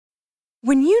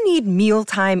When you need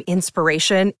mealtime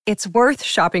inspiration, it's worth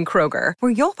shopping Kroger,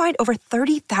 where you'll find over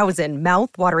 30,000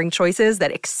 mouth-watering choices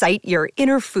that excite your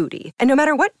inner foodie. And no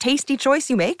matter what tasty choice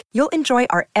you make, you'll enjoy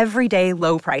our everyday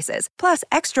low prices, plus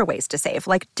extra ways to save,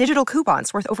 like digital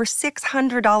coupons worth over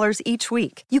 $600 each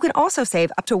week. You can also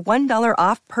save up to $1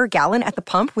 off per gallon at the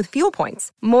pump with fuel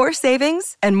points. More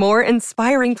savings and more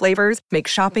inspiring flavors make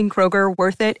shopping Kroger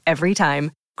worth it every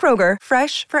time. Kroger,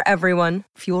 fresh for everyone.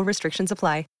 Fuel restrictions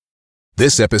apply.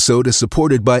 This episode is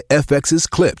supported by FX's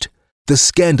Clipped, the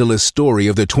scandalous story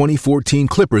of the 2014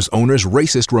 Clippers owner's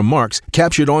racist remarks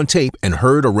captured on tape and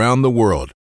heard around the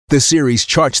world. The series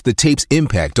charts the tape's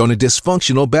impact on a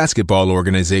dysfunctional basketball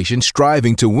organization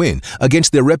striving to win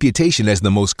against their reputation as the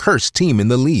most cursed team in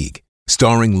the league.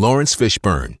 Starring Lawrence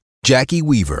Fishburne, Jackie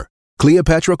Weaver,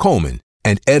 Cleopatra Coleman,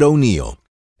 and Ed O'Neill.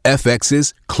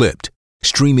 FX's Clipped,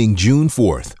 streaming June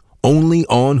 4th, only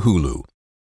on Hulu.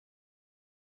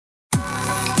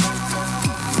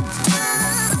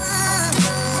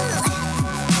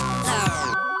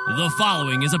 The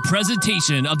following is a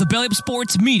presentation of the Belly Up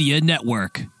Sports Media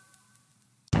Network.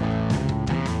 You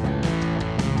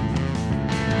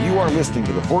are listening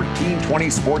to the 1420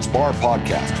 Sports Bar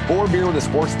Podcast. 4 beer with a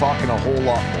sports talk and a whole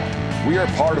lot more. We are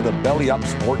part of the Belly Up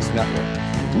Sports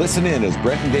Network. Listen in as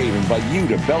Brent and Dave invite you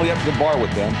to belly up to the bar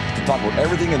with them to talk about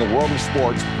everything in the world of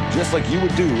sports, just like you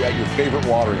would do at your favorite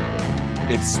watering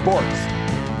hole. It's sports,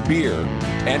 beer,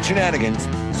 and shenanigans,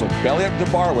 so belly up to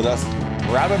the bar with us,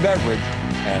 grab a beverage,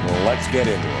 and let's get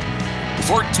into it. The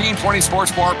 1420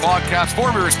 Sports Bar Podcast,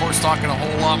 4 beer sports talk and a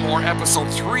whole lot more. Episode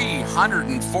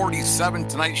 347.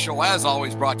 Tonight's show, as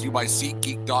always, brought to you by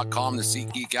SeatGeek.com, the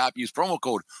SeatGeek app. Use promo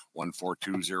code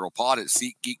 1420pod at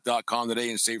SeatGeek.com today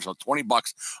and save some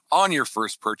 $20 on your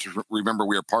first purchase. Remember,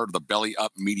 we are part of the Belly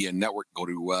Up Media Network. Go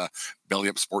to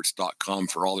BellyUpSports.com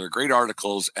for all their great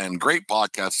articles and great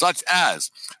podcasts, such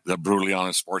as the Brutally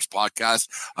Honest Sports Podcast.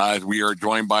 We are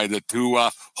joined by the two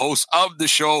hosts of the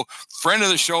show, friend of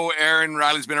the show, Aaron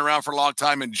Riley's been around for a long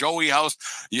time, and Joey House.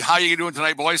 How you doing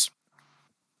tonight, boys?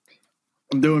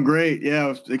 I'm doing great.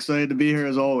 Yeah, excited to be here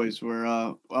as always.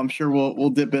 I'm sure we'll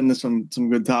dip into some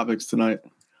good topics tonight.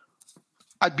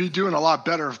 I'd be doing a lot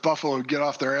better if Buffalo would get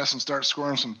off their ass and start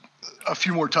scoring a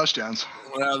few more touchdowns.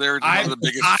 Well, they're one of the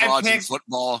biggest frauds in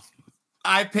football.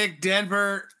 I picked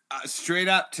Denver straight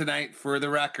up tonight for the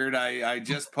record. I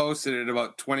just posted it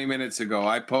about 20 minutes ago.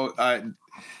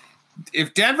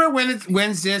 If Denver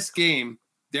wins this game,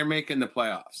 they're making the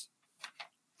playoffs.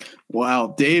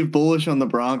 Wow, Dave bullish on the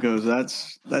Broncos.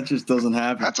 That just doesn't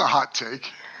happen. That's a hot take.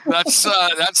 That's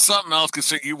something else,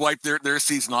 because you wiped their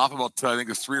season off about, I think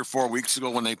it was 3 or 4 weeks ago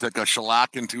when they took a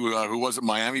shellac into who was it?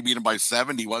 Miami, beat them by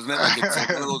 70, wasn't it?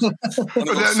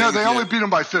 Like No, they only beat them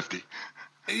by 50.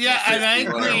 Yeah, and I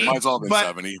agree. Might as well have been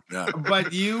 70. Yeah.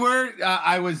 But you were,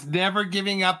 I was never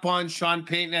giving up on Sean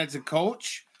Payton as a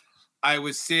coach. I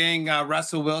was saying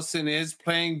Russell Wilson is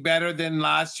playing better than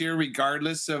last year,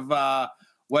 regardless of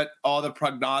what all the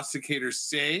prognosticators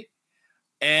say.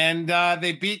 And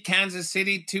they beat Kansas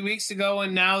City 2 weeks ago,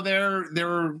 and now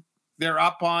they're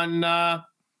up on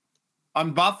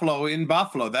Buffalo in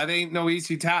Buffalo. That ain't no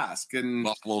easy task. And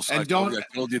Buffalo, and I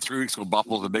told you 3 weeks ago,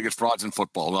 Buffalo's the biggest frauds in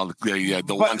football. Well,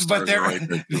 but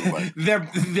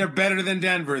they're better than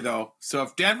Denver, though. So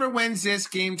if Denver wins this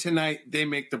game tonight, they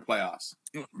make the playoffs.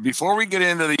 Before we get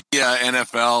into the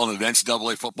NFL and the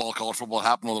NCAA football, college football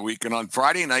happened on the weekend. On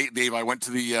Friday night, Dave, I went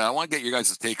to I want to get your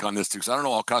guys' take on this too, because I don't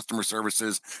know how customer service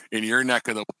is in your neck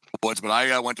of the woods, but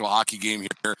I went to a hockey game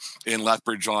here in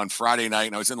Lethbridge on Friday night,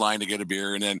 and I was in line to get a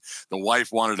beer, and then the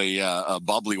wife wanted a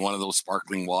bubbly, one of those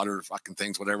sparkling water fucking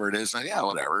things, whatever it is. And yeah,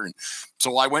 whatever. And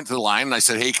so I went to the line and I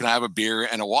said, "Hey, can I have a beer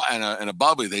and a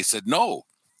bubbly?" They said no.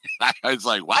 I was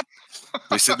like, "What?"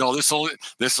 They said, "No, this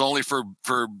is only for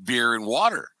beer and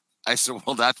water." I said,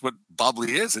 "Well, that's what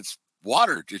bubbly is. It's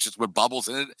water. It's just with bubbles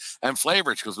in it and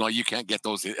flavor." She goes, "No, you can't get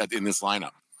those in this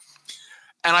lineup."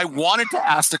 And I wanted to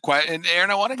ask the question, and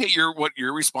Aaron, I want to get what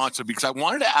your response would be, because I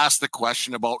wanted to ask the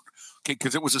question about,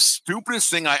 because it was the stupidest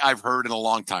thing I've heard in a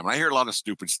long time. And I hear a lot of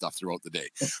stupid stuff throughout the day,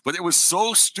 but it was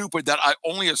so stupid that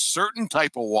only a certain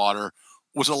type of water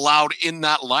was allowed in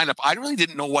that lineup. I really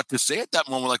didn't know what to say at that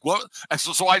moment. Like, what? And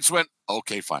so I just went,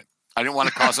 okay, fine. I didn't want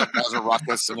to cause a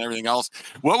ruckus and everything else.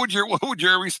 What would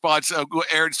your response?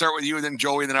 Aaron, start with you, and then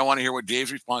Joey, and then I want to hear what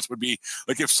Dave's response would be.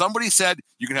 Like, if somebody said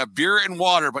you can have beer and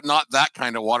water, but not that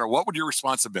kind of water, what would your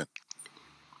response have been?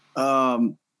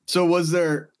 So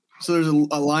there's a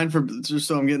line for, just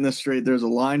so I'm getting this straight, there's a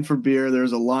line for beer,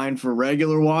 there's a line for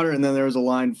regular water, and then there's a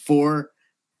line for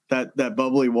that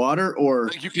bubbly water, or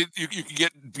like you could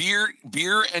get beer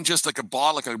and just like a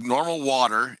bottle, like a normal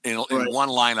water in Right. one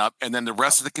lineup, and then the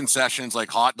rest of the concessions like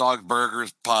hot dogs,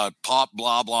 burgers, pop,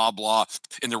 blah blah blah,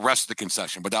 in the rest of the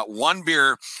concession. But that one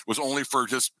beer was only for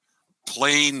just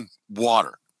plain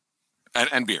water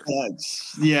and beer.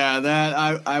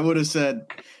 that I would have said,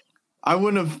 I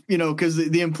wouldn't have, because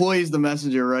the employee's the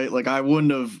messenger, right? Like I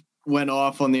wouldn't have went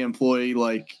off on the employee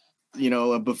like,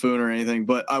 a buffoon or anything,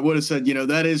 but I would have said,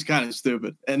 that is kind of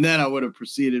stupid. And then I would have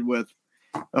proceeded with,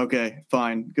 okay,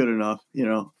 fine, good enough,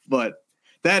 but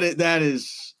that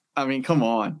is, I mean, come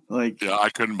on. Like, Yeah, I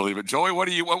couldn't believe it. Joey, what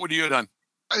would you have done?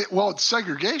 Well, it's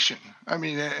segregation. I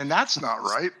mean, and that's not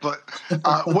right. But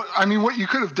what you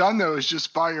could have done though is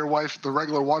just buy your wife the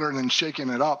regular water and then shaking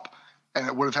it up, and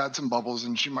it would have had some bubbles,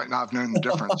 and she might not have known the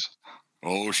difference.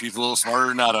 Oh, she's a little smarter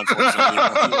than that,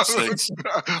 unfortunately.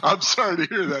 I'm sorry to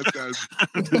hear that, Dad.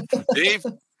 Dave?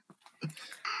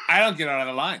 I don't get out of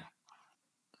the line.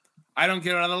 I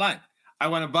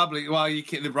want a bubbly. Well, you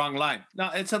can't, the wrong line.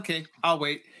 No, it's okay. I'll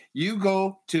wait. You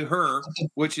go to her,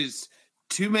 which is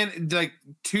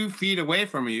 2 feet away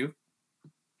from you,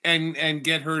 and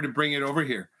get her to bring it over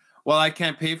here. Well, I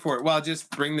can't pay for it. Well, just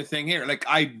bring the thing here. Like,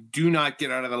 I do not get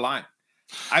out of the line.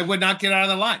 I would not get out of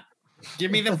the line.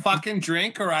 Give me the fucking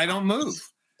drink or I don't move.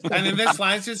 And then this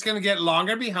line's just going to get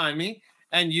longer behind me,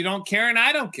 and you don't care and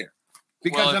I don't care.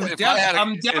 Because I'm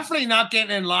definitely not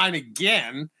getting in line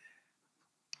again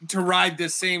to ride the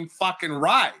same fucking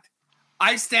ride.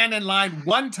 I stand in line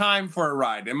one time for a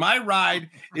ride, and my ride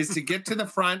is to get to the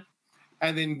front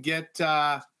and then get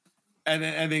my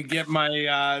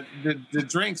the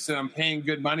drinks that I'm paying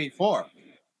good money for.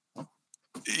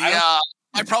 Yeah,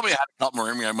 I probably had a couple more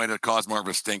in me. I might have caused more of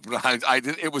a stink, but I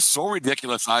did. It was so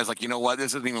ridiculous. I was like, you know what?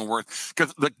 This isn't even worth.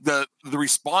 Because the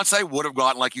response I would have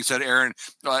gotten, like you said, Aaron,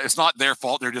 it's not their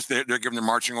fault. They're giving their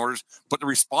marching orders. But the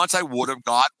response I would have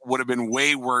got would have been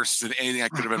way worse than anything I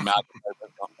could have imagined.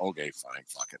 Okay, fine,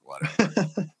 fuck it,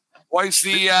 whatever. Why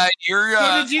see? You're.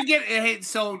 So did you get? Hey,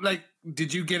 so like.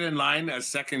 Did you get in line a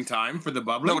second time for the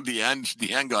bubbly? No,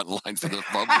 Deanne got in line for the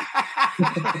bubbly.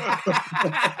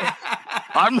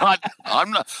 I'm not.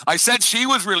 I said she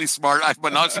was really smart,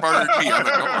 but not smarter than me. I'm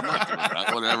like, no, I'm not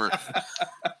doing that. Whatever.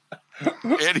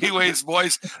 Anyways,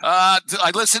 boys,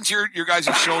 I listened to your guys'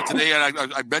 show today,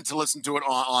 and I meant to listen to it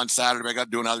on Saturday. I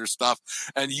got doing other stuff,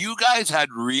 and you guys had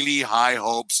really high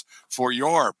hopes for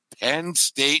your Penn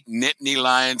State Nittany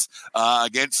Lions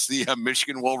against the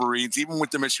Michigan Wolverines. Even with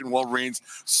the Michigan Wolverines,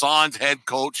 Sans head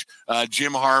coach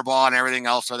Jim Harbaugh and everything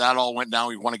else, so that all went down.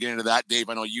 We want to get into that, Dave.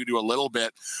 I know you do a little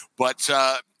bit, but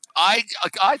I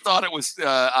thought it was.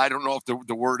 I don't know if the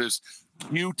word is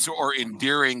cute or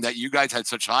endearing that you guys had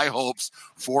such high hopes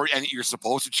for, and you're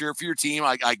supposed to cheer for your team.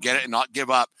 I get it and not give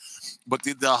up, but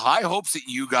the high hopes that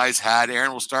you guys had,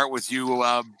 Aaron, we'll start with you.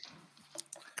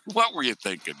 What were you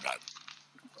thinking, man?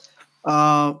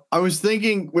 I was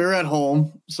thinking we were at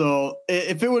home, so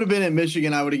if it would have been in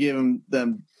Michigan, I would have given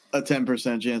them a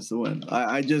 10% chance to win.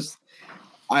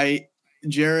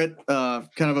 Jarrett,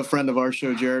 kind of a friend of our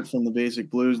show, Jarrett from the Basic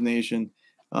Blues Nation,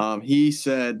 he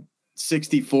said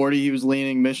 60-40. He was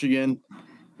leaning Michigan.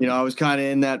 I was kind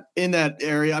of in that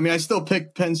area. I mean, I still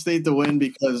picked Penn State to win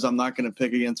because I'm not going to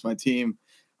pick against my team.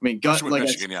 I mean,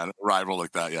 Michigan, a rival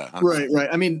like that, yeah. Right.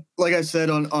 I mean, like I said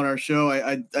on our show,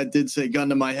 I did say gun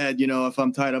to my head, if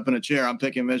I'm tied up in a chair, I'm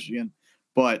picking Michigan,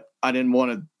 but I didn't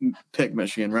want to pick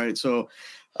Michigan, right? So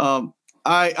I'm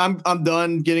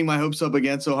done getting my hopes up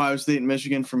against Ohio State and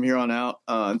Michigan from here on out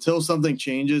until something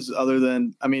changes. Other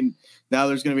than, I mean, now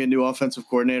there's going to be a new offensive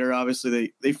coordinator.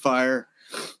 Obviously, they fired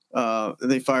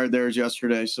theirs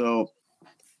yesterday. So,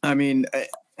 I mean,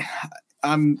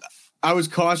 I was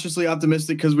cautiously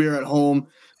optimistic because we were at home.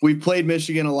 We played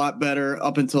Michigan a lot better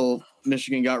up until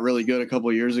Michigan got really good a couple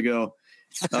of years ago.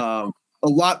 A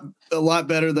lot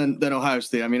better than Ohio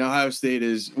State. I mean, Ohio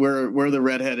State we're the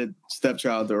redheaded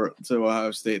stepchild to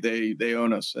Ohio State. They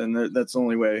own us, and that's the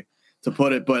only way to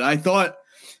put it. But I thought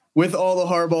with all the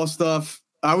Harbaugh stuff,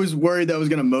 I was worried that was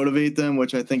going to motivate them,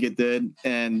 which I think it did.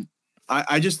 And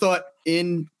I just thought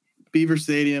in Beaver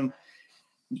Stadium,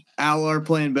 Allard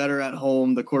playing better at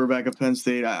home, the quarterback of Penn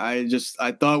State. I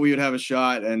thought we would have a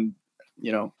shot, and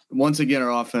once again,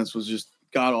 our offense was just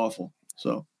god awful.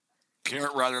 So.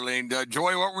 Garrett Rutherling,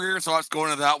 Joy, what were your thoughts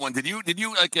going to that one? Did you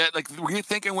were you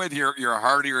thinking with your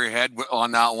heart or your head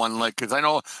on that one? Like, because I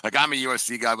know, like, I'm a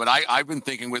USC guy, but I've been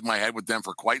thinking with my head with them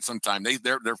for quite some time.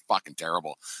 They're fucking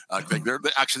terrible. They're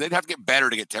actually, they'd have to get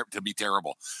better to get to be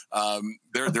terrible.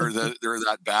 They're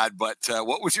that bad. But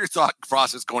what was your thought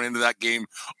process going into that game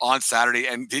on Saturday?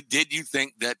 And did you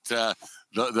think that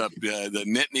the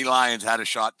Nittany Lions had a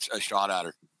shot at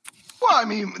her. Well, I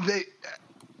mean,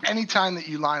 anytime that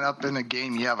you line up in a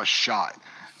game, you have a shot.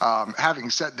 Having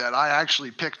said that, I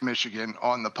actually picked Michigan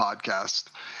on the podcast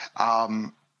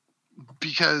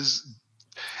because,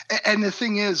 and the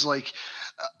thing is, like,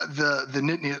 the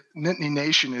Nittany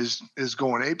Nation is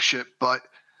going apeshit, but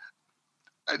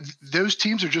those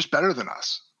teams are just better than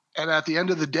us. And at the end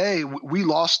of the day, we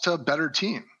lost to a better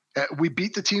team. We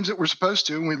beat the teams that we're supposed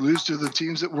to, and we lose to the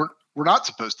teams that we're not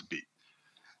supposed to beat.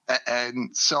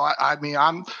 And so, I mean,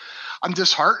 I'm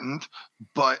disheartened,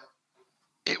 but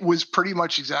it was pretty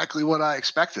much exactly what I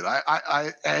expected.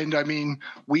 I mean,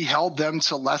 we held them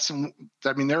to less than.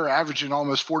 I mean, they're averaging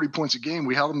almost 40 points a game.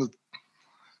 We held them to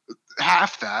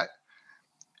half that,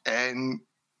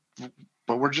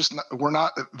 but we're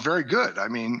not very good. I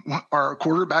mean, our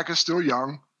quarterback is still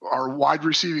young. Our wide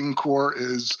receiving core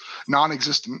is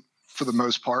non-existent for the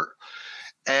most part,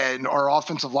 and our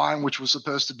offensive line, which was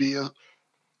supposed to be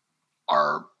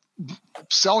our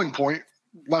selling point,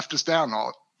 left us down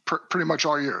pretty much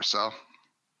all year. So,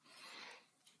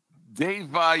 Dave,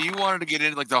 you wanted to get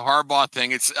into like the Harbaugh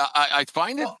thing. It's I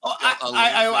find it.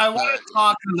 I want to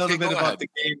talk a little bit about the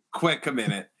game. Quick, a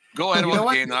minute. Go ahead about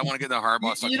the game, and I want to get the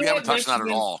Harbaugh stuff. We haven't touched on it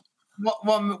at all.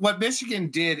 Well, what Michigan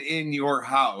did in your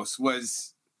house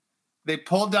was they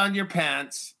pulled down your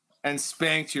pants and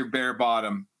spanked your bare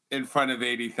bottom in front of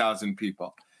 80,000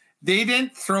 people. They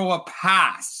didn't throw a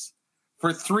pass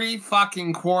for 3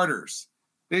 fucking quarters.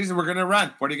 They said, "We're going to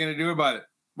run. What are you going to do about it?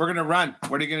 We're going to run.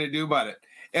 What are you going to do about it?"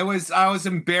 I was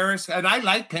embarrassed, and I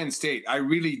like Penn State. I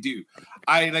really do.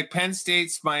 I like Penn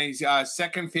State's my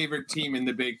second favorite team in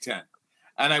the Big Ten,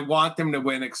 and I want them to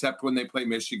win, except when they play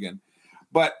Michigan.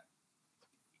 But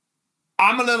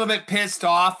I'm a little bit pissed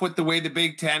off with the way the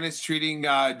Big Ten is treating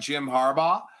Jim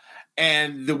Harbaugh,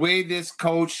 and the way this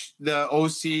coach, the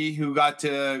OC who got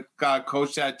to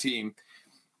coach that team.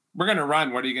 We're going to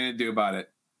run. What are you going to do about it?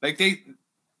 Like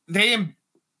they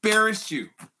embarrassed you.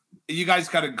 You guys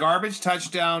got a garbage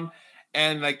touchdown,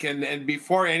 and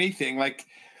before anything, like,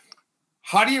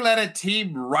 how do you let a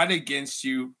team run against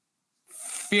you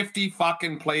 50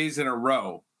 fucking plays in a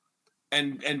row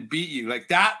and beat you? Like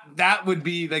that would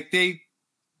be like they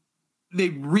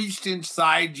reached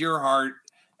inside your heart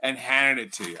and handed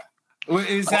it to you.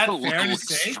 Is that fair to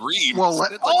say? Extreme. Well,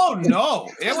 no,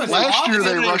 it was last year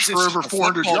they rushed for over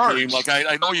 400 yards. Game. Like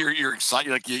I know you're excited,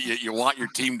 like you want your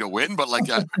team to win, but like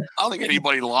I don't think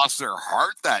anybody lost their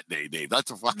heart that day, Dave.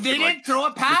 That's a fucking. They didn't throw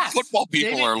a pass. Football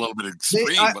people are a little bit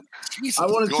extreme, but Jesus, I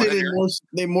want to say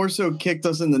they more so kicked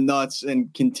us in the nuts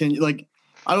and continue. Like,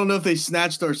 I don't know if they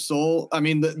snatched our soul. I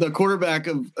mean, the quarterback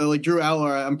of like Drew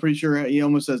Aller, I'm pretty sure he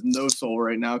almost has no soul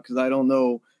right now because I don't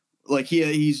know. Like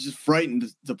he's just frightened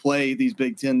to play these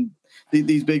Big Ten,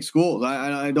 these big schools.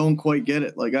 I don't quite get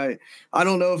it. Like I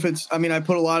don't know if it's. I mean, I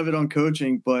put a lot of it on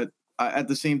coaching, but at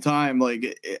the same time,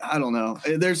 like I don't know.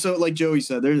 There's so like Joey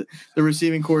said, the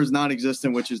receiving core is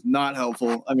non-existent, which is not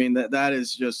helpful. I mean that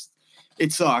is just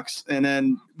it sucks. And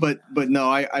then but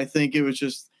no, I think it was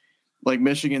just like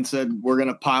Michigan said, we're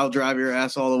gonna pile drive your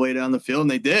ass all the way down the field, and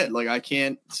they did. Like I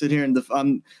can't sit here and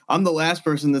I'm the last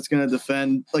person that's gonna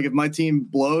defend. Like if my team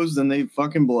blows, then they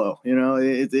fucking blow. You know,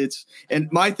 it's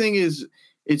and my thing is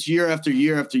it's year after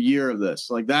year after year of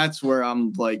this. Like that's where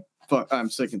I'm like, fuck,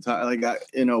 I'm sick and tired. Like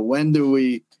when do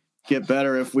we get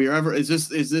better? If we ever is this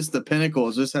the pinnacle?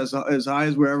 Is this as high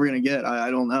as we're ever gonna get? I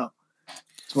don't know.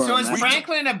 So is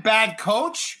Franklin a bad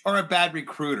coach or a bad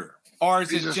recruiter? Or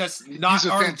is it just not? He's a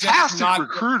fantastic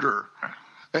recruiter,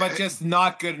 but just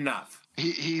not good enough.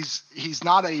 He's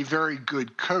not a very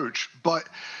good coach, but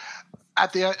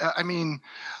at the I mean,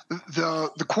 the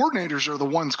coordinators are the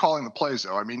ones calling the plays,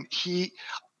 though. I mean,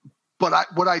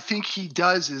 what I think he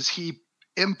does is he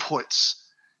inputs.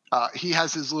 He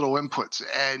has his little inputs,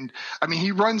 and I mean,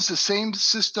 he runs the same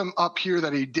system up here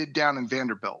that he did down in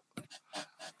Vanderbilt,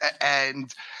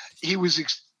 and he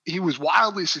was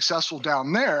wildly successful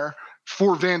down there.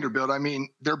 For Vanderbilt, I mean,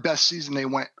 their best season, they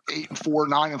went 8-4,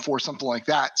 9-4, something like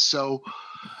that. So,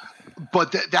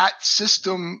 but that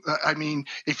system, I mean,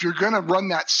 if you're going to run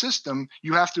that system,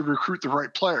 you have to recruit the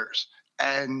right players.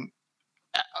 And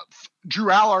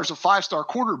Drew Aller is a 5-star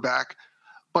quarterback,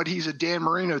 but he's a Dan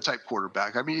Marino type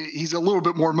quarterback. I mean, he's a little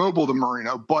bit more mobile than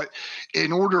Marino, but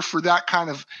in order for that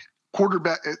kind of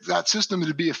quarterback, that system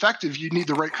to be effective, you need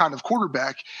the right kind of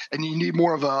quarterback, and you need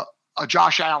more of a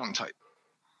Josh Allen type.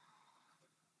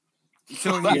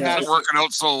 So that's working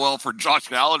out so well for Josh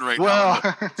Allen right now.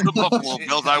 The Buffalo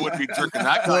Bills, I wouldn't be jerking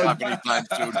that guy up anytime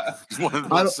soon. It's one of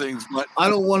those things. But I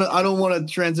don't want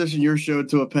to transition your show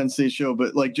to a Penn State show,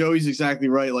 but like Joey's exactly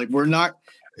right. Like we're not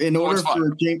in order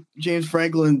for James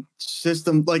Franklin's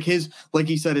system, like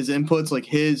he said, his inputs, like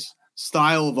his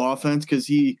style of offense, because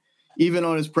he, even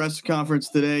on his press conference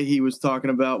today, he was talking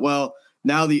about, well,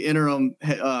 now the interim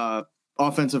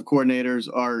offensive coordinators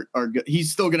are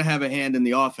he's still going to have a hand in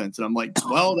the offense. And I'm like,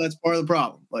 well, that's part of the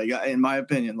problem. Like, in my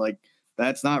opinion, like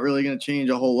that's not really going to change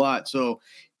a whole lot. So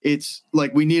it's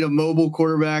like, we need a mobile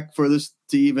quarterback for this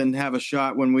to even have a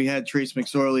shot. When we had Trace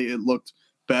McSorley, it looked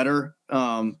better.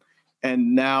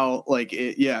 And now, like,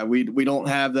 we don't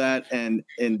have that. And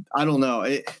I don't know.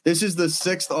 This is the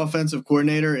 6th offensive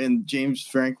coordinator in James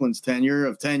Franklin's tenure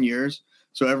of 10 years.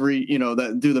 So every,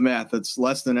 do the math. That's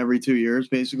less than every 2 years,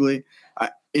 basically.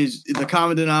 Is the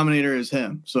common denominator is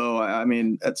him. So, I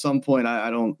mean, at some point, I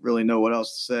don't really know what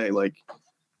else to say. Like,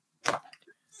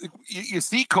 you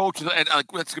see coaches, and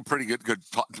that's a pretty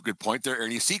good point there.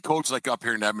 And you see coaches like up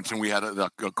here in Edmonton. We had a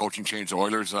coaching change, the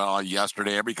Oilers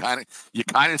yesterday. You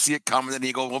kind of see it coming, and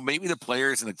you go, well, maybe the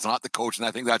players, and it's not the coach. And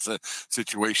I think that's a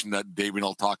situation that David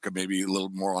will talk maybe a little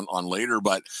more on later.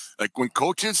 But like when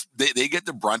coaches, they get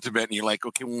the brunt of it, and you're like,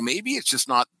 okay, well, maybe it's just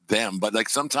not them. But like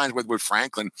sometimes with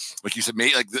Franklin, like you said,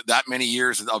 maybe like that many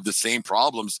years of the same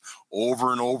problems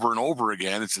over and over and over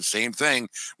again. It's the same thing.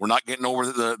 We're not getting over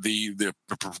the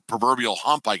proverbial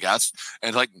hump, I guess.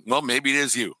 And like, well, maybe it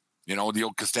is you. The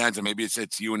old Costanza, maybe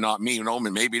it's you and not me.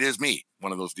 And maybe it is me.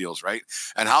 One of those deals, right?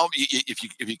 And how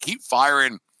if you keep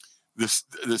firing this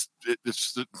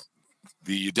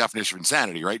the definition of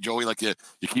insanity, right, Joey? Like you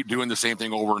keep doing the same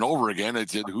thing over and over again.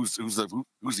 Who's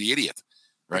the idiot?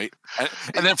 Right.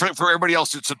 And then for everybody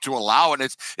else to allow it,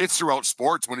 it's throughout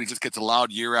sports when it just gets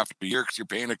allowed year after year because you're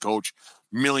paying a coach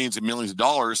millions and millions of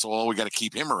dollars. So we got to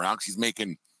keep him around because he's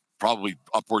making probably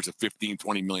upwards of 15,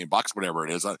 20 million bucks, whatever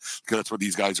it is, because that's what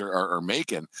these guys are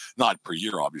making. Not per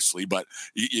year, obviously, but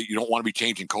you don't want to be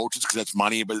changing coaches because that's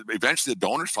money. But eventually the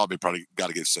donors probably got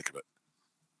to get sick of it.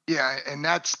 Yeah. And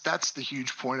that's the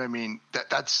huge point. I mean,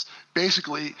 that's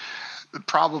basically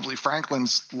probably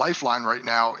Franklin's lifeline right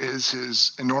now is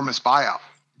his enormous buyout,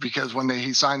 because when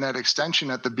he signed that extension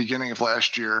at the beginning of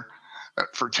last year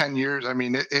for 10 years, I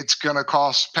mean, it's going to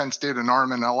cost Penn State an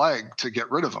arm and a leg to get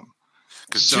rid of him.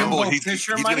 Because he's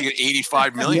going to get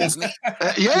 $85 million, isn't he?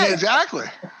 Yeah, exactly.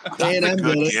 A&M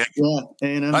did it. Yeah,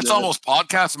 A&M. That's almost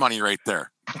podcast money right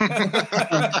there.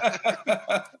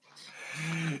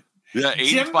 Yeah,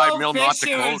 $85 million not the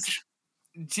coach.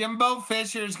 Jimbo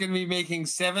Fisher is going to be making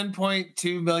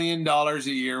 $7.2 million a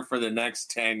year for the next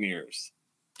 10 years.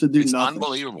 It's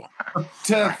unbelievable.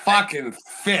 To fucking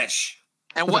fish.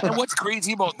 And what's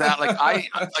crazy about that? Like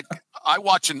I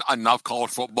watch enough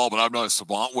college football, but I'm not a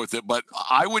savant with it. But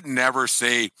I would never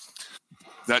say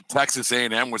that Texas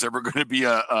A&M was ever going to be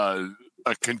a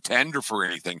contender for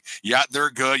anything. Yeah,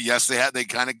 they're good. Yes,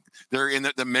 they're in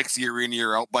the mix year in,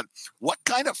 year out. But what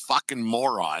kind of fucking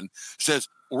moron says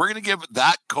we're going to give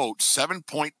that coach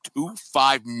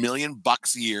 $7.25 million a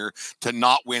year to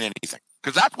not win anything?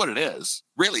 Because that's what it is,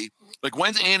 really. Like,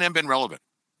 when's A&M been relevant?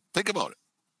 Think about it.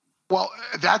 Well,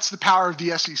 that's the power of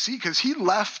the SEC, because he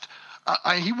left.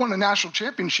 He won a national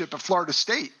championship at Florida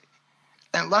State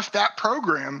and left that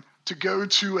program to go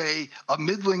to a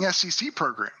middling SEC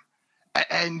program.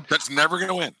 And that's never going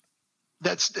to win.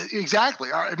 That's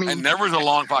exactly. I mean, and never is a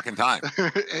long fucking time.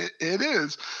 It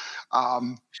is.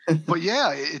 But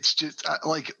yeah, it's just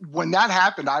like when that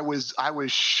happened, I was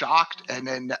shocked. And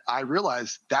then I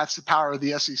realized that's the power of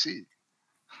the SEC.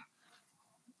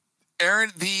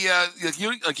 Aaron,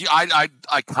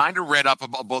 I kind of read up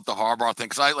about the Harbaugh thing,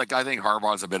 because I think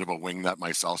Harbaugh is a bit of a wingnut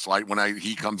myself. So when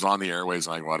he comes on the airways,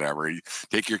 I'm like, whatever, you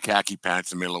take your khaki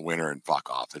pants in the middle of winter and fuck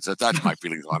off. That's my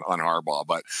feelings on Harbaugh.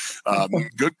 But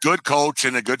good coach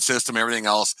and a good system, everything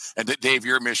else. And Dave,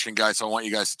 you're a Michigan guy, so I want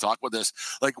you guys to talk about this.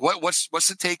 Like, what's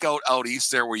the take out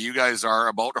east there where you guys are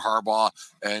about Harbaugh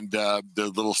and the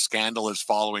little scandal is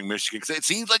following Michigan? Because it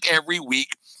seems like every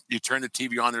week you turn the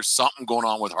TV on, there's something going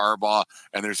on with Harbaugh,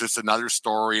 and there's just another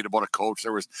story about a coach.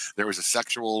 There was a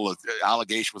sexual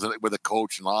allegation with a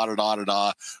coach, and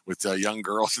with young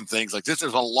girls and things like this.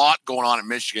 There's a lot going on in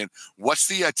Michigan. What's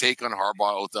the take on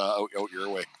Harbaugh out your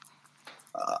way?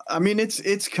 I mean,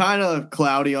 it's kind of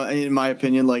cloudy in my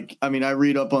opinion. Like, I mean, I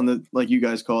read up on the, like you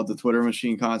guys call it, the Twitter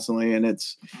machine constantly, and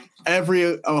it's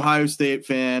every Ohio State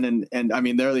fan, and I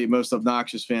mean, they're the most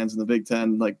obnoxious fans in the Big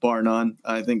Ten, like bar none.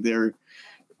 I think they're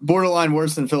borderline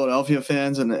worse than Philadelphia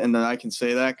fans, and I can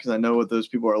say that because I know what those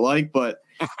people are like. But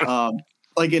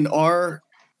like in our,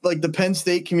 like the Penn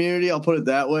State community, I'll put it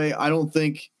that way, I don't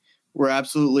think we're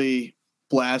absolutely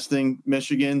blasting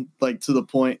Michigan, like to the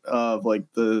point of like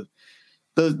the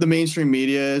the mainstream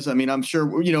media is. I mean, I'm sure,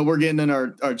 we're getting in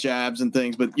our jabs and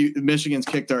things, but Michigan's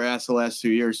kicked our ass the last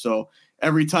 2 years. So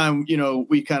every time,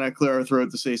 we kind of clear our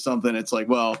throat to say something, it's like,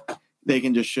 well, they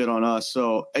can just shit on us.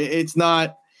 So it's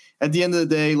not, at the end of the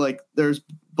day, like there's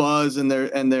buzz and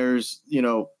there's,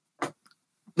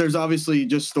 there's obviously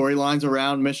just storylines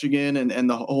around Michigan and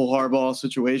the whole Harbaugh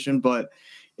situation, but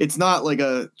it's not like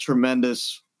a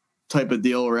tremendous type of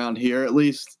deal around here, at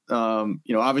least.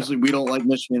 Obviously we don't like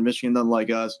Michigan. Michigan doesn't like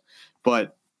us,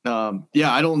 but I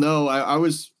don't know. I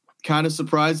was kind of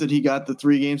surprised that he got the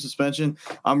 3-game suspension.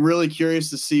 I'm really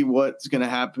curious to see what's going to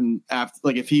happen after,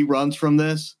 like if he runs from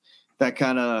this, that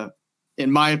kind of,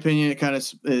 in my opinion,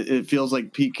 it feels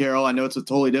like Pete Carroll. I know it's a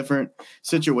totally different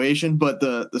situation, but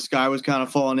the sky was kind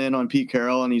of falling in on Pete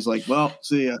Carroll, and he's like, "Well,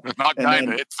 see ya."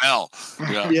 It fell.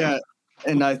 Yeah.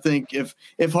 And I think if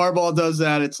Harbaugh does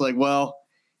that, it's like, well,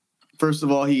 first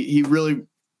of all, he really,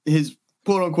 his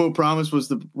quote unquote promise was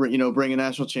to bring a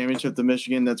national championship to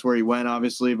Michigan. That's where he went,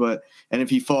 obviously. And if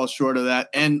he falls short of that,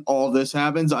 and all this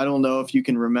happens, I don't know if you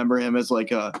can remember him as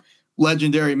like a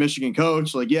legendary Michigan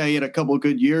coach. Like, yeah, he had a couple of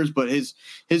good years, but his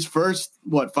first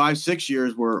 5-6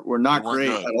 years were not great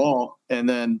at all. And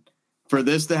then for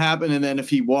this to happen, and then if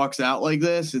he walks out like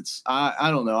this, it's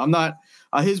I don't know. I'm not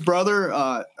his brother.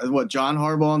 John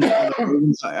Harbaugh?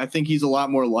 I think he's a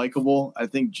lot more likable. I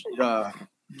think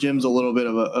Jim's a little bit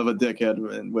of a dickhead.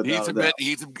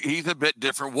 He's a bit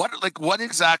different. What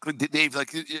exactly did Dave?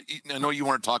 Like, I know you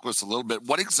want to talk with us a little bit.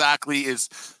 What exactly is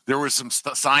there was some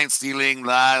sign stealing?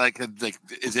 Like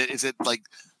is it like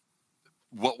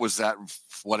what was that?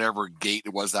 Whatever gate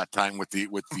it was that time with the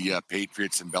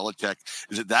Patriots and Belichick.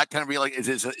 Is it that kind of like?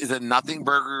 Is it nothing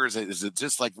burger? Is it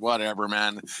just like whatever,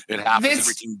 man? It happens.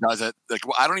 Every team does it. Like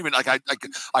I don't even like. I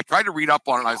tried to read up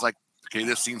on it. And I was like, okay,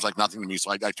 this seems like nothing to me.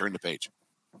 So I turned the page.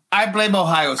 I blame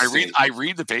Ohio State. I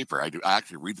read the paper. I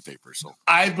actually read the paper. So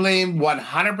I blame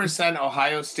 100%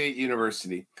 Ohio State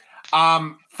University.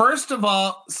 First of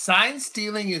all, sign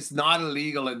stealing is not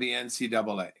illegal in the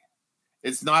NCAA.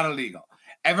 It's not illegal.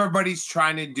 Everybody's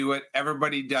trying to do it.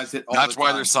 Everybody does it. That's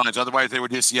why there's signs. Otherwise, they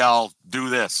would just yell, "Do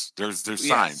this." There's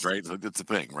signs, right? It's a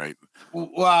thing, right?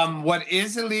 What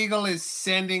is illegal is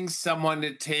sending someone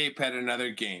to tape at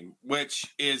another game, which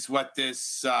is what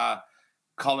this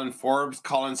Colin Forbes,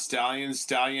 Colin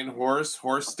Stallion, Horse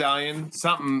Stallion,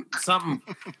 something.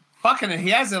 Fucking, he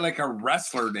has like a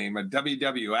wrestler name, a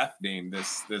WWF name.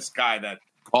 This guy that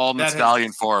call him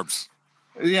Stallion Forbes.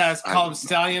 Yeah, it's called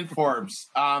Stallion Forbes.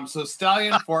 So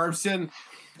Stallion Forbes and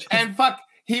fuck,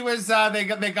 he was they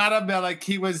got him like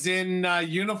he was in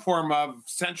uniform of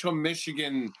Central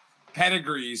Michigan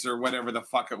Pedigrees or whatever the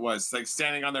fuck it was, like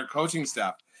standing on their coaching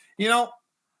staff.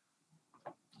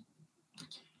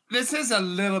 This is a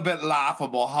little bit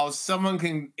laughable how someone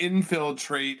can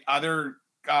infiltrate other.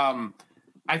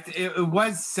 It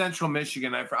was Central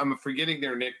Michigan. I'm forgetting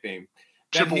their nickname.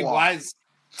 Chippewas.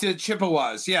 To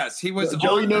Chippewas, yes, he was.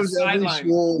 Joey knows every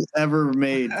school ever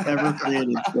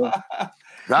created. So.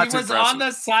 He was on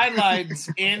the sidelines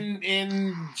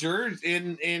in jersey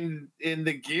in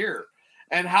the gear,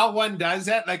 and how one does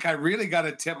that. Like, I really got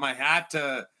to tip my hat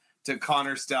to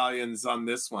Connor Stallions on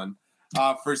this one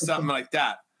for something like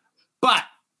that. But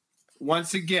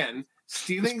once again,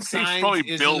 stealing signs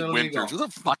is Bill illegal. Winters. Who the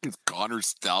fuck is Connor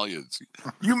Stallions?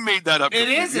 You made that up. It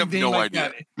is. You have no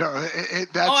idea. That. No,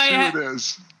 that's who it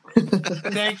is.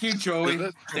 Thank you,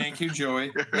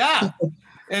 Joey. Yeah,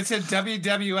 it's a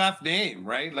WWF name,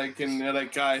 right? Like Joey.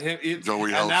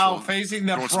 And now facing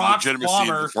the Brock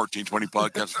Bomber. 1420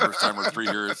 podcast, first time or 3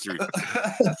 years.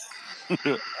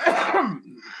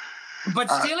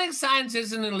 But stealing signs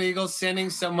isn't illegal.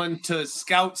 Sending someone to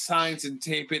scout signs and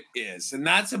tape it is, and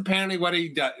that's apparently what he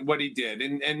did.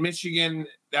 In Michigan,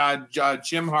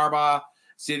 Jim Harbaugh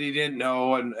said he didn't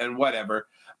know and whatever.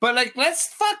 But like, let's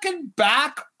fucking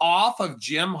back off of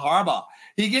Jim Harbaugh.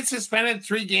 He gets suspended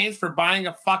 3 games for buying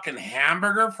a fucking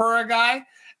hamburger for a guy,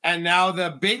 and now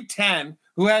the Big Ten,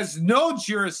 who has no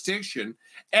jurisdiction,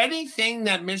 anything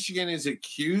that Michigan is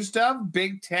accused of,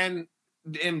 Big Ten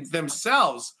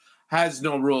themselves has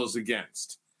no rules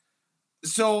against.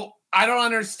 So I don't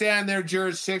understand their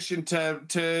jurisdiction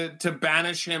to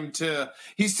banish him to.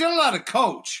 He's still allowed to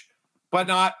coach, but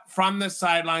not from the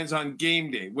sidelines on game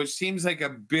day, which seems like a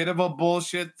bit of a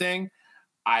bullshit thing.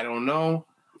 I don't know.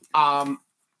 And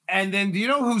then do you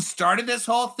know who started this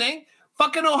whole thing?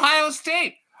 Fucking Ohio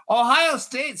State. Ohio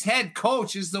State's head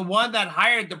coach is the one that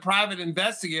hired the private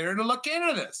investigator to look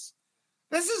into this.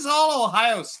 This is all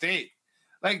Ohio State.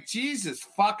 Like, Jesus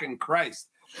fucking Christ.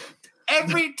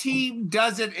 every team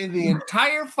does it in the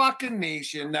entire fucking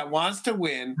nation that wants to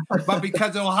win. But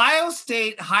because Ohio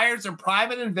State hires a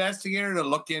private investigator to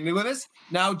look into this,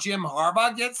 now Jim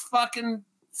Harbaugh gets fucking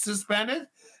suspended.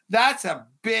 That's a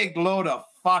big load of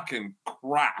fucking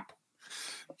crap.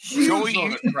 Huge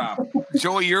load of crap.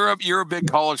 Joey, you're a big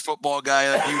college football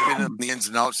guy. Like, you've been in the ins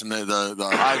and outs and the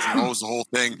highs and lows, the whole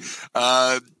thing.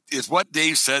 Is what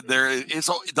Dave said there.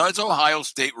 Does Ohio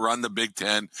State run the Big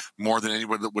Ten more than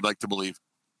anyone would like to believe?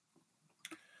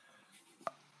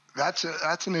 That's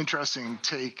an interesting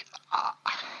take.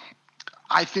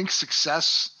 I think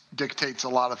success dictates a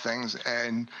lot of things,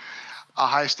 and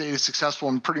Ohio State is successful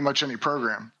in pretty much any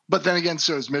program. But then again,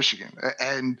 so is Michigan.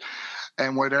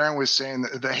 And what Aaron was saying,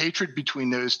 the hatred between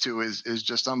those two is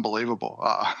just unbelievable.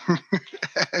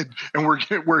 And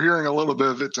we're hearing a little bit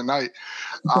of it tonight.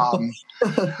 And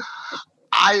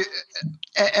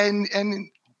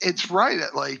it's right.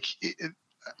 Like,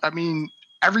 I mean,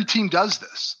 every team does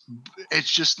this.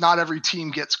 It's just not every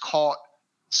team gets caught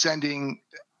sending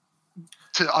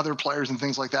to other players and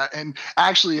things like that. And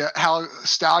actually, how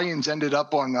Stallions ended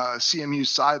up on CMU's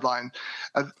sideline,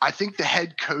 I think the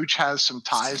head coach has some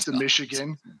ties to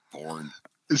Michigan.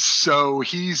 So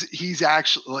he's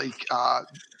actually like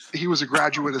he was a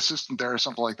graduate assistant there or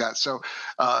something like that. So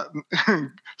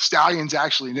Stallions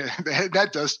actually,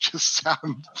 that does just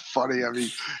sound funny. I mean,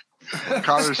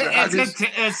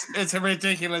 it's a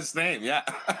ridiculous name, yeah.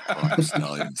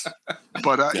 Stallions.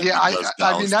 But I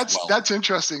mean that's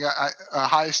interesting.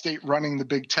 Ohio State running the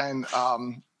Big Ten.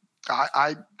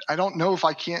 I don't know if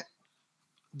I can't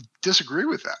disagree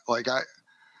with that. Like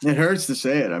it hurts to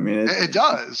say it. I mean, it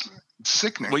does. It's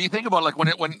sickening. Well, you think about like when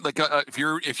if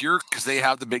you're because they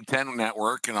have the Big Ten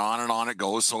network and on it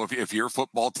goes. So if your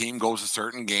football team goes to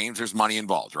certain games, there's money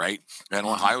involved, right? And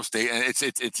Ohio State, and it's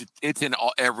in it's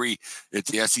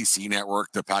the SEC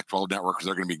network, the Pac-12 network, because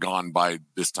they're going to be gone by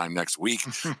this time next week.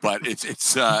 But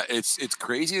it's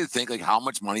crazy to think like how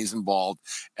much money is involved,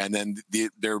 and then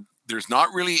there's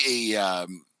not really a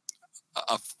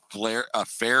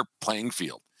fair playing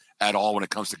field at all when it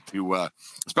comes to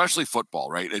especially football,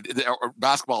 right?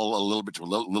 Basketball a little bit to a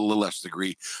little less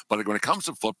degree, but when it comes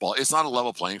to football, it's not a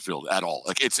level playing field at all.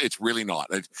 Like it's really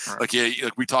not. Like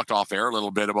we talked off air a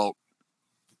little bit about,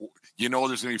 there's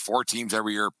going to be 4 teams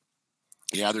every year.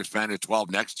 Yeah, there's been 12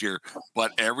 next year,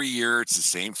 but every year it's the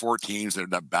same 4 teams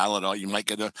that battle it out. You might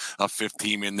get a 5th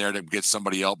team in there to get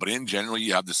somebody out, but in general,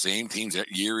 you have the same teams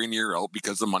year in, year out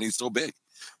because the money's so big.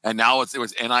 And now it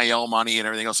was NIL money and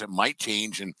everything else. It might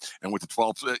change, and with the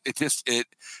 12,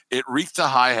 it reeks to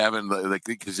high heaven. Like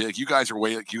because you guys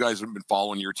have been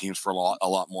following your teams for a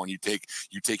lot more, and you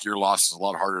take your losses a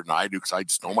lot harder than I do because I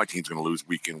just know my team's going to lose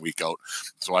week in, week out.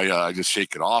 So I just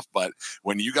shake it off. But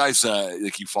when you guys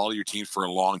you follow your teams for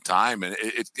a long time, and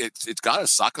it's got to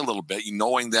suck a little bit,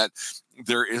 knowing that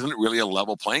there isn't really a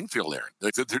level playing field there.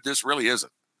 There just really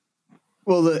isn't.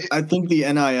 Well, I think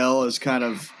the NIL is kind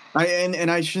of.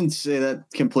 I shouldn't say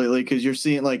that completely because you're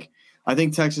seeing like I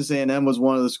think Texas A&M was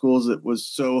one of the schools that was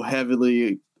so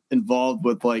heavily involved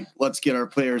with like let's get our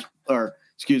players our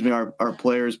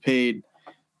players paid,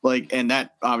 like, and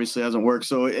that obviously hasn't worked.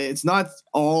 So it's not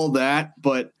all that,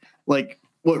 but like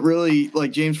what really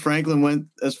like James Franklin went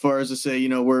as far as to say,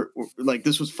 we're like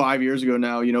this was 5 years ago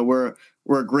now. We're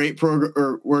a great program,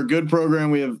 or we're a good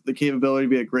program. We have the capability to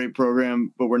be a great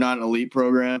program, but we're not an elite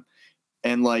program,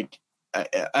 and like.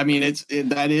 I mean,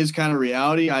 that is kind of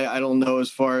reality. I don't know as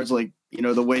far as like,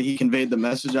 the way he conveyed the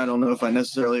message. I don't know if I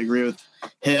necessarily agree with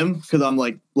him because I'm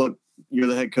like, look, you're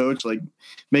the head coach, like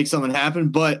make something happen.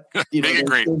 But, make it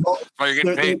great. Well, you're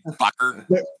getting paid, fucker.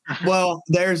 Well,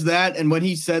 there's that. And when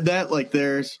he said that, like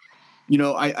there's,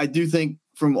 I do think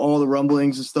from all the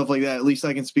rumblings and stuff like that, at least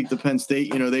I can speak to Penn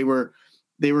State, they were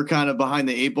kind of behind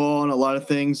the 8 ball on a lot of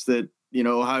things that,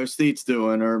 Ohio State's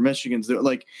doing or Michigan's doing.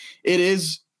 Like it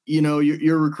is,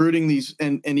 you're recruiting these,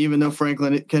 and even though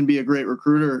Franklin can be a great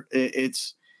recruiter,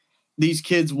 it's these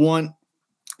kids want,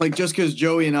 like, just because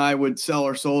Joey and I would sell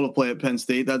our soul to play at Penn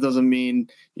State, that doesn't mean,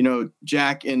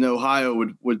 Jack in Ohio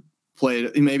would play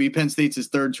it. Maybe Penn State's his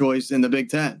 3rd choice in the Big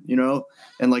Ten,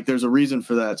 and like there's a reason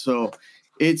for that. So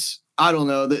it's, I don't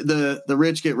know, the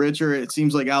rich get richer. It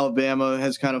seems like Alabama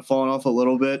has kind of fallen off a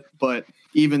little bit, but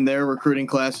even their recruiting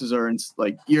classes are in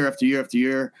like year after year after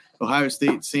year. Ohio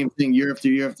State, same thing, year after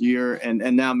year after year, and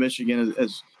now Michigan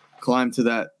has climbed to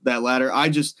that ladder.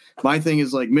 My thing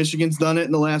is like Michigan's done it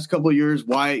in the last couple of years.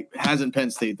 Why hasn't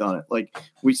Penn State done it? Like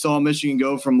we saw Michigan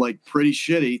go from like pretty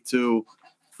shitty to,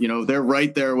 they're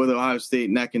right there with Ohio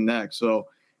State neck and neck. So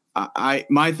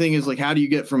my thing is like, how do you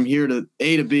get from here to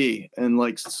A to B? And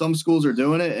like some schools are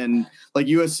doing it, and like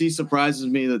USC surprises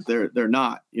me that they're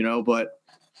not, but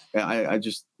I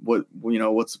just,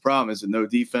 what's the problem? Is it no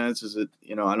defense? Is it,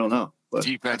 I don't know. But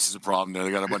defense is a problem there.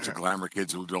 They got a bunch of glamour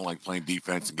kids who don't like playing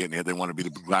defense and getting hit. They want to be the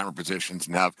glamour positions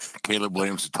and have Caleb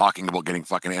Williams talking about getting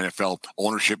fucking NFL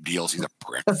ownership deals. He's a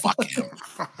prick. Fuck him.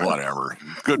 Whatever.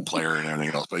 Good player and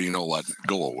everything else. But you know what?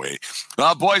 Go away.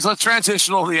 Boys, let's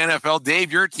transition over to the NFL. Dave,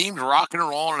 your team's rocking and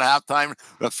rolling at halftime.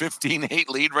 A 15-8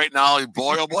 lead right now.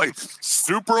 Boy, oh boy.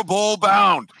 Super Bowl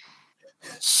bound.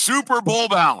 Super Bowl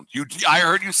bound. I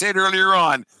heard you say it earlier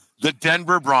on. The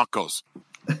Denver Broncos.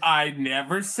 I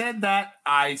never said that.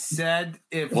 I said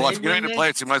if you're going to play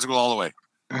it, so you might as well go all the way.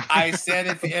 I said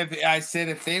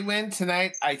if they win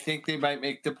tonight, I think they might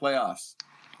make the playoffs.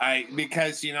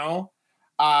 Because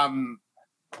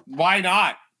why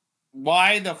not?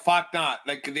 Why the fuck not?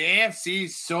 Like the AFC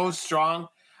is so strong.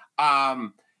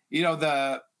 I'm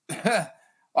gonna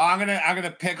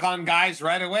pick on guys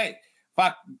right away.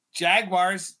 Fuck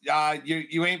Jaguars,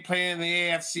 you ain't playing in the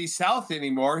AFC South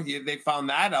anymore. They found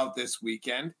that out this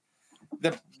weekend.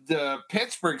 The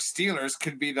Pittsburgh Steelers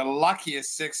could be the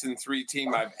luckiest 6-3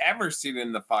 team I've ever seen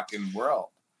in the fucking world.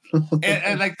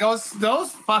 and like those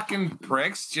fucking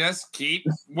pricks just keep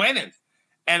winning.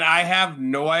 And I have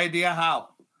no idea how.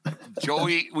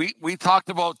 Joey, we talked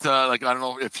about I don't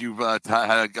know if you've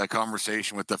had a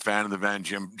conversation with the fan of the van,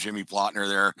 Jimmy Plotner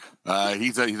there.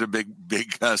 He's a big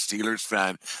Steelers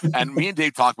fan, and me and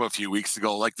Dave talked about a few weeks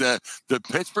ago. Like the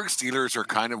Pittsburgh Steelers are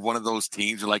kind of one of those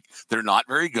teams. Like they're not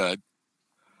very good,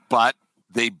 but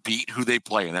they beat who they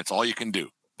play, and that's all you can do.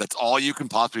 That's all you can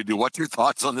possibly do. What's your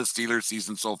thoughts on the Steelers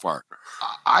season so far?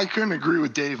 I couldn't agree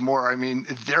with Dave more. I mean,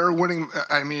 they're winning.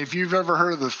 I mean, if you've ever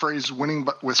heard of the phrase winning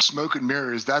with smoke and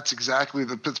mirrors, that's exactly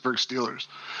the Pittsburgh Steelers.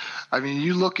 I mean,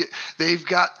 you look at, they've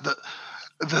got the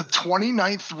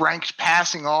 29th ranked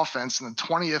passing offense and the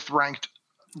 20th ranked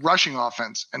rushing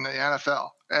offense in the NFL,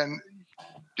 and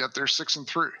yet they're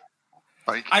 6-3.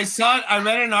 Like, I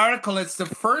read an article. It's the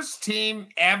first team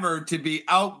ever to be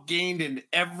outgained in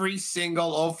every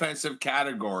single offensive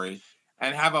category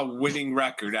and have a winning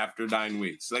record after 9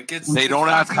 weeks. They don't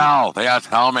ask how. They ask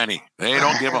how many. They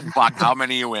don't give a fuck how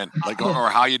many you win,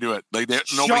 or how you do it.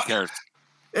 Nobody cares.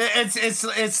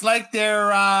 It's like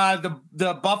they're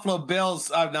the Buffalo Bills,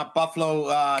 the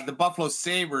Buffalo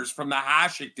Sabres from the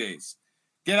Hasek days.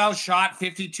 Get outshot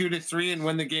 52-3 and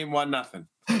win the game 1-0.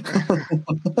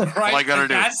 Right? All I gotta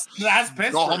do. That's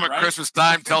Pittsburgh. Go home at Christmas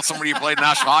time. Tell somebody you played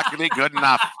National Hockey League. Good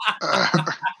enough.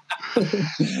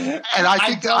 And I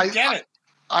think I get it.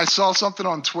 I saw something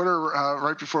on Twitter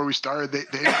right before we started.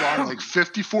 They've gone like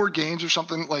 54 games or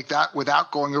something like that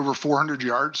without going over 400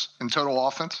 yards in total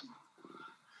offense.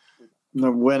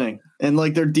 They're winning, and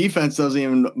like their defense doesn't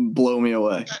even blow me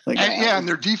away. And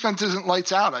their defense isn't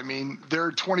lights out. I mean,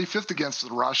 they're 25th against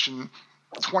the rush and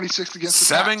 26th against the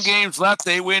 7 pass. games left.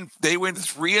 They win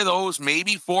 3 of those,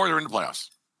 maybe 4. They're in the playoffs.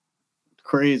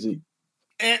 Crazy.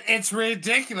 It's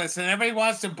ridiculous, and everybody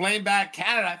wants to blame back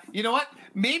Canada. You know what?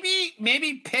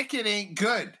 Maybe Pickett ain't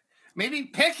good. Maybe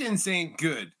Pickens ain't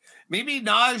good. Maybe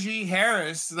Najee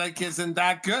Harris isn't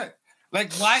that good.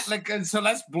 Why? So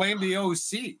let's blame the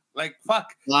OC.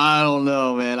 Fuck. I don't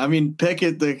know, man. I mean,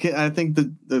 Pickett. I think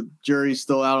the jury's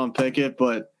still out on Pickett,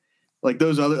 but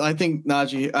those other, I think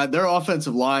Najee. Their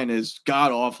offensive line is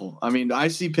god awful. I mean, I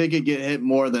see Pickett get hit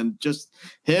more than just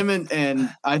him,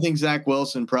 and I think Zach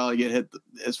Wilson probably get hit.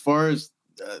 As far as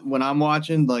when I'm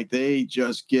watching, they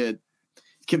just get.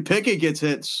 Pickett gets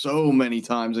hit so many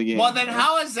times a game. Well, then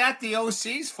how is that the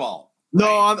OC's fault?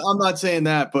 No, I'm not saying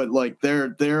that, but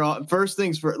they're first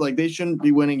things for they shouldn't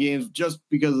be winning games just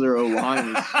because their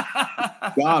O-line is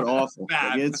god awful.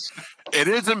 It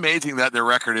is amazing that their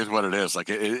record is what it is.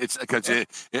 It's because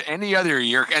any other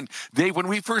year, and Dave, when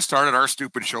we first started our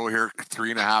stupid show here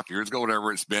 3.5 years ago,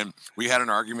 whatever it's been, we had an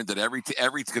argument that every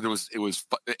because it was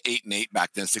 8-8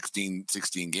 back then, 16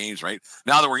 games, right?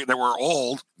 Now that we're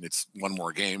old, it's one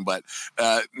more game, but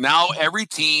now every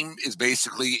team is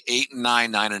basically 8-9,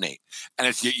 9-8. And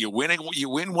it's you win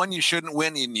one you shouldn't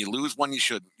win, and you lose one you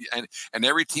shouldn't. And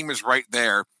every team is right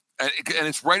there. And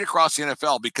it's right across the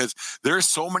NFL because there's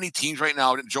so many teams right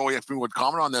now. Joey, if we would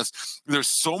comment on this, there's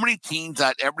so many teams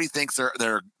that everybody thinks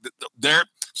they're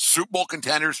Super Bowl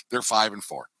contenders. They're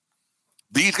 5-4.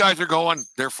 These guys are going.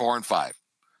 They're 4-5.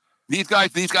 These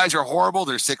guys are horrible.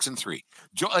 They're 6-3.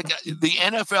 The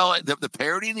NFL, the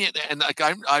parity in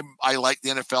I like the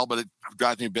NFL, but it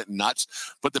drives me a bit nuts.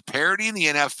 But the parity in the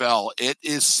NFL, it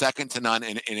is second to none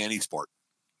in any sport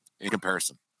in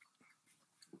comparison.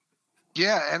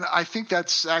 Yeah, and I think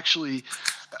that's actually,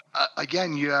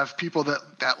 again, you have people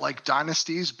that like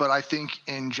dynasties, but I think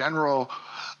in general,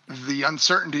 the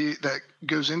uncertainty that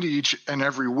goes into each and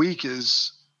every week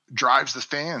drives the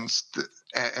fans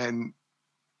and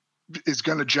is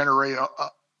going to generate a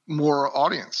more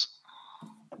audience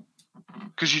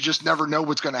because you just never know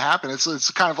what's going to happen.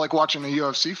 It's kind of like watching a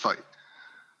UFC fight.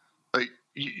 Like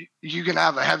you can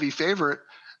have a heavy favorite.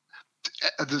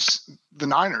 The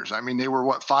Niners. I mean, they were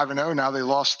 5-0. Now they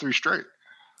lost 3 straight.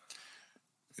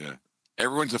 Yeah,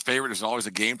 everyone's a favorite. There's always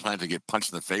a game plan to get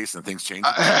punched in the face, and things change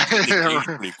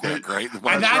pretty quick, right?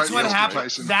 And that's what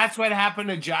happened. That's what happened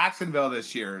to Jacksonville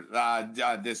this year,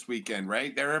 this weekend,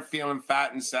 right? They were feeling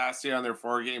fat and sassy on their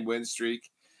 4-game win streak,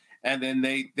 and then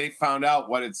they found out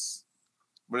what it's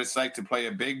like to play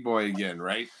a big boy again,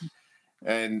 right?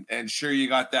 And sure, you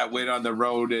got that win on the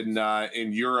road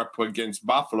in Europe against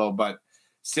Buffalo, but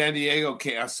San Fran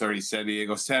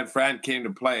came to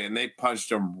play, and they punched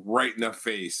them right in the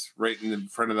face, right in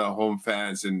front of the home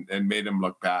fans, and made them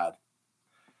look bad.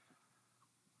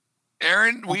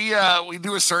 Aaron, we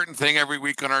do a certain thing every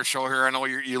week on our show here. I know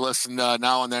you listen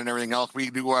now and then and everything else.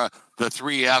 We do the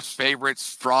 3 F's: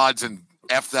 favorites, frauds, and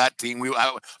F that team.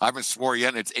 I haven't swore yet.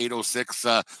 And it's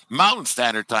 8:06 Mountain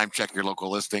Standard Time. Check your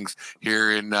local listings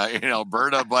here in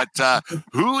Alberta. But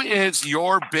who is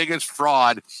your biggest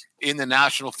fraud in the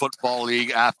National Football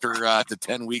League after the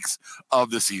 10 weeks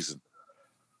of the season?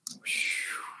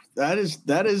 That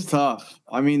is tough.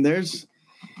 I mean,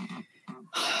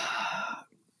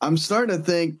 I'm starting to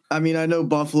think. I mean, I know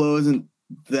Buffalo isn't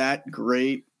that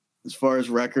great as far as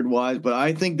record wise, but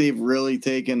I think they've really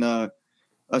taken a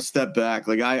step back.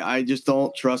 Like I just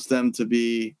don't trust them to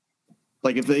be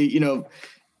like, if they,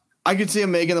 I could see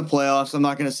them making the playoffs. I'm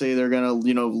not going to say they're going to,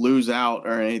 lose out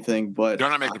or anything, but they're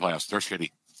not making the playoffs. They're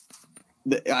shitty.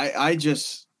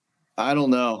 I don't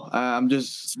know.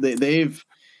 They've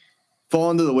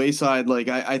fallen to the wayside. Like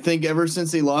I think ever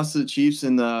since they lost to the Chiefs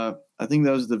in I think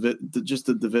that was just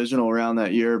the divisional round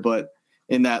that year, but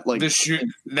in that like that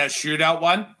shootout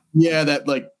one. Yeah. That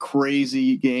like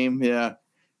crazy game. Yeah.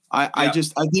 I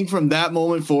think from that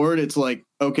moment forward, it's like,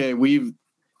 okay, we've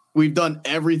done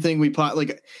everything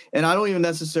and I don't even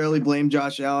necessarily blame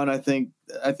Josh Allen. I think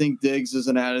Diggs is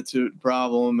an attitude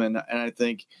problem. And I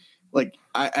think I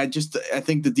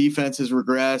think the defense has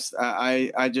regressed.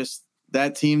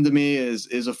 That team to me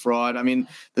is a fraud. I mean,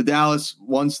 the Dallas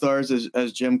 1-stars,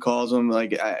 as Jim calls them,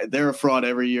 they're a fraud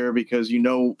every year because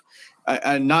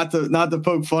not to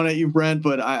poke fun at you, Brent,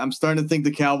 but I'm starting to think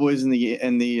the Cowboys and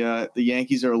the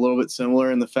Yankees are a little bit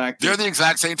similar in the fact they're the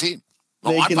exact same team.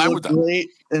 They can look great,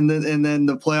 and then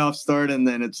the playoffs start, and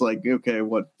then it's like, okay,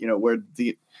 where'd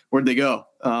they go?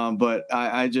 But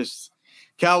I just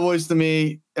Cowboys to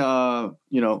me,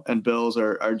 and Bills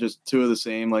are just two of the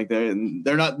same. Like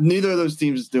they're not. Neither of those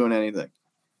teams is doing anything.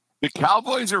 The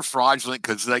Cowboys are fraudulent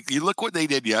because, you look what they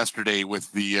did yesterday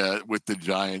with the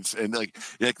Giants, and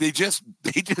they just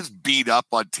beat up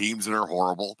on teams that are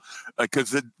horrible.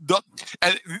 Because and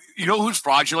you know who's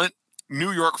fraudulent?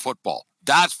 New York football.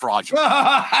 That's fraudulent.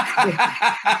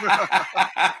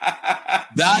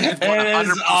 That is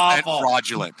 100%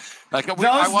 fraudulent.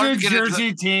 Those New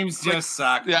Jersey teams just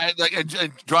suck. Yeah,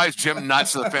 it drives Jim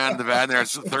nuts, the fan of the van.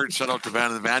 There's the third shutout to van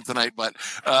of the van tonight. But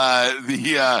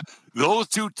those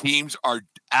two teams are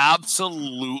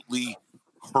absolutely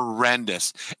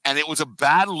horrendous. And it was a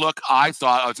bad look, I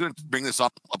thought. I was going to bring this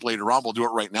up later on. We'll do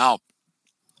it right now.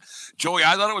 Joey,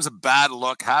 I thought it was a bad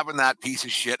look having that piece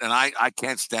of shit, and I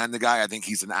can't stand the guy. I think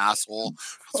he's an asshole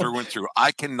through and through.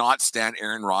 I cannot stand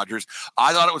Aaron Rodgers.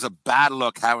 I thought it was a bad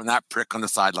look having that prick on the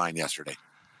sideline yesterday.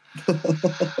 Well,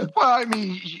 I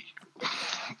mean,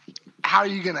 how are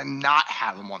you going to not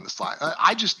have him on the slide?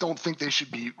 I just don't think they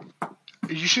should be.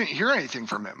 You shouldn't hear anything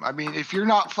from him. I mean, if you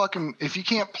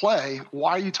can't play,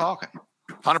 why are you talking?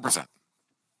 100%.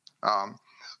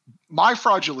 My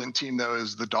fraudulent team, though,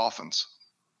 is the Dolphins.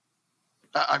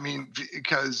 I mean,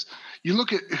 because you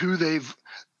look at who they've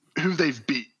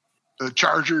beat: the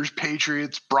Chargers,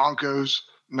 Patriots, Broncos.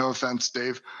 No offense,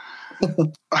 Dave.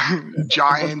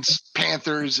 Giants,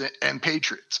 Panthers, and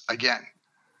Patriots again.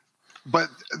 But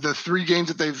the three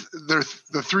games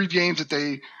that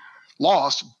they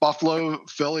lost: Buffalo,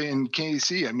 Philly, and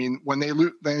KC. I mean, when they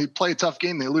play a tough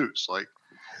game, they lose.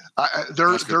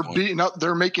 They're beating up.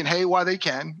 They're making hay while they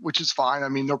can, which is fine. I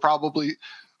mean, they'll probably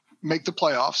make the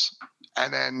playoffs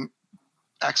and then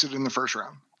exit in the first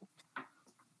round.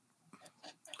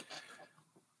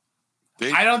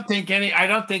 I don't think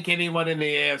anyone in the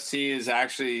AFC is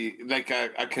actually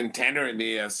a contender in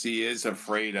the AFC is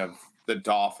afraid of the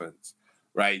Dolphins,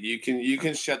 right? You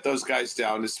can shut those guys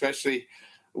down, especially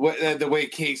the way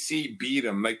KC beat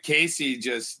him. Like KC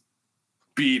just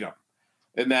beat him.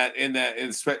 In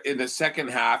the second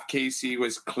half, KC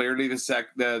was clearly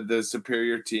the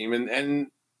superior team, and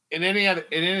in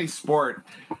any sport,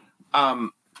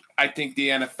 I think the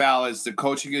NFL is the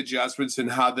coaching adjustments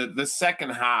and how the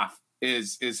second half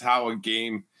is how a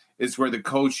game is where the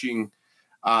coaching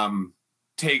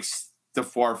takes the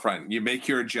forefront. You make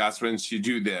your adjustments, you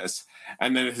do this,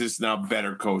 and then it is now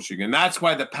better coaching. And that's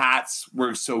why the Pats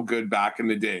were so good back in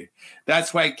the day.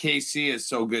 That's why KC is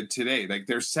so good today. Like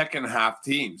they're second half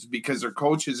teams because their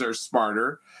coaches are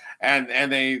smarter and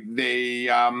they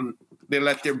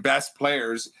let their best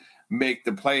players make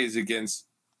the plays against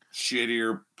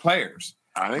shittier players.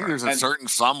 I think there's a certain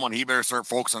someone, he better start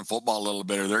focusing on football a little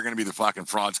bit or they're going to be the fucking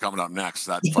frauds coming up next.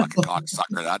 That fucking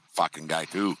cocksucker, that fucking guy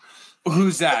too.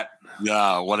 Who's that?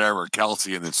 Yeah, whatever.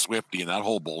 Kelsey and then Swifty and that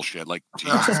whole bullshit. Like,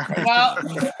 Jesus Christ. Well,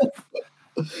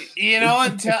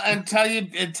 until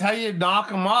you knock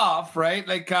them off, right?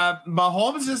 Like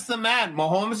Mahomes is the man.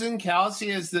 Mahomes and Kelsey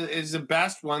is the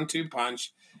best 1-2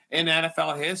 punch in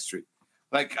NFL history.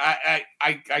 Like I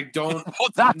don't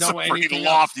that's know a pretty anything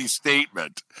lofty else.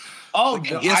 Statement. Oh,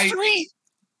 like history?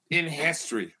 In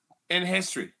history.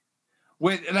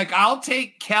 With like I'll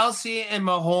take Kelsey and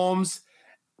Mahomes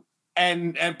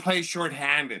and play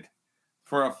shorthanded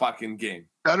for a fucking game.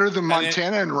 Better than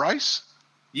Montana and Rice?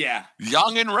 Yeah.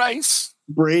 Young and Rice.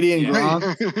 Brady and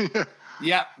Gronk.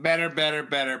 Yeah, better. Better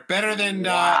than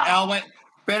Elway.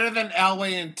 Better than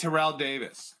Elway and Terrell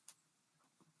Davis.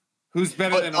 Who's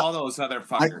better than all those other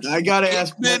fuckers? I gotta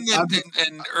ask.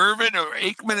 And Irvin or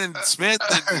Aikman and Smith.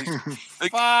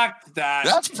 Fuck that.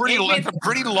 That's a pretty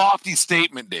lofty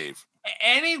statement, Dave.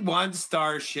 Any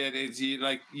one-star shit is you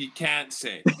can't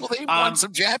say. Well, they won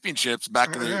some championships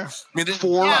back in the. Yeah. I mean,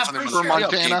 for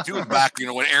Montana. Back,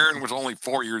 when Aaron was only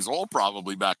 4 years old,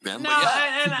 probably back then. No, but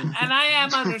yeah. and I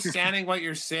am understanding what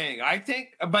you're saying. I think,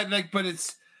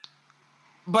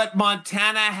 but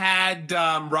Montana had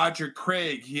Roger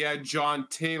Craig. He had John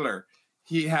Taylor.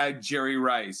 He had Jerry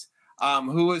Rice.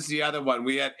 Who was the other one?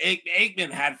 We had Aikman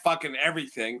had fucking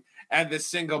everything. And the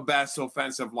single best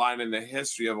offensive line in the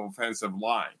history of offensive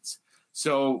lines.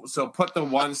 So put the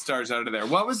 1-stars out of there.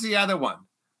 What was the other one?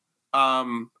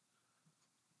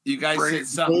 You guys said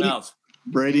something else.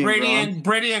 Brady and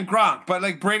Gronk. But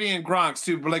like Brady and Gronk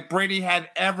too. But like Brady had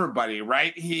everybody,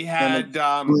 right? He had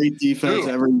great defense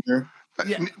every year.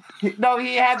 Yeah.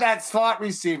 He had that slot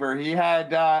receiver. He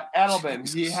had Edelman.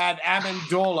 He had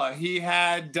Amendola. He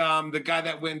had the guy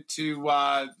that went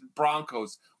to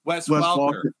Broncos, Wes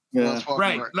Welker. Yeah.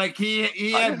 Right. Like he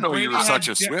I didn't know you were such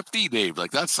a Swiftie, Dave.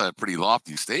 Like that's a pretty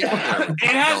lofty statement. It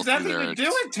has nothing to do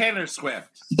with Taylor Swift.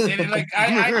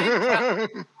 I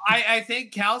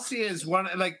think Kelsey is one,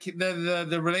 like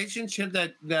the relationship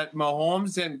that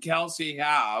Mahomes and Kelsey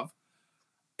have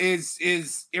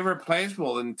is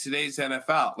irreplaceable in today's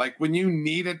NFL. Like when you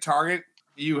need a target,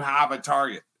 you have a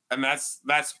target, and that's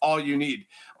all you need.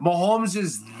 Mahomes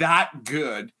is that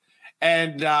good.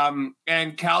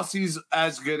 And Kelsey's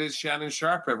as good as Shannon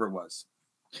Sharpe ever was.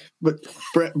 But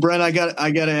Brent, I got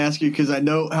to ask you because I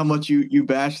know how much you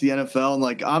bash the NFL, and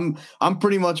like I'm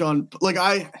pretty much on. Like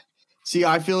I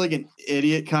feel like an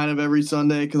idiot kind of every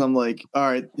Sunday because I'm like, all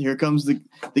right, here comes the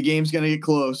game's gonna get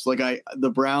close. Like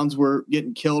the Browns were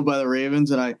getting killed by the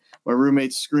Ravens, and my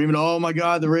roommate's screaming, "Oh my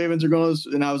God, the Ravens are going!"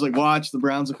 And I was like, "Watch, the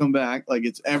Browns will come back." Like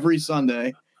it's every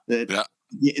Sunday that. Yeah.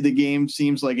 The game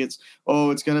seems like it's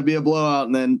going to be a blowout,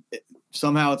 and then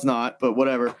somehow it's not, but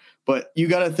whatever. But you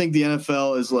got to think the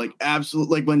NFL is like absolute,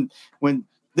 like when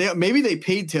they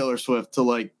paid Taylor Swift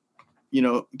to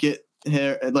get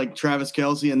her, like Travis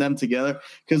Kelce and them together.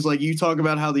 Cause like you talk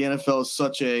about how the NFL is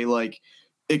such a,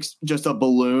 it's just a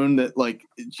balloon that like,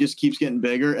 it just keeps getting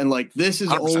bigger. And like, this has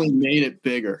 100%. Only made it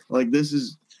bigger. Like this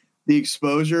is the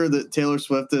exposure that Taylor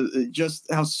Swift, just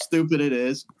how stupid it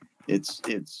is. It's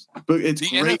the great.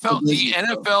 The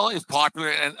NFL is popular,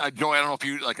 and Joey, I don't know if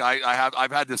you like.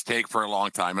 I've had this take for a long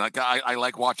time, and I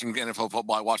like watching NFL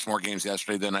football. I watched more games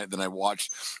yesterday than I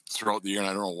watched throughout the year, and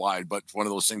I don't know why, but it's one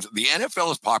of those things. The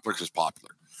NFL is popular because it's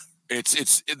popular.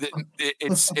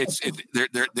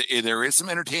 There is some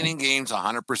entertaining games,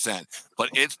 100%, but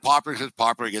it's popular because it's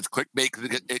popular. It gets clickbait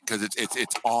because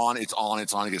it's on. It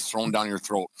gets thrown down your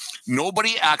throat.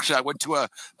 Nobody actually. I went to a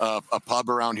pub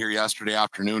around here yesterday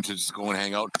afternoon to just go and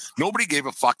hang out. Nobody gave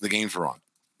a fuck the games were on.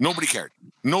 Nobody cared.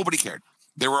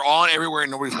 They were on everywhere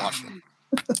and nobody's watching them.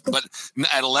 But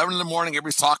at 11 in the morning,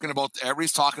 everybody's talking about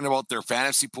their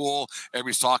fantasy pool.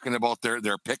 Everybody's talking about their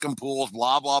pick'em pools,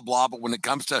 blah, blah, blah. But when it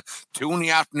comes to 2 in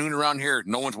the afternoon around here,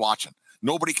 no one's watching.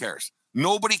 Nobody cares.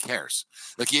 Nobody cares.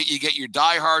 Like you get your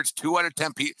diehards, 2 out of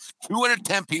 10 people who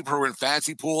are in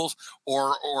fantasy pools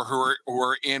or who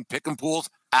are in pick 'em pools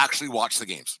actually watch the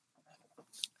games.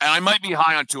 And I might be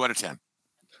high on 2 out of 10.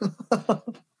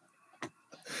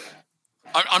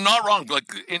 I'm not wrong. Like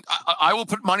I will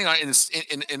put money on in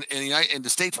the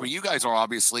States where you guys are,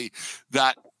 obviously,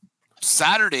 that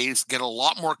Saturdays get a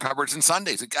lot more coverage than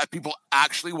Sundays. People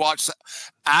actually watch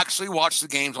the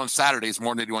games on Saturdays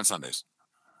more than they do on Sundays.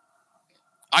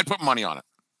 I'd put money on it.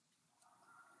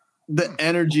 The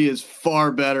energy is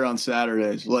far better on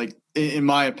Saturdays. Like, in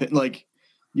my opinion, like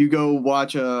you go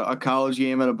watch a college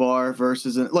game at a bar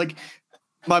versus like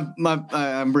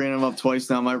I'm bringing him up twice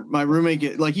now. My roommate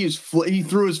he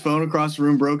threw his phone across the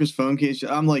room, broke his phone case.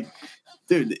 I'm like,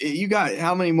 dude, you got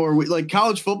how many more like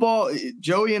college football?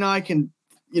 Joey and I can,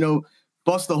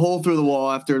 bust the hole through the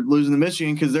wall after losing to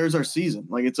Michigan because there's our season.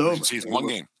 Like, it's over. Season, one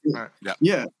game.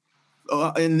 Yeah.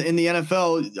 In the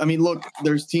NFL, I mean, look,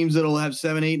 there's teams that'll have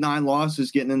 7, 8, 9 losses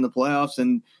getting in the playoffs,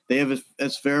 and they have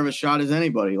as fair of a shot as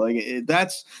anybody. Like,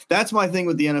 that's my thing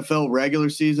with the NFL regular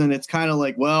season. It's kind of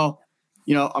like, well,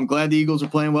 I'm glad the Eagles are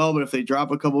playing well, but if they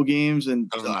drop a couple games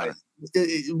and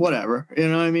whatever, you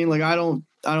know what I mean? Like, I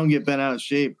don't get bent out of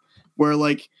shape. Where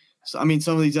some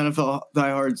of these NFL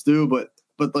diehards do, but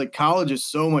like college is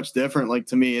so much different. Like,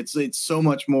 to me, it's so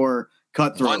much more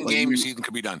cutthroat. One game, your season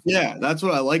could be done. Yeah, that's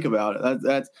what I like about it.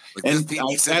 That's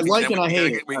I like and I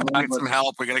hate it. We got some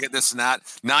help. We got to get this and that.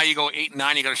 Now you go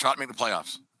 8-9. You got a shot to make the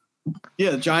playoffs.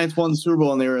 Yeah, the Giants won the Super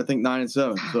Bowl and they were, I think,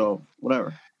 9-7. So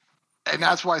whatever. And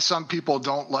that's why some people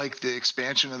don't like the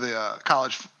expansion of the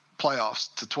college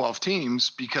playoffs to 12 teams,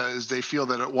 because they feel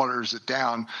that it waters it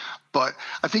down. But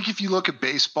I think if you look at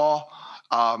baseball,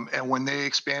 and when they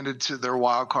expanded to their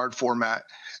wild card format,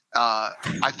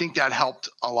 I think that helped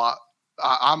a lot.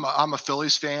 I'm a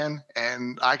Phillies fan,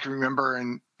 and I can remember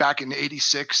back in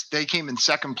 '86, they came in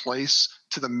second place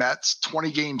to the Mets,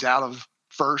 20 games out of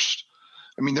first.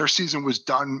 I mean, their season was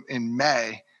done in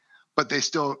May, but they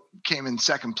still came in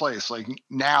second place. Like,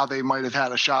 now they might have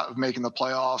had a shot of making the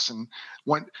playoffs. And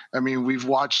we've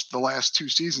watched the last 2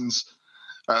 seasons,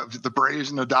 the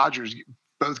Braves and the Dodgers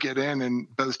both get in and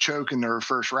both choke in their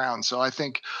first round. So I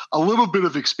think a little bit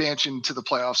of expansion to the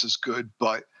playoffs is good,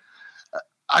 but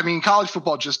college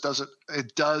football just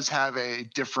it does have a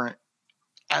different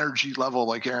energy level.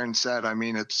 Like Aaron said,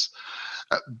 it's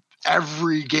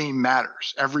every game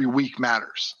matters. Every week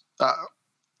matters.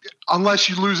 Unless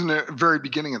you lose in the very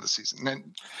beginning of the season,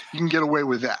 then you can get away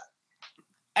with that.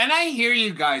 And I hear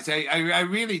you guys. I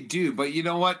really do. But you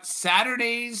know what?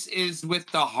 Saturdays is with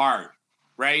the heart,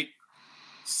 right?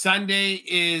 Sunday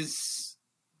is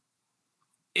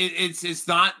it's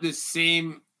not the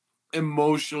same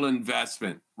emotional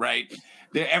investment, right?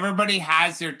 Everybody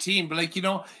has their team, but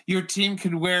your team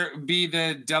could be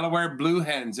the Delaware Blue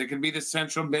Hens. It could be the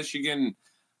Central Michigan.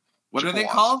 What are they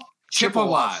called?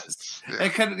 Chippewas. Yeah.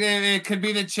 It could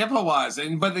be the Chippewas,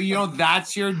 but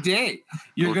that's your day.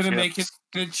 You're gonna make it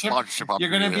the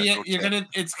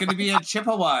it's gonna be a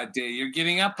Chippewa day. You're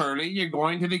getting up early. You're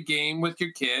going to the game with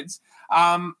your kids.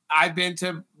 I've been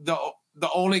to the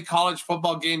only college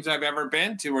football games I've ever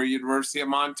been to are University of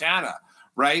Montana,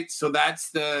 right? So that's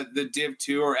the Div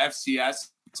 2 or FCS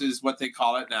is what they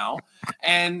call it now.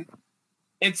 And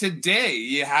it's a day.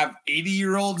 You have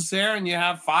 80-year-olds there and you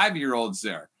have 5-year-olds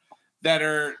there that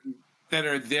are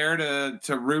there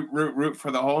to root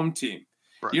for the home team.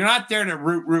 Right. You're not there to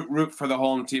root for the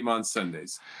home team on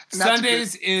Sundays.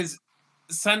 Sundays is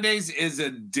a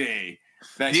day.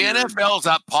 The NFL is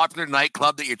that popular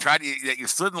nightclub that you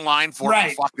stood in line for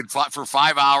for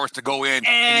 5 hours to go in,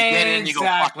 and you get in, and you go,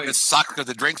 fuck, this sucks because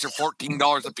the drinks are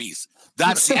 $14 a piece.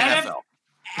 That's the NFL.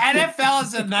 NFL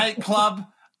is a nightclub.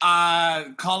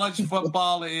 College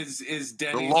football is Denny's,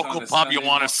 the local pub you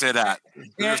want to sit at.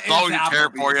 There's always a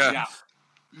chair for you. Yeah.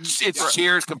 It's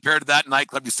Cheers compared to that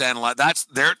nightclub you stand in line. That's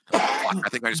there. I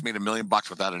think I just made $1 million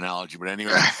with that analogy. But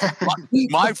anyway,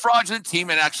 my fraudulent team,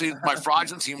 and actually my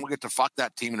fraudulent team, we'll get to fuck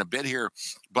that team in a bit here.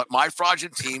 But my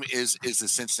fraudulent team is the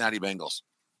Cincinnati Bengals.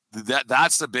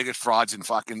 That's the biggest frauds in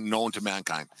fucking known to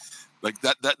mankind. Like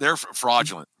that they're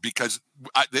fraudulent because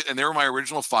and they were my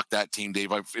original fuck that team,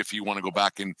 Dave. If you want to go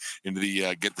back into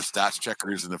the get the stats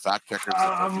checkers and the fact checkers,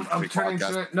 I'm turning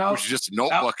to it. No, which is just a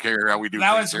notebook here. How we do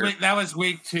that was here. That was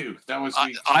week 2. That was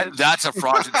week 2. That's a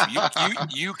fraudulent.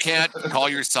 you can't call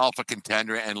yourself a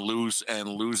contender and lose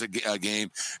a game.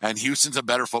 And Houston's a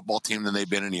better football team than they've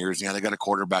been in years. Yeah, they got a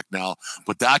quarterback now,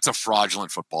 but that's a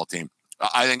fraudulent football team.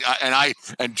 I think,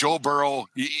 and Joe Burrow,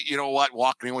 you know what,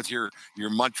 walking in with your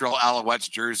Montreal Alouettes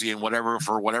jersey and whatever,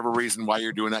 for whatever reason why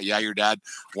you're doing that. Yeah, your dad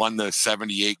won the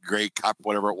 78 Grey Cup,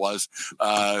 whatever it was.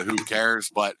 Who cares?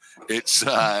 But it's,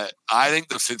 I think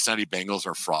the Cincinnati Bengals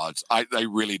are frauds. I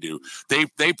really do.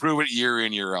 They prove it year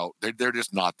in, year out. They're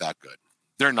just not that good.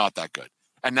 They're not that good.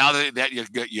 And now that you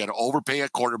got to overpay a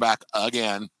quarterback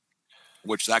again,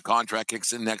 which that contract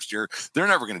kicks in next year, they're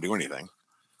never going to do anything.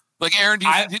 Like, Aaron, do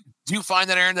you find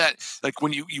that, Aaron, that like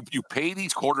when you pay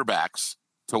these quarterbacks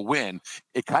to win,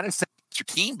 it kind of sets your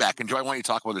team back? And Joe, I want you to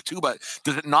talk about it too, but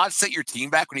does it not set your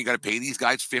team back when you got to pay these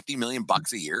guys $50 million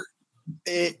a year?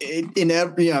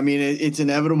 It's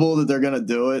inevitable that they're going to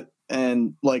do it.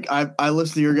 And like, I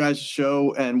listened to your guys'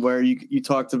 show and where you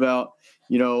talked about,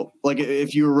 you know, like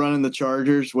if you were running the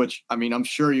Chargers, which I mean, I'm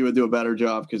sure you would do a better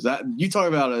job, because that you talk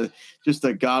about just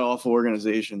a god awful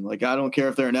organization. Like, I don't care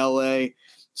if they're in LA,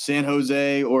 San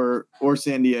Jose, or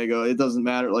San Diego, it doesn't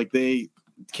matter. Like, they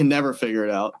can never figure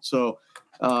it out. So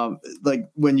like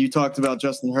when you talked about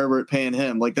Justin Herbert paying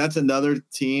him, like that's another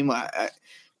team.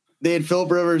 They had Phillip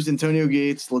Rivers, Antonio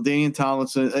Gates, LaDainian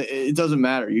Tomlinson. It doesn't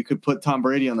matter. You could put Tom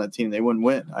Brady on that team, they wouldn't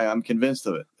win. I'm convinced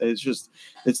of it.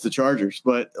 It's the Chargers.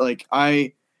 But like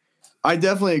I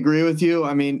definitely agree with you.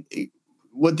 I mean,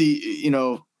 what the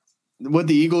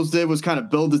Eagles did was kind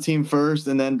of build the team first,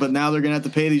 but now they're going to have to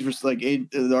pay these, like,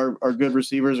 our good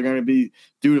receivers are going to be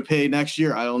due to pay next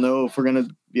year. I don't know if we're going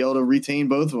to be able to retain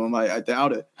both of them. I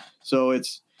doubt it. So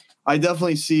I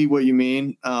definitely see what you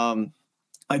mean.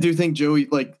 I do think Joey,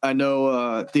 like, I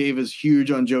know Dave is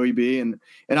huge on Joey B, and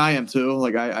I am too.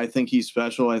 Like, I think he's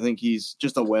special. I think he's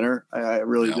just a winner. I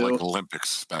really do. Like Olympics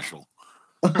special.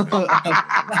 No,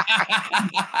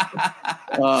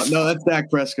 that's Dak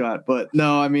Prescott. But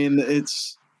no, I mean,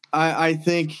 I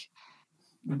think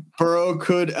Burrow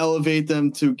could elevate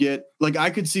them to get, like, I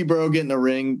could see Burrow getting a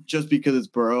ring just because it's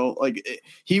Burrow. Like,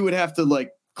 he would have to,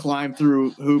 like, climb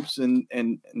through hoops and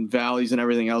valleys and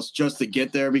everything else just to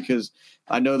get there, because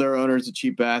I know their owner's a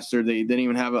cheap bastard. They didn't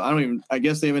even have I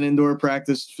guess they have an indoor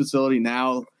practice facility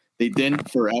now. They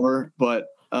didn't forever, but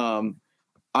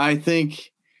I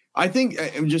think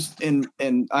I'm just, and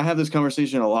I have this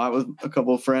conversation a lot with a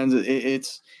couple of friends.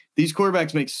 It's these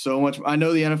quarterbacks make so much. I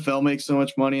know the NFL makes so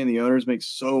much money and the owners make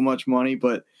so much money,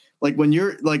 but like when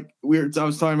you're like, I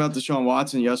was talking about Deshaun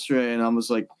Watson yesterday, and I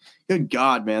was like, good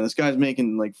God, man, this guy's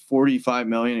making like $45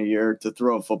 million a year to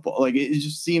throw a football. Like, it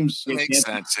just seems, it makes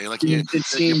sense. Eh? Like, you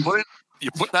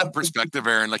put that in perspective,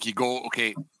 Aaron. Like, you go,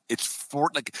 okay, it's for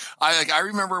like I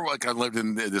remember, like, I lived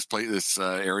in this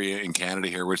area in Canada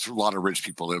here, which a lot of rich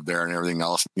people live there and everything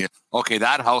else. Yeah, okay,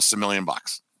 that house is $1 million,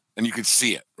 and you could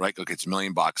see it, right? Okay, it's $1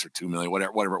 million or $2 million,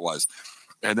 whatever it was.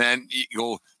 And then you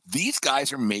go, these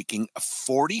guys are making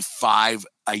 45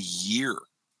 a year,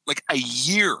 like a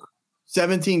year,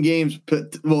 17 games.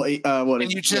 Well, what?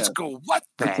 And you just go, what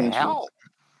the hell?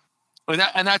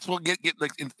 And that's what get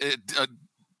like.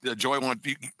 Joy, I want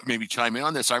to maybe chime in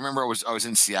on this. I remember I was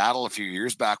in Seattle a few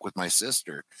years back with my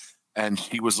sister, and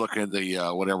she was looking at the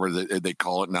whatever they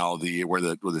call it now, where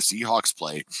the Seahawks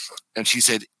play, and she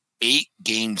said 8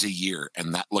 games a year.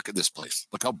 And look at this place.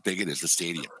 Look how big it is, the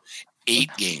stadium.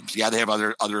 8 games. Yeah, they have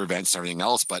other events and everything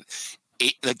else, but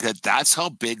 8, like that's how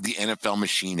big the NFL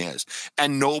machine is.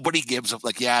 And nobody gives up,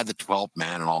 like, yeah, the 12th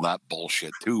man and all that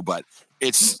bullshit too, but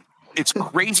it's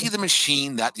crazy, the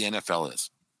machine that the NFL is.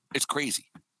 It's crazy.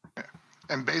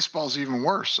 And baseball's even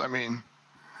worse. I mean,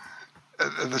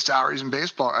 the salaries in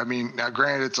baseball, I mean, now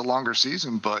granted it's a longer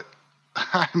season, but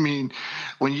I mean,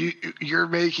 when you're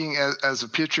making as a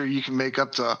pitcher, you can make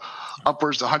up to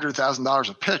upwards to $100,000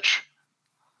 a pitch.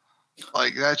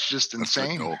 Like, that's just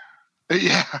insane. Cool.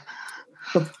 Yeah.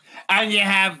 And you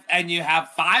have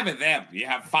 5 of them. You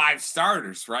have 5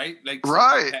 starters, right? Like,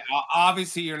 right.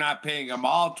 Obviously, you're not paying them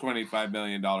all $25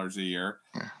 million a year,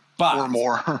 but or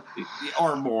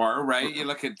more, right? You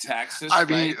look at Texas. I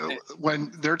mean,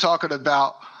 when they're talking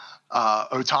about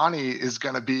Ohtani is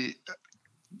going to be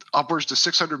upwards to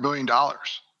 $600 million.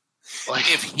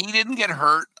 Like, if he didn't get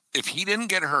hurt, he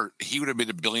would have been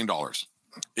 $1 billion.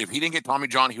 If he didn't get Tommy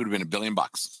John, he would have been $1 billion.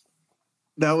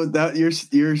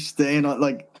 You're staying on,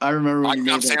 like, I remember when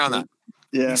I'm staying on that.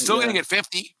 Yeah, he's still going to get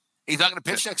 50. He's not going to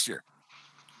pitch next year,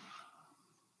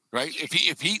 right? If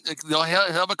he he'll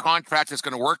have a contract that's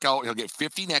going to work out. He'll get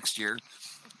 50 next year,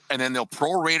 and then they'll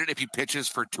prorate it if he pitches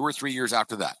for 2 or 3 years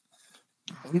after that.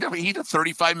 He's a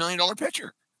 $35 million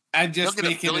pitcher, and just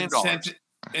make it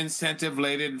incentive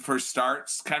laden for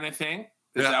starts kind of thing.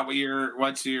 Is that what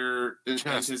you're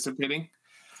anticipating?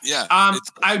 Yeah.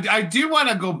 I do want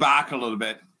to go back a little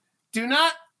bit. Do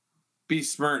not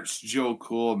besmirch Joe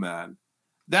Cool, man.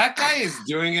 That guy is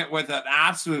doing it with an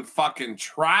absolute fucking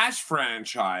trash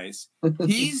franchise.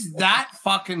 He's that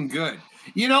fucking good.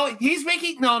 You know, he's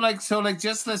making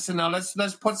just listen now.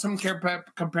 Let's put some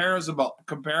comparables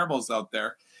out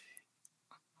there.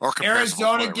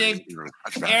 Arizona's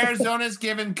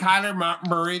given Kyler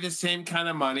Murray the same kind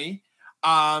of money.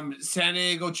 San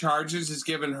Diego Chargers has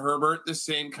given Herbert the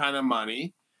same kind of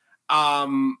money.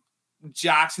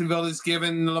 Jacksonville has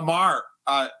given Lamar.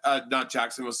 Not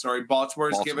Jacksonville, sorry.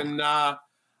 Baltimore's given Lamar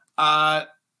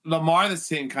the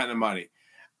same kind of money.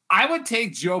 I would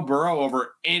take Joe Burrow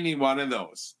over any one of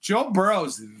those. Joe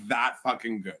Burrow's that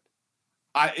fucking good,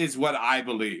 is what I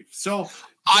believe. So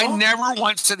I never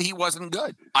once said he wasn't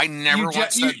good. I never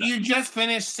once said that. You just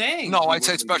finished saying. No, I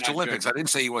said Special Olympics. I didn't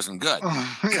say he wasn't good.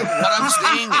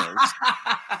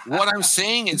 What I'm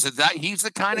saying is that he's the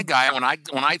kind of guy when I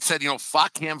said,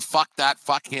 fuck him, fuck that,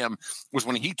 fuck him, was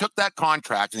when he took that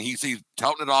contract and he's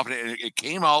touting it off, and it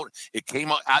came out at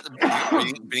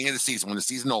the beginning of the season when the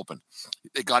season opened.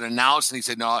 It got announced and he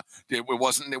said, no, it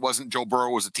wasn't Joe Burrow,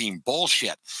 it was a team.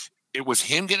 Bullshit. It was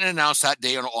him getting announced that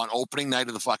day on opening night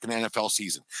of the fucking NFL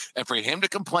season, and for him to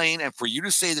complain, and for you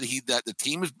to say that the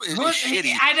team is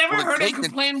shitty. I never heard him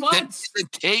complain once. Then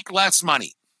take less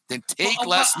money.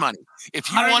 Less money.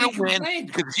 If you want to win,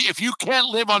 because if you can't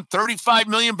live on $35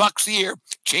 million a year,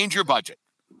 change your budget.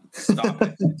 Stop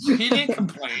it. He didn't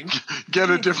complain. Get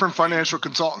a different financial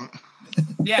consultant.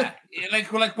 Yeah,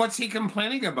 like what's he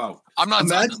complaining about? I'm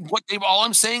not. All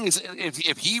I'm saying is,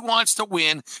 if he wants to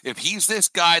win, if he's this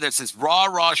guy that's this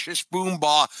rah shish boom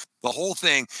bah, the whole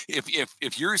thing.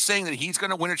 If you're saying that he's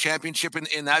going to win a championship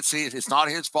in that city, it's not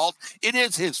his fault. It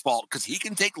is his fault because he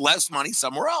can take less money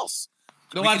somewhere else.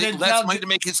 No, he can take less money to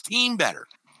make his team better.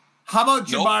 How about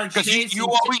Jamar Chase? You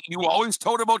always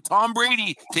told about Tom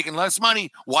Brady taking less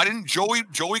money. Why didn't Joey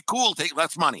Cool take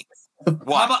less money?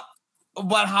 Why?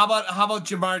 How about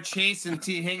Jamar Chase and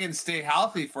T. Higgins stay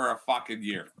healthy for a fucking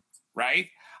year, right?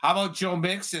 How about Joe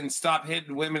Mixon stop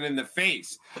hitting women in the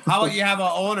face? How about you have an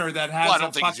owner that has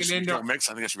a fucking indoor? Joe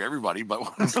Mixon, I think it should be everybody, but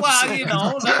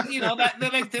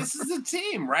that this is a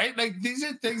team, right? Like these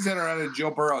are things that are out of Joe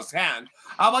Burrow's hand.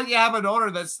 How about you have an owner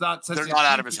that's not such? They're not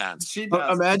out of his hands.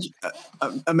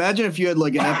 Imagine if you had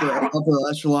like an upper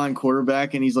echelon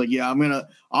quarterback, and he's like, "Yeah,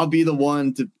 I'll be the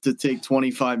one to take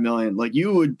 $25 million." Like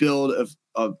you would build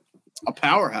a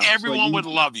powerhouse. Everyone would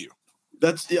love you.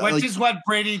 Which is what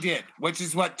Brady did. Which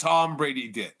is what Tom Brady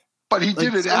did. But he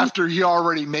did it after he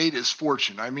already made his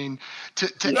fortune. I mean, to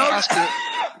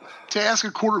ask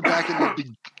a quarterback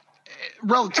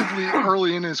relatively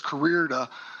early in his career to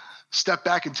step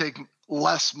back and take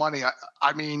less money.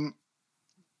 I mean,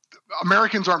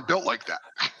 Americans aren't built like that.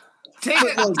 Take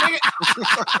it.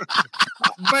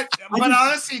 But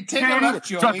honestly, take a look,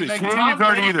 Joey. Like Canadians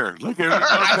aren't either.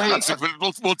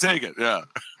 We'll take it. Yeah.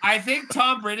 I think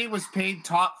Tom Brady was paid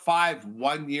top 5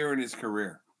 1 year in his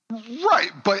career.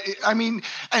 Right, but I mean,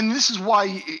 and this is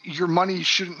why your money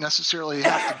shouldn't necessarily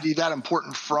have to be that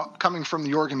important coming from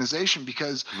the organization,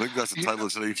 because I think that's the title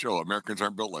of today's show. Americans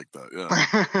aren't built like that. Yeah.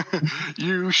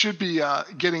 You should be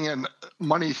getting in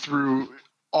money through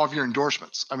all of your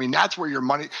endorsements. I mean, that's where your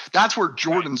money. That's where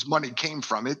Jordan's money came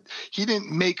from. He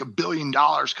didn't make $1 billion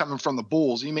coming from the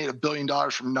Bulls. He made $1 billion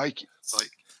from Nike.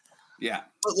 Yeah.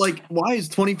 But like, why is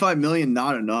 $25 million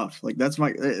not enough? Like, that's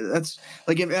like,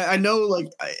 I know, like,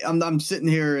 I'm sitting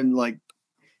here in like,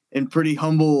 in pretty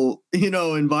humble,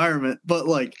 environment, but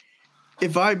like,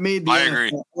 if I made the, I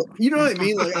agree. You know what I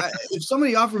mean? Like, if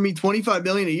somebody offered me $25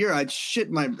 million a year, I'd shit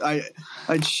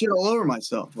all over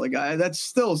myself. Like, that's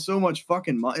still so much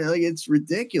fucking money. Like, it's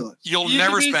ridiculous. You'll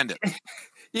never spend it.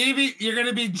 You're going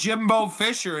to be Jimbo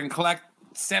Fisher and collect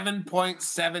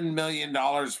 $7.7 million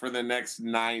for the next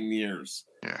 9 years.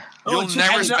 Yeah, you'll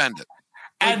never spend it.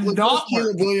 And like, not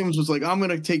Caleb Williams was like, I'm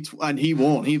going to take, and he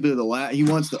won't. He'll be the last. He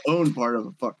wants to own part of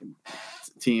the fucking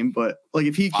team. But like,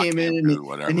 if he came in and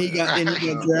he got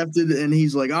drafted, and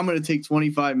he's like, I'm going to take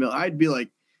 $25 million, I'd be like,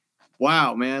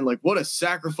 wow, man, like what a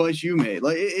sacrifice you made.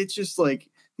 Like it's just like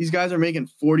these guys are making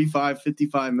 45,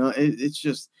 55 million. It's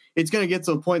just. It's going to get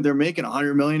to a point they're making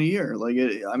 $100 million a year. Like,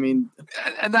 and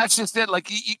that's just it. Like,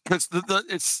 because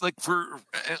it's like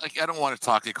I don't want to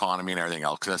talk economy and everything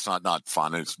else because that's not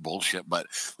fun. It's bullshit. But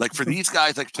like for these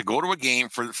guys, like to go to a game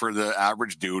for the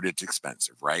average dude, it's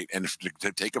expensive, right? And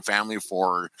to take a family of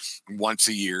 4 once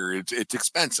a year, it's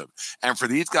expensive. And for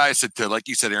these guys to like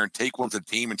you said, Aaron, take one to the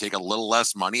team and take a little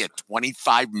less money at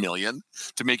 $25 million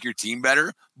to make your team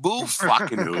better, boo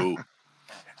fucking who.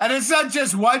 And it's not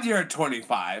just 1 year at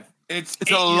 25. It's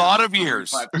a lot of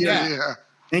years. Yeah.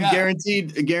 And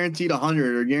guaranteed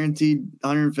 100 or guaranteed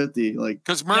 150. Like,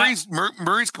 because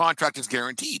Murray's contract is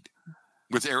guaranteed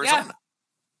with Arizona,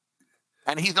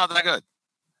 and he's not that good.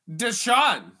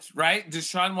 Deshaun, right?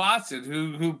 Deshaun Watson,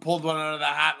 who pulled one out of the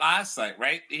hat last night,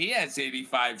 right? He has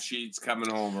 85 sheets coming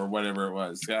home or whatever it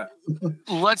was. Yeah.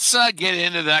 Let's get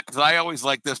into that, because I always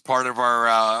like this part of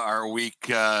our week,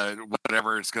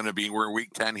 whatever it's going to be. We're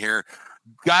week 10 here.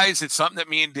 Guys, it's something that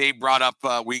me and Dave brought up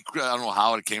I don't know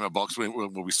how it came about, because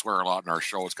we swear a lot in our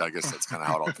shows. I guess that's kind of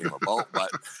how it all came about.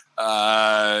 But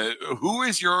who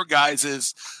is your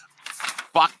guys'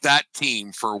 fuck that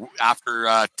team for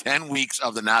after 10 weeks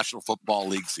of the National Football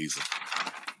League season?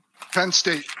 Penn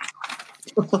State.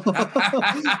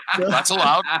 That's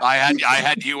allowed. I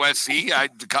had USC a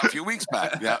few weeks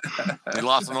back. Yeah, they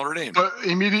lost to Notre Dame, but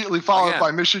immediately followed by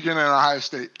Michigan and Ohio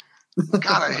State. God,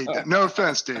 I hate that. No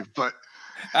offense, Dave, but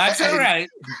that's all right.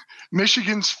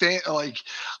 Michigan's fan, like,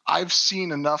 I've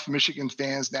seen enough Michigan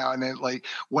fans now, and then like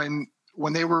when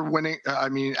they were winning, I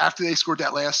mean, after they scored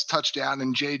that last touchdown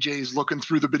and JJ's looking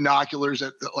through the binoculars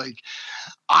at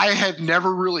I have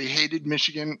never really hated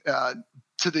Michigan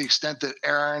to the extent that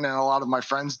Aaron and a lot of my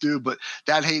friends do, but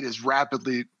that hate is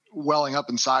rapidly welling up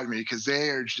inside me because they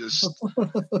are just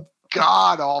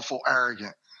god awful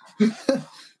arrogant.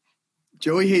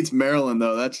 Joey hates Maryland,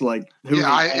 though. That's like, but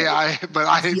I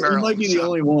hate Maryland. He might be the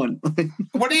only one.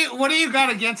 What do you got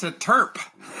against a Terp?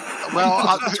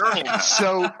 Well,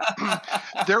 so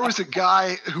there was a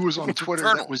guy who was on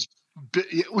Twitter that was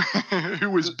who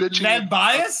was bitching. Ned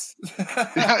Bias?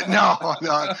 No, I'm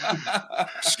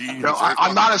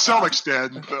not a Celtics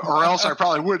fan, or else I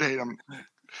probably would hate him.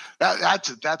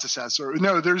 That's a sad story.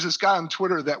 No, there's this guy on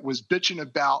Twitter that was bitching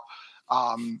about.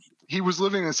 He was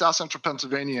living in South Central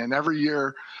Pennsylvania, and every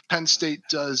year Penn State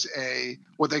does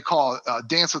what they call a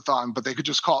dance-a-thon, but they could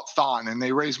just call it thon, and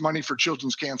they raise money for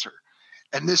children's cancer.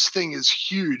 And this thing is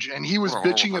huge. And he was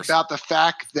bitching about the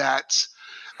fact that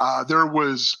there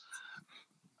was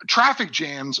traffic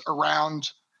jams around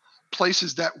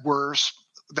places that were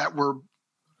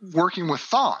working with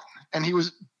thon, and he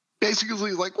was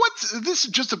basically like, "What? This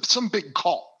is just some big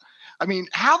cult." I mean,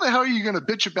 how the hell are you going to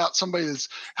bitch about somebody that's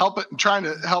trying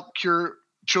to help cure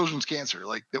children's cancer?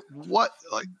 Like that? What?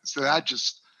 Like, so that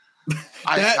just,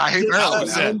 I hate Maryland.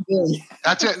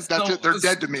 That's it. That's it. They're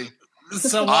dead to me.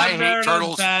 So I hate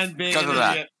turtles because of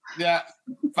that. Yeah.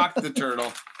 Fuck the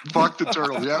turtle. Fuck the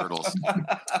turtle. Yeah. Turtles.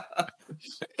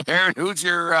 Aaron, who's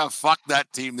your fuck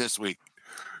that team this week?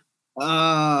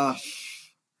 I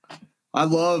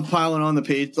love piling on the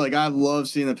Patriots. Like, I love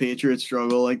seeing the Patriots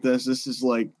struggle like this. This is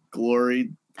like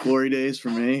glory days for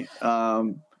me.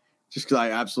 Just because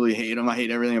I absolutely hate them. I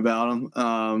hate everything about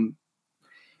them.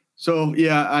 So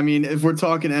yeah, I mean, if we're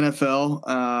talking NFL,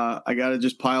 I got to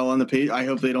just pile on the Patriots. I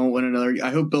hope they don't win another.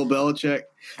 I hope Bill Belichick.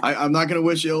 I'm not going to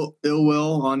wish ill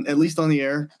will on, at least on the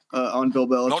air, on Bill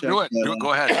Belichick. Don't do it.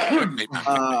 Go ahead.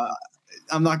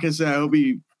 I'm not going to say I hope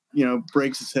he,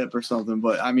 breaks his hip or something.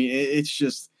 But I mean, it's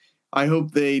just, I hope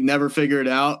they never figure it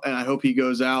out, and I hope he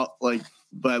goes out like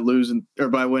by losing or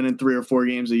by winning 3 or 4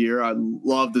 games a year. I'd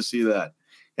love to see that.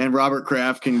 And Robert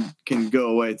Kraft can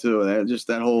go away too. Just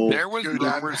that whole. There was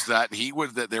rumors that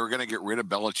they were going to get rid of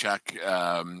Belichick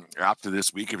after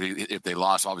this week if they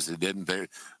lost. Obviously, they didn't.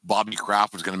 Bobby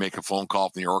Kraft was going to make a phone call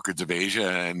from the Orchids of Asia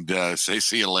and say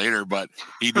 "see you later," but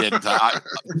he didn't.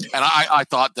 I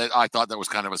thought that was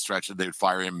kind of a stretch that they'd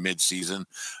fire him mid-season.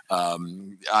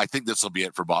 I think this will be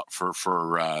it for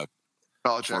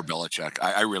Belichick.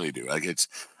 I really do. Like it's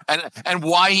and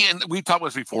why and we talked about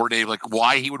this before, Dave. Like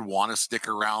why he would want to stick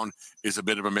around is a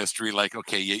bit of a mystery. Like,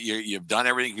 okay, you've done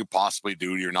everything you possibly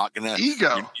do. You're not gonna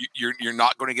ego. You're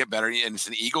not going to get better, and it's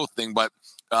an ego thing. But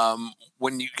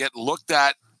when you get looked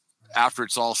at after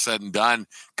it's all said and done,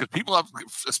 because people have,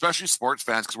 especially sports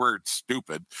fans, because we're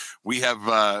stupid, we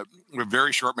have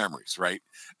very short memories, right?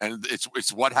 And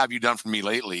it's what have you done for me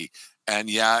lately? And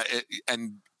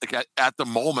like at the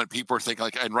moment, people are thinking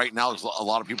and right now there's a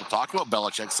lot of people talking about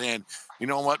Belichick saying, you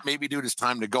know what, maybe dude, it's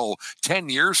time to go. 10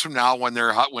 years from now, when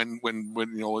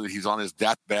he's on his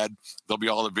deathbed, there'll be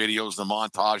all the videos, the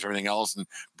montage, everything else, and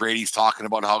Brady's talking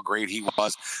about how great he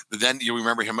was. But then you'll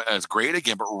remember him as great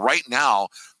again. But right now,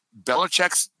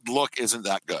 Belichick's look isn't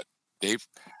that good. Dave?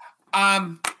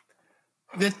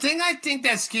 The thing I think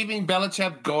that's keeping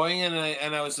Belichick going,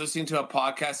 and I was listening to a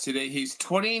podcast today, he's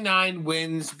 29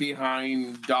 wins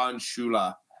behind Don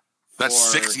Shula. That's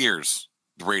 6 years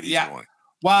Brady's going.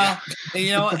 Well,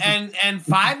 and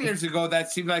 5 years ago,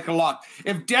 that seemed like a lot.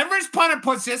 If Denver's punter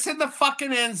puts this in the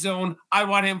fucking end zone, I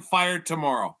want him fired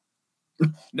tomorrow.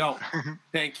 No,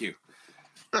 thank you.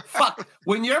 Fuck.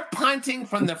 When you're punting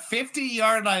from the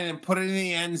 50-yard line and put it in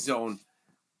the end zone,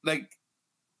 like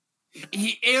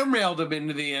he airmailed him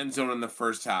into the end zone in the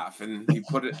first half, and he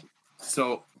put it.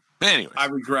 So anyways, I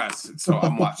regress. So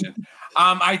I'm watching.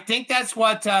 I think that's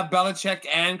what Belichick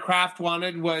and Kraft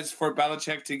wanted, was for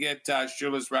Belichick to get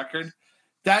Shula's record.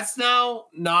 That's now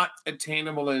not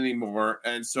attainable anymore,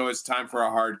 and so it's time for a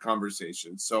hard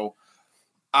conversation. So,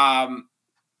 Bill,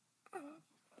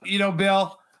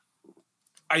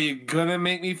 are you gonna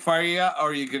make me fire you,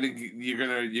 or are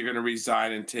you gonna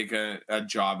resign and take a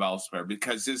job elsewhere?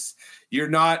 Because you're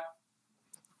not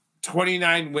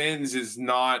 29 wins is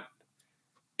not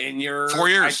in your 4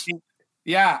 years.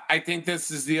 I think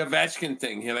this is the Ovechkin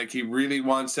thing. He really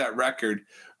wants that record,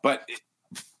 but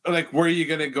where are you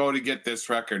gonna go to get this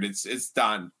record? It's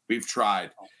done. We've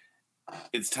tried.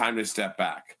 It's time to step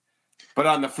back. But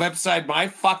on the flip side, my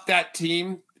fuck that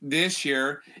team this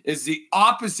year is the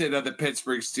opposite of the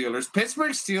Pittsburgh Steelers.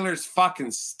 Pittsburgh Steelers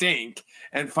fucking stink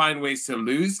and find ways to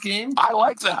lose games. I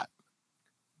like that.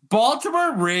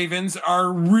 Baltimore Ravens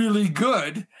are really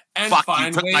good and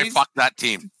fuck that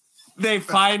team. They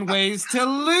find ways to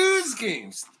lose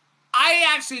games. I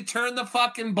actually turned the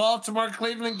fucking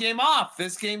Baltimore-Cleveland game off.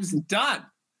 This game's done.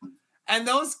 And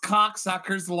those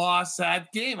cocksuckers lost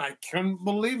that game. I couldn't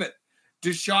believe it.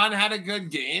 Deshaun had a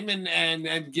good game,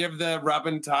 and give the rub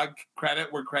and tug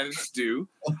credit where credit's due.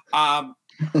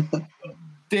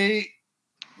 They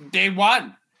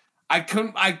won. I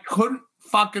couldn't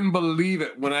fucking believe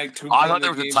it when I took. I thought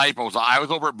there was a typo. So I was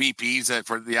over at BP's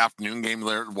for the afternoon game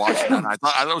there watching, and I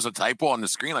thought there was a typo on the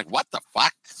screen. Like, what the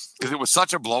fuck? Because it was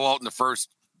such a blowout in the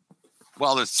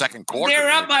second quarter. They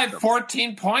were up by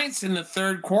 14 points in the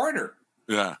third quarter.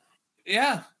 Yeah.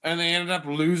 Yeah, and they ended up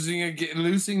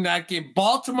losing that game.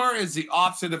 Baltimore is the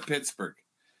opposite of Pittsburgh.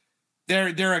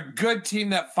 They're a good team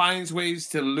that finds ways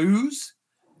to lose.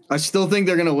 I still think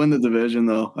they're going to win the division,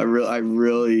 though. I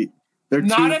really. They're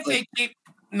not if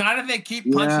they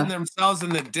keep punching themselves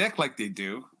in the dick like they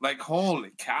do. Like,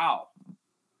 holy cow!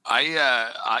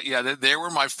 They were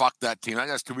my fuck that team. I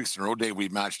guess 2 weeks in a row, Dave, we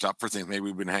matched up for things. Maybe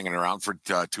we've been hanging around for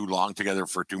too long together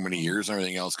for too many years and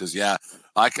everything else. Because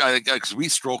because we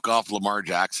stroke off Lamar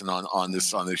Jackson on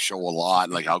this show a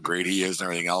lot, like how great he is and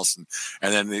everything else.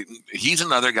 And then he's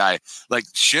another guy. Like,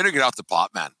 shit or get off the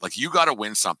pot, man. Like, you got to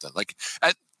win something.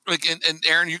 And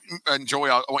Aaron, you and Joey,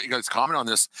 I want you guys to comment on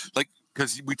this. Like,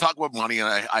 because we talk about money, and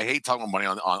I hate talking about money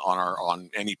on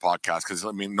any podcast, because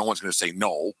no one's going to say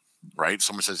no. Right.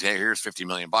 Someone says, hey, here's $50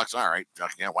 million. All right.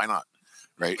 Yeah. Why not?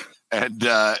 Right. And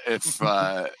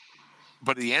but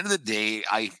at the end of the day,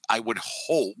 I would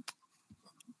hope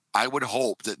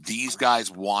that these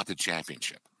guys want the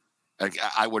championship. Like,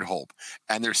 I would hope.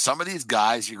 And there's some of these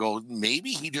guys you go, maybe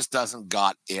he just doesn't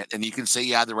got it. And you can say,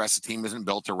 yeah, the rest of the team isn't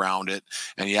built around it.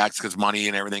 And it's because money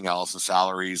and everything else and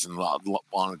salaries and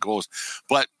on it goes.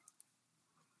 But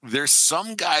there's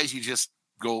some guys you just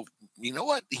go, you know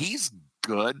what? He's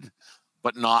good,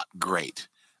 but not great,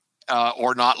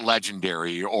 or not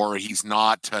legendary, or he's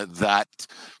not that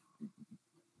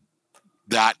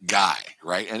guy,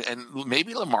 right? And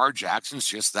maybe Lamar Jackson's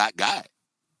just that guy.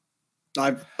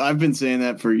 I've been saying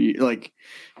that for years. Like,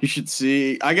 you should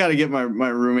see. I got to get my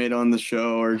roommate on the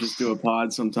show or just do a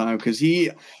pod sometime, because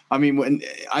when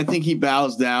I think he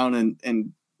bows down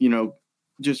and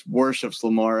just worships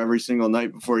Lamar every single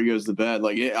night before he goes to bed.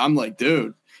 Like, I'm like,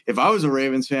 dude. If I was a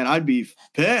Ravens fan, I'd be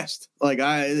pissed. Like,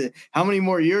 how many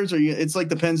more years are you? It's like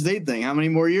the Penn State thing. How many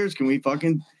more years can we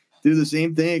fucking do the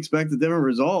same thing, expect a different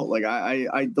result? Like,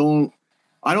 I don't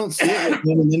see it with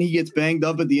him. And then he gets banged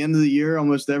up at the end of the year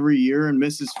almost every year and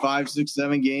misses 5, 6,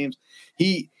 7 games.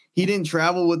 He didn't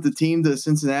travel with the team to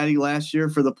Cincinnati last year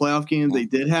for the playoff game they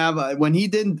did have. When he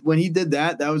did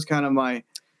that was kind of my.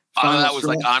 That was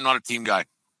like, I'm not a team guy.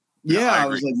 Yeah, I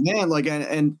was like, man, like,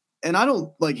 and I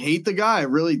don't hate the guy. I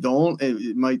really don't.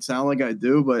 It might sound like I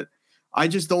do, but I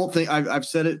just don't think I've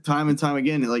said it time and time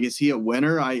again. Like, is he a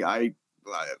winner? I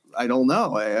don't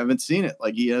know. I haven't seen it.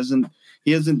 Like, he hasn't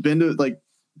been to, like,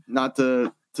 not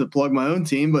to plug my own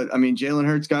team, but Jalen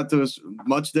Hurts got to a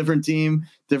much different team,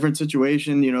 different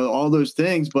situation, all those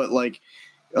things. But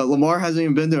Lamar hasn't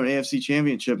even been to an AFC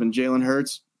championship, and Jalen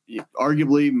Hurts,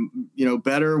 arguably,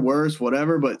 better, worse,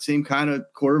 whatever, but same kind of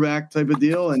quarterback type of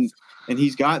deal. And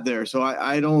he's got there. So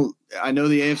I know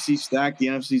the AFC's stacked, the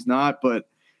NFC's not, but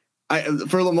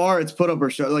for Lamar, it's put up or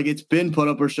shut. Like, it's been put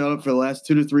up or shut up for the last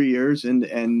 2 to 3 years,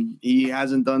 and he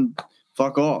hasn't done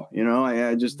fuck all.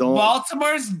 I just don't.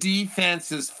 Baltimore's defense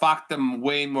has fucked them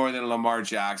way more than Lamar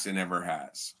Jackson ever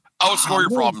has. Outscore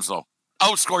your problems, though.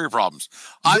 outscore your problems.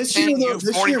 I'm paying you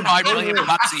 $45 million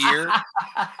a year.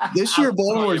 This year,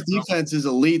 Baltimore's defense is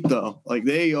elite, though. Like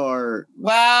they are.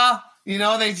 Well,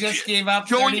 they just gave up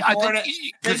 34.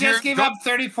 They just gave up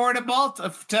 34 to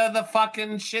the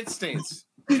fucking shit states.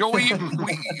 Joey,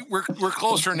 we're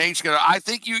closer in age together. I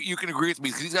think you can agree with me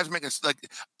because these guys make us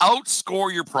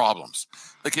outscore your problems.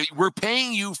 Like we're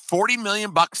paying you $40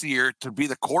 million a year to be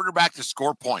the quarterback to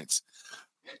score points.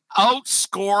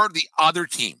 Outscore the other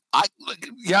team.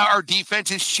 Our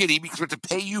defense is shitty because we have to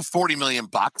pay you $40 million.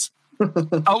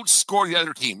 Outscore the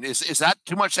other team. Is that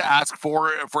too much to ask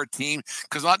for a team?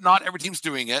 Because not every team's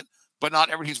doing it, but not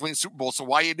every team's winning Super Bowl. So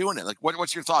why are you doing it? Like,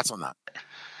 what's your thoughts on that?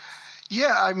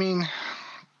 Yeah, I mean,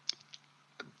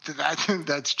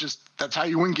 that's how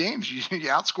you win games. You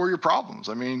outscore your problems.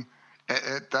 I mean,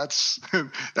 that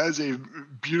is a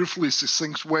beautifully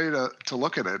succinct way to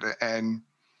look at it.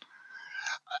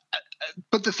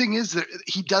 But the thing is that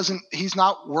he's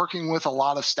not working with a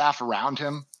lot of staff around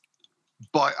him.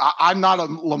 But I'm not a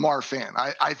Lamar fan.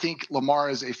 I think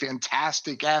Lamar is a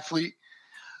fantastic athlete,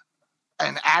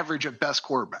 an average at best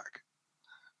quarterback.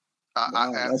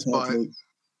 But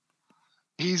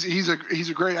he's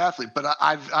a great athlete. But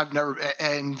I've never.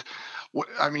 And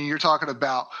I mean, you're talking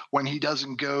about when he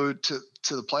doesn't go to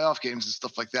the playoff games and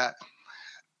stuff like that.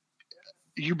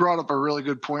 You brought up a really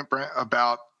good point, Brent,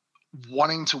 about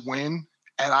wanting to win,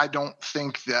 and I don't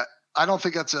think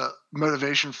that's a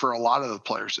motivation for a lot of the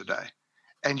players today.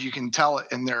 And you can tell it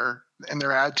in their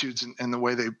attitudes and the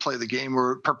way they play the game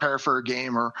or prepare for a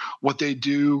game or what they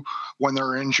do when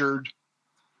they're injured.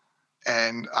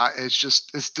 And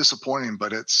it's disappointing,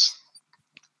 but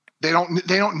they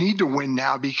don't need to win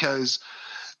now because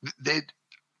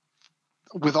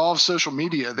with all of social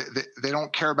media, they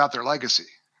don't care about their legacy.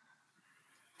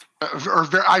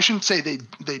 I shouldn't say they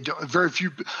don't. Very few.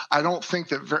 I don't think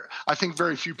that. I think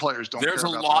very few players don't. There's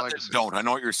care a about lot their that legacy. don't. I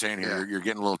know what you're saying here. Yeah. You're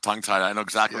getting a little tongue tied. I know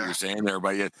exactly what you're saying there,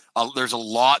 but there's a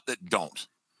lot that don't.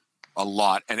 A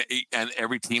lot, and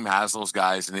every team has those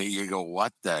guys, and you go,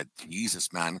 "What the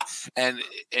Jesus, man!" And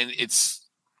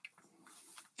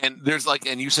there's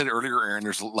and you said earlier, Aaron.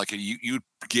 There's you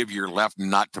give your left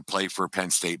nut to play for Penn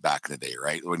State back in the day,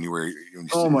 right? When you were.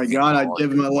 Oh my God! I'd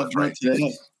give my left nut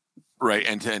today. Right,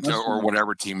 and or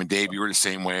whatever team. And Dave, you were the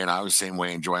same way, and I was the same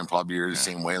way, and Joy, and probably you're the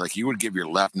same way. Like you would give your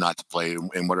left nut to play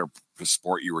in whatever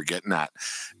sport you were getting at,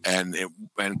 and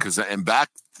back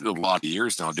a lot of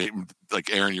years now, Dave,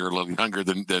 like Aaron, you're a little younger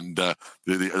than the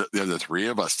other three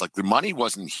of us. Like the money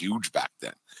wasn't huge back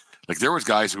then. Like there was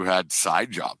guys who had side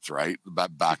jobs, right?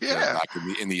 Back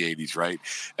in the 80s, right?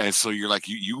 And so you're like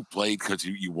you played because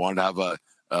you wanted to have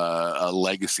a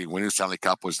legacy. Winning the Stanley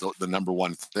Cup was the number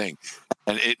one thing,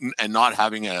 and not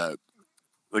having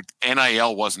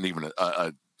NIL wasn't even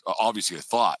obviously a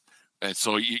thought. And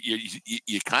so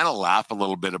you kind of laugh a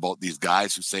little bit about these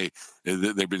guys who say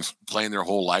they've been playing their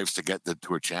whole lives to get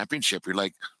to a championship. You're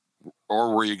like,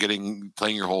 or were you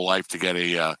playing your whole life to get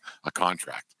a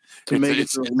contract? I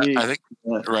think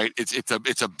right.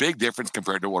 It's a big difference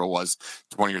compared to what it was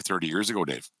 20 or 30 years ago,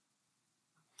 Dave.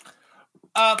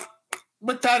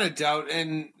 Without a doubt,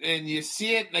 and you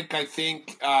see it. Like I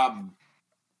think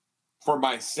for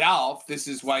myself, this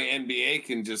is why NBA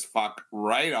can just fuck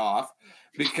right off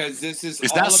because this is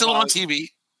that still on TV?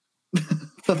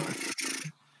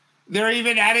 They're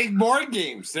even adding more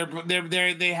games.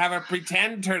 They have a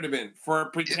pretend tournament for a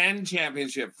pretend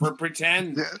championship for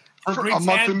pretend. Yeah. A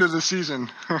month into the season.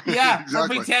 Yeah,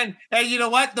 exactly. for pretend. And you know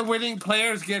what? The winning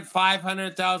players get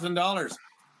 $500,000.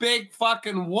 Big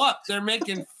fucking whoop. They're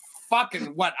making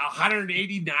fucking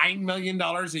 $189 million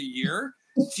a year?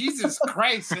 Jesus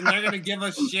Christ. And they're going to give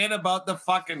us shit about the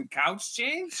fucking couch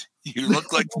change? You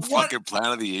look like the fucking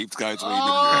Planet of the Apes guys.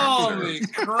 Holy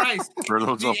Christ. For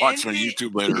those who watch on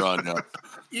YouTube later on. Yeah.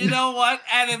 You know what?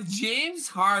 And if James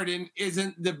Harden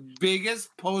isn't the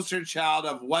biggest poster child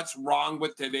of what's wrong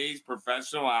with today's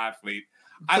professional athlete,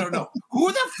 I don't know.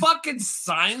 Who the fucking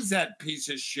signs that piece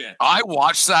of shit? I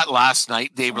watched that last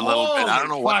night, Dave, a little bit. I don't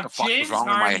know what the fuck was wrong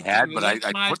with my head, but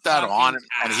I put that on,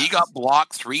 and he got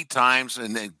blocked 3 times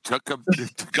and then took a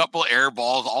couple air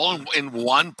balls all in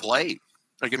one play.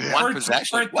 Like in one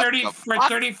possession. For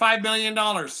 $35 million.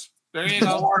 There you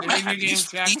go.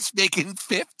 He's making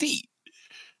 50.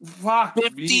 Fuck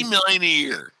 $50 million a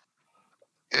year.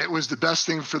 It was the best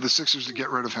thing for the Sixers to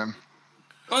get rid of him.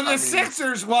 Well,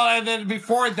 Sixers. Well, and then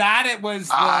before that, it was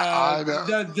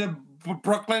the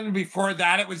Brooklyn. Before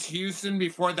that, it was Houston.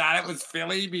 Before that, it was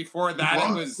Philly. Before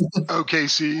that, it was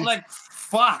OKC. Like,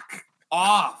 fuck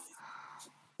off.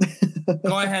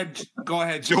 Go ahead,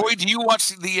 Joey. Do you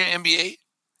watch the NBA?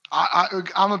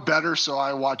 I'm a bettor, so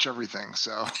I watch everything.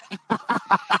 So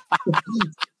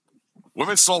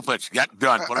Women's soul pitch. Get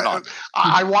done. Put it on.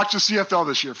 I watched the CFL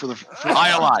this year for the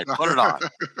Alive. Put it on.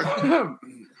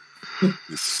 The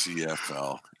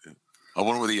CFL. I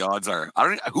wonder what the odds are. I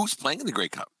don't know who's playing in the Grey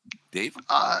Cup. Dave?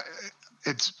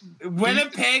 It's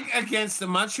Winnipeg against the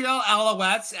Montreal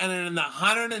Alouettes, and in the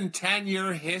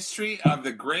 110-year history of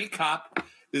the Grey Cup,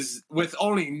 is with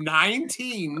only 9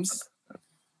 teams.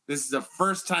 This is the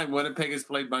first time Winnipeg has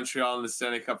played Montreal in the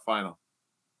Stanley Cup final.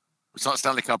 It's not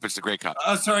Stanley Cup, it's the Grey Cup.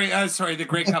 Oh, sorry, the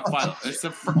Grey Cup final. It's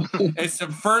the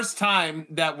first time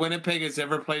that Winnipeg has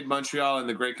ever played Montreal in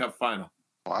the Grey Cup final.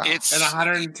 Wow. It's in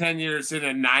 110 years in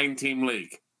a 9-team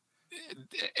league.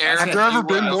 Have there ever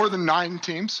been more than 9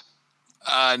 teams?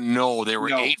 No, they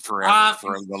were 8 forever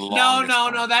for the longest.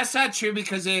 No, that's not true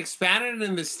because they expanded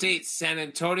in the States. San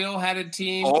Antonio had a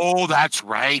team. Oh, that's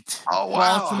right. Oh,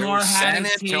 wow. Baltimore had San a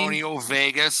team. Antonio,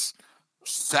 Vegas,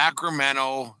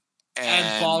 Sacramento,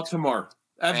 and Baltimore.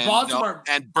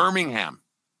 And Birmingham.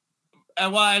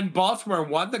 And Baltimore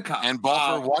won the cup. And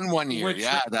Baltimore won 1 year.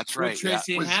 That's right.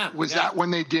 Was that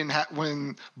when they didn't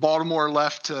when Baltimore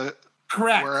left to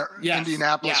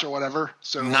Indianapolis or whatever?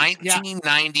 So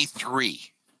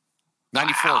 1993.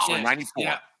 94, sorry, 94.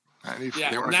 Yeah.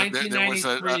 There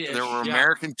were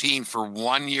American team for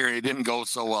 1 year. It didn't go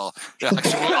so well.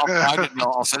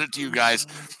 I'll send it to you guys.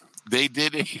 They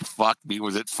did a fuck me.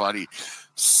 Was it funny?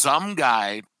 Some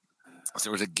guy. So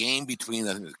there was a game between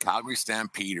the Calgary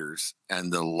Stampeders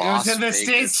and the Las Vegas. It was in the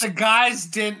States. The guys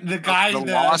did the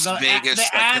Las Vegas.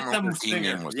 The anthem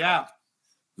singer.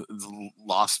 The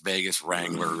Las Vegas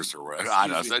Wranglers or whatever. I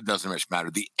don't know. It doesn't much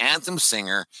matter. The anthem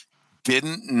singer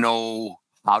didn't know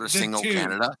how to sing "O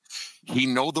Canada." He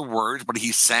know the words, but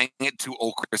he sang it to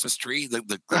 "O Christmas Tree."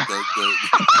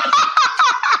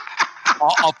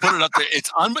 I'll put it up there.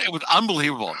 It was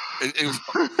unbelievable. It was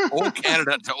 "O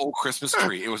Canada" to "O Christmas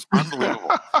Tree." It was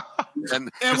unbelievable. And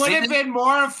it would have been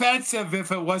more offensive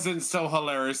if it wasn't so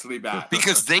hilariously bad.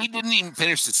 Because they didn't even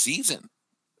finish the season.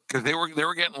 Because they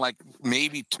were getting like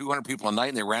maybe 200 people a night,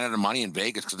 and they ran out of money in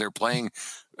Vegas because they're playing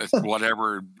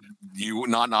whatever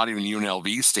not even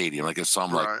UNLV stadium, like it's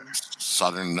some like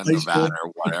Southern Nevada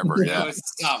or whatever. Yeah,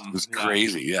 it was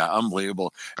crazy. Yeah,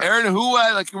 unbelievable. Aaron, who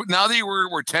now that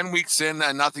we're 10 weeks in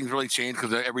and nothing's really changed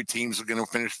because every team's going to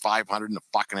finish 500 in the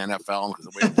fucking NFL because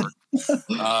the way it works.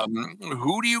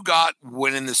 Who do you got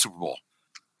winning the Super Bowl?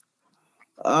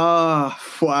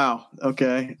 Wow.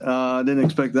 Okay. Didn't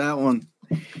expect that one.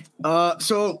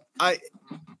 So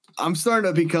I'm starting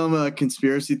to become a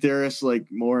conspiracy theorist, like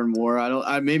more and more.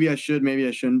 Maybe I should, maybe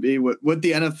I shouldn't be. With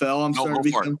the NFL, I'm starting to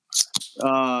become.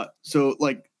 So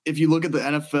like, if you look at the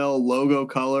NFL logo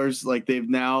colors, like they've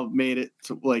now made it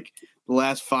to like the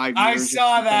last 5 years. I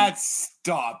saw that.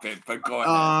 Stop it, but go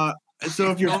ahead.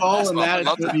 So if you're following that,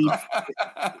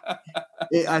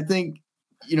 I think.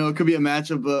 It could be a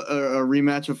matchup, a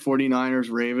rematch of 49ers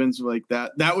Ravens like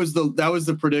that. That was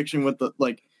the prediction with the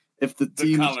if the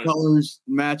team's colors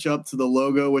match up to the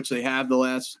logo, which they have the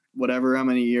last whatever how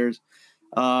many years.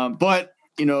 But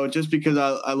just because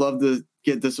I love to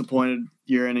get disappointed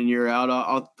year in and year out,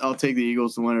 I'll take the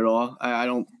Eagles to win it all.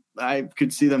 I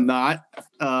could see them not.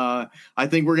 I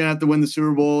think we're gonna have to win the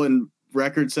Super Bowl in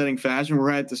record-setting fashion. We're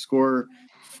gonna have to score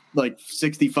like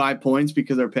 65 points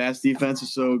because our pass defense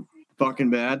is so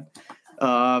fucking bad.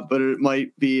 But it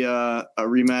might be a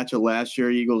rematch of last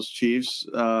year Eagles Chiefs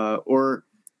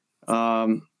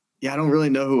I don't really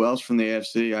know who else from the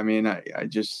AFC. I mean, I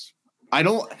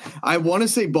want to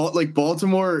say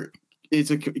Baltimore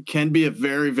can be a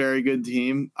very, very good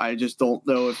team. I just don't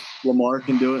know if Lamar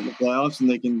can do it in the playoffs and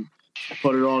they can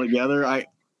put it all together. I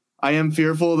am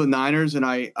fearful of the Niners, and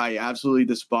I absolutely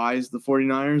despise the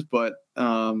 49ers, but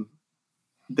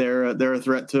they're a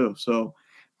threat too. So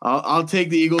I'll take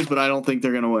the Eagles, but I don't think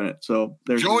they're going to win it. So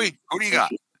Joey, who do you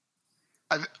got?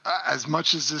 As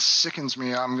much as this sickens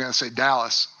me, I'm going to say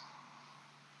Dallas.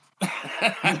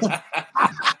 I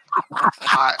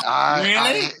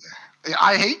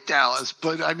hate Dallas,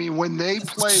 but I mean, when they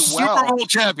play well, Super Bowl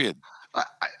champion.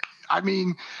 I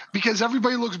mean, because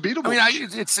everybody looks beatable. I mean,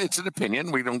 it's an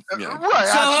opinion. We don't. Right.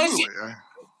 So absolutely.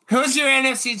 Who's your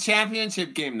NFC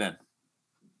Championship game then?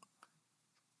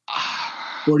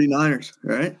 49ers,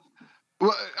 right?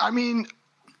 Well, I mean,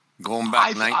 going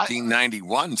back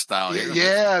 1991 style.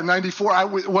 Yeah, 94.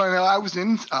 When I was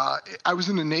in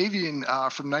the Navy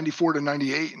from 94 to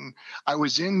 98, and I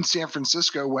was in San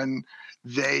Francisco when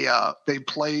they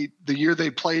played the year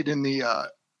they played in the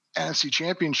NFC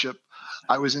Championship.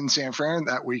 I was in San Fran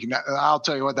that week, and I'll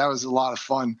tell you what, that was a lot of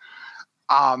fun.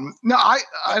 No,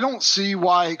 I don't see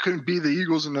why it couldn't be the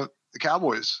Eagles and the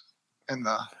Cowboys in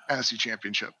the NFC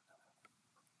Championship.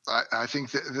 I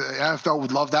think that the NFL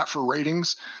would love that for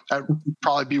ratings. That would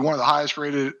probably be one of the highest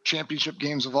rated championship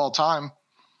games of all time.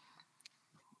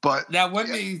 But that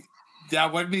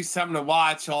would be something to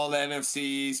watch, all the NFC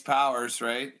East powers,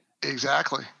 right?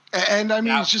 Exactly. And I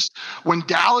mean, it's just when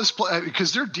Dallas play,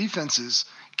 because their defenses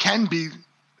can be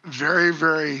very,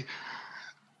 very,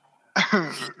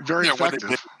 very effective.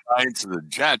 When they into the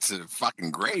Jets, it's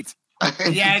fucking great.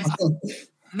 Yeah,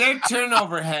 they're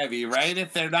turnover heavy, right?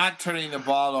 If they're not turning the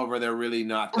ball over, they're really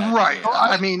not that right. good.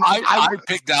 I mean, I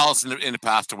picked Dallas in the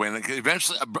past to win.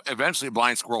 Eventually, a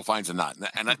blind squirrel finds a nut,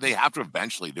 and they have to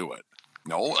eventually do it.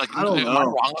 No, like I don't know. Am I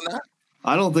wrong on that?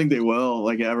 I don't think they will,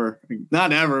 like ever.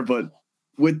 Not ever, but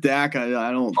with Dak, I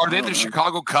don't. Are they the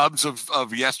Chicago Cubs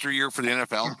of yesteryear for the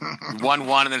NFL?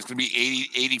 1-1, and then it's going to be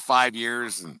 85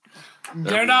 years. And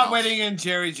they're not winning in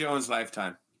Jerry Jones'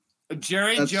 lifetime.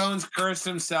 Jerry Jones cursed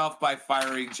himself by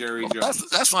firing Jerry Jones.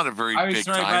 That's not a very big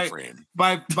time frame.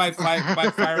 By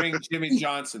firing Jimmy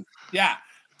Johnson. Yeah.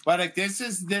 But like this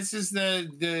is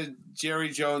the Jerry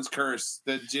Jones curse,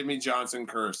 the Jimmy Johnson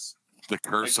curse. The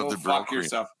curse of the fuck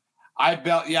yourself. I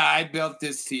built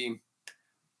this team.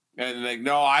 And like,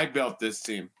 no, I built this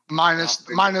team. Minus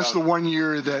the 1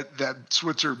 year that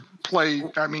Switzer played.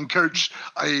 I mean, coach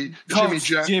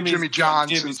Jimmy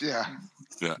Johnson. Yeah.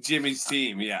 Jimmy's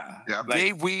team, yeah. Yeah. Like,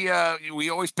 Dave, we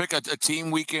always pick a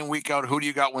team week in, week out. Who do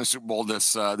you got win Super Bowl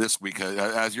this week?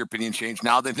 Has your opinion changed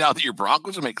now that your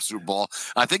Broncos will make a Super Bowl?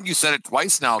 I think you said it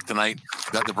twice now tonight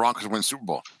that the Broncos win Super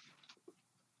Bowl.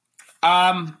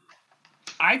 I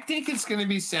think it's going to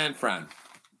be San Fran.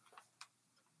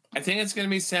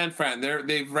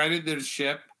 They've righted their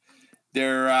ship. They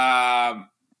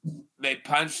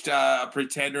punched a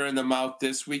pretender in the mouth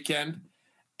this weekend,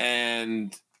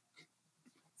 and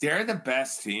they're the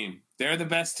best team. They got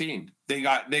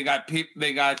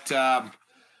the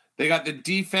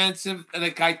defensive.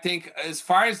 Like, I think as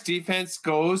far as defense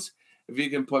goes, if you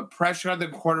can put pressure on the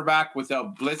quarterback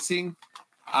without blitzing,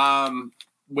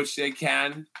 which they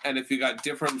can, and if you got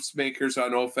difference makers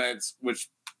on offense, which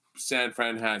San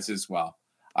Fran has as well,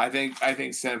 I think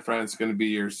San Fran's going to be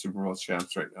your Super Bowl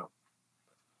champs right now.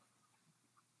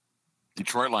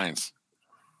 Detroit Lions.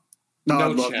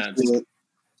 No chance.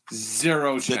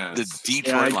 Zero chance. The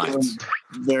Detroit Lions.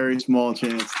 Very small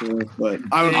chance there, but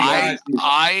I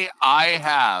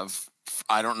have.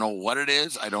 I don't know what it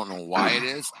is. I don't know why it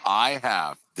is. I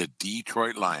have the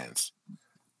Detroit Lions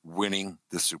winning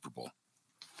the Super Bowl.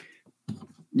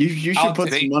 You should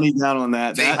put some money down on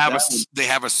that. They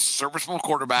have a serviceable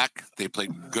quarterback. They play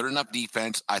good enough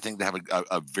defense. I think they have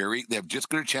they have just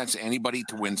good a chance as anybody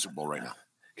to win Super Bowl right now.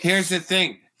 Here's the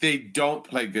thing: they don't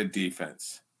play good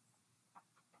defense.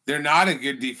 They're not a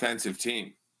good defensive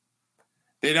team.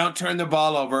 They don't turn the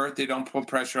ball over. They don't put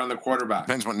pressure on the quarterback.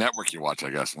 Depends what network you watch,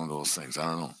 I guess. One of those things. I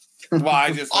don't know. Well,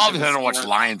 I don't watch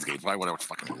Lions games. Why would I watch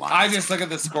fucking Lions? I just look at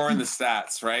the score and the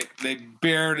stats, right? They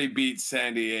barely beat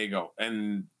San Diego,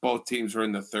 and both teams were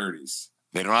in the 30s.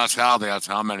 They don't ask how. They ask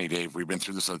how many, Dave. We've been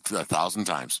through this 1,000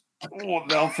 times. Well,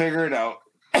 they'll figure it out.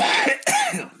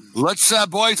 Let's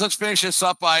finish this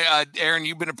up. Aaron,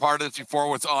 you've been a part of this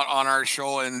before on our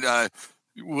show, and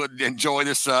would enjoy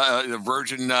this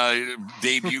Virgin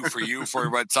debut for you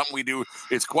but something we do.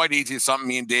 It's quite easy. It's something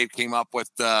me and Dave came up with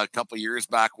a couple of years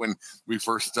back when we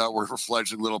first were a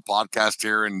fledgling little podcast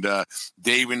here, and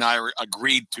Dave and I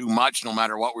agreed too much no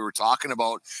matter what we were talking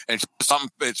about, and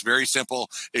it's very simple.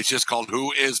 It's just called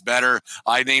Who Is Better.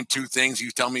 I name two things,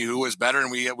 you tell me who is better, and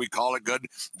we call it good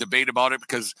debate about it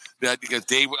because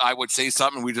Dave, I would say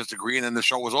something and we just agree, and then the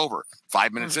show was over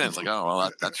 5 minutes in. It's like, oh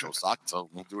well, that show sucked, so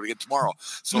we'll do it again tomorrow.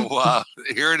 So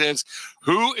here it is.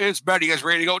 Who is better? You guys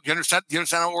ready to go? Do you understand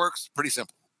how it works? Pretty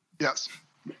simple. Yes.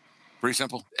 Pretty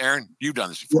simple. Aaron, you've done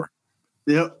this before.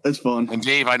 Yep, it's fun. And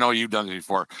Dave, I know you've done it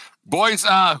before. Boys,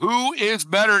 who is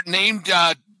better? Named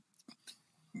the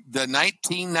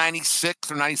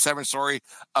 1996 or 97,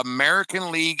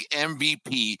 American League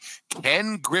MVP,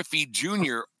 Ken Griffey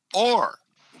Jr. or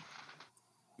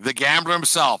the gambler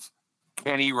himself,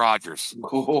 Kenny Rogers.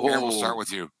 Aaron, we'll start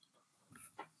with you.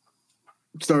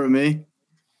 Start with me.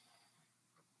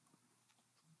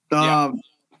 Yeah.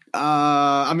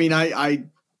 I mean, I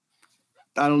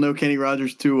don't know Kenny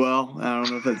Rogers too well. I don't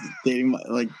know if that's dating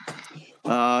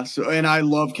and I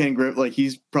love Ken Griffey. Like,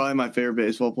 he's probably my favorite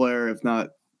baseball player, if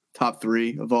not top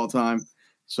 3 of all time.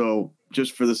 So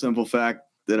just for the simple fact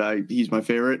that he's my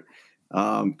favorite.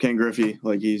 Ken Griffey,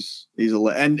 like he's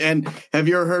and have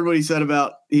you ever heard what he said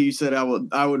about? He said I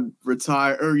would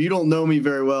retire, or you don't know me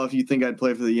very well if you think I'd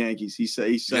play for the Yankees. He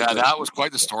said that was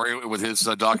quite the story with his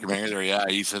documentary there. Yeah,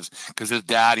 he says because his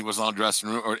dad, he was on the dressing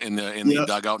room or in the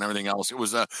dugout and everything else. It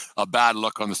was a bad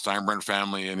look on the Steinbrenner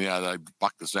family, and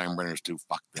fuck the Steinbrenners too.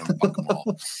 Fuck them, fuck them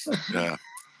all. Yeah,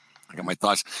 I got my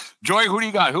thoughts. Joy, who do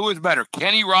you got? Who is better,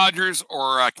 Kenny Rogers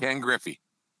or Ken Griffey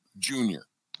Jr.?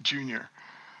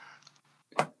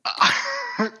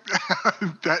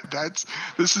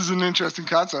 This is an interesting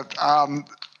concept. Well,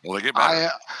 they get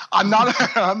better. I'm not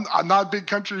a big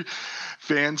country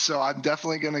fan, so I'm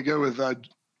definitely going to go with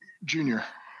Junior.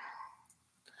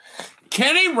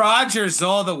 Kenny Rogers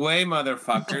all the way,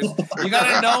 motherfuckers. You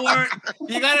gotta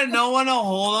know when to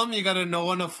hold him. You gotta know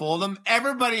when to fold him.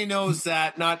 Everybody knows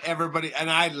that. Not everybody,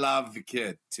 and I love the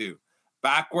kid too.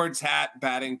 Backwards hat,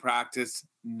 batting practice,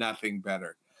 nothing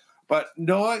better. But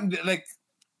knowing like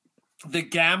the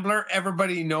Gambler,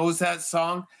 everybody knows that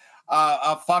song.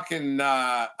 Islands in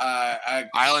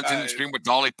the Stream with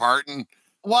Dolly Parton.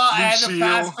 Well, and the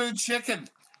fast food chicken.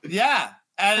 Yeah.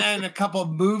 And a couple of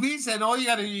movies, and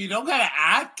you don't gotta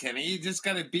add Kenny, you just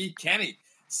gotta be Kenny.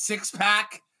 Six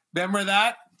Pack, remember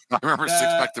that? I remember Six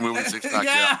Pack, the movie Six Pack.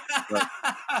 Yeah.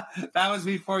 That was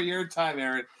before your time,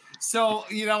 Aaron. So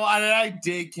I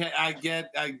dig.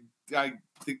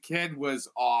 The kid was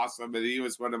awesome, and he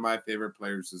was one of my favorite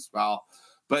players as well.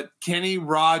 But Kenny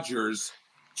Rogers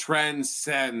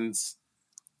transcends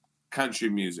country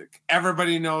music.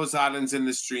 Everybody knows Islands in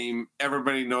the Stream.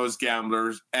 Everybody knows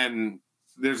Gamblers, and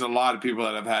there's a lot of people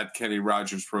that have had Kenny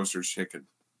Rogers roasters chicken.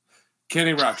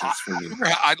 Kenny Rogers for me.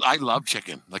 I love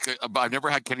chicken. Like I've never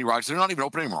had Kenny Rogers. They're not even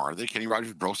open anymore, are they? Kenny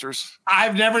Rogers roasters.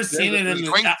 I've never seen it in the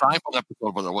Seinfeld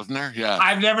episode, but there wasn't there. Yeah,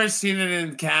 I've never seen it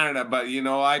in Canada, but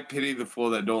I pity the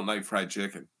fool that don't like fried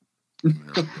chicken.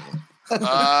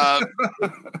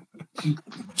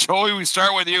 Joey, we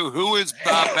start with you. Who is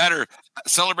better,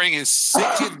 celebrating his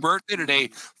 60th birthday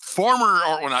today?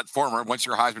 Once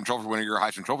you're a Heisman Trophy winner, you're a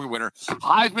Heisman Trophy winner.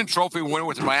 Heisman Trophy winner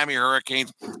with the Miami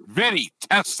Hurricanes, Vinny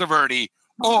Testaverde,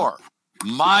 or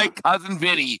my cousin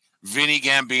Vinny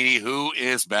Gambini. Who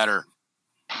is better?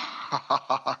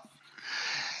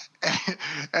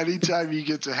 Anytime you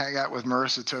get to hang out with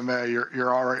Marissa Tomei,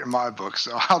 you're all right in my book.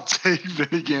 So I'll take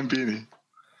Vinny Gambini.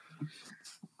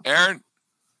 Aaron?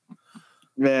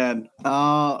 Man,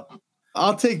 I'll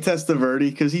take Testaverde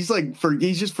because he's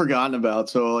just forgotten about.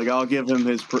 So I'll give him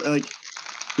his praise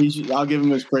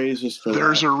just for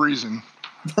There's that. a reason.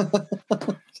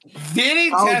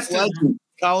 Vinny Testaverde.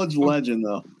 College legend,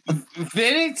 though.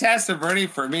 Vinny Testaverde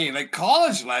for me, like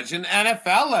college legend,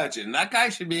 NFL legend. That guy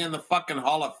should be in the fucking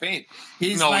Hall of Fame.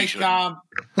 He played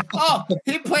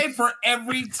for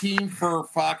every team for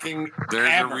fucking There's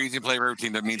ever. a reason he played for every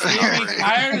team that means he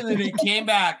retired and then he came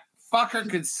back. Fucker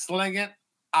could sling it.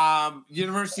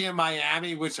 University of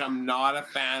Miami, which I'm not a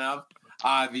fan of.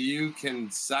 The U can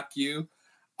suck you.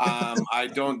 I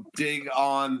don't dig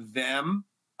on them.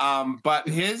 But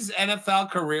his NFL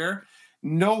career,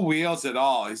 no wheels at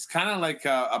all. He's kind of like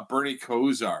a Bernie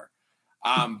Kosar.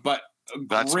 But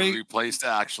that's great. Replaced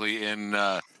actually in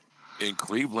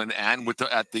Cleveland and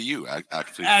at the U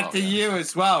actually. At the U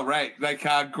as well, right? Like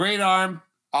great arm,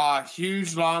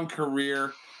 huge long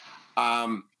career.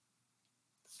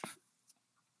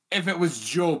 If it was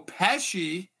Joe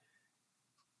Pesci,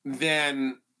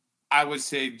 then I would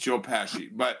say Joe Pesci.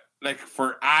 But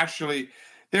for actually,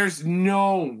 there's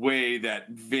no way that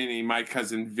Vinny, my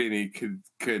cousin Vinny,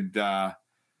 could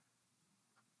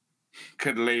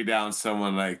lay down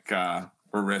someone like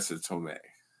Marissa Tomei.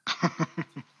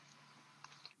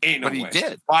 Ain't no but he way.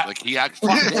 did. But he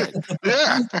actually did.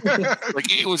 Yeah.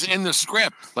 It was in the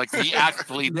script. He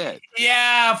actually did.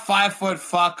 Yeah, 5 foot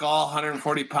fuck, all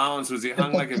 140 pounds. Was he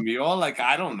hung like a mule?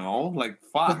 I don't know.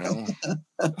 Fuck. I don't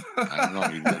know.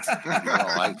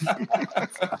 I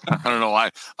don't know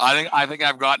why. I think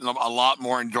I've gotten a lot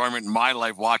more enjoyment in my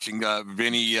life watching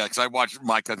Vinny, because I watched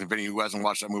my cousin Vinny, who hasn't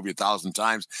watched that movie 1,000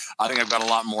 times. I think I've got a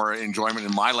lot more enjoyment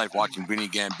in my life watching Vinny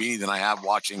Gambini than I have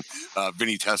watching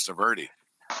Vinny Testaverde.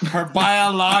 Her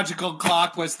biological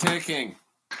clock was ticking.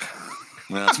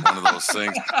 That's one of those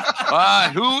things.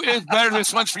 Who is better?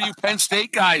 This one's for you Penn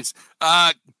State guys.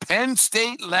 Penn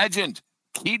State legend,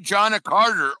 Ki-Jana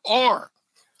Carter, or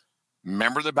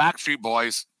member of the Backstreet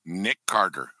Boys, Nick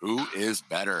Carter. Who is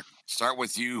better? Start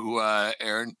with you,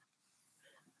 Aaron.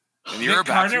 And you're Nick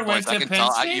a Carter Backstreet went Boys. to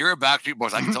Penn State? You're a Backstreet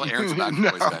Boys. I can tell Aaron's a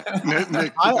Backstreet Boys fan.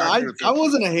 I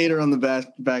wasn't a hater on the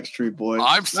Backstreet Boys.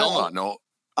 I'm still not. No.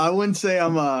 I wouldn't say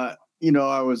I'm I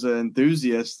was an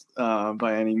enthusiast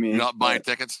by any means. You're not buying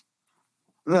tickets?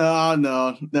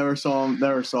 No, never saw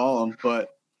him. But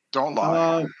Don't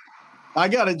lie. I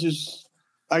gotta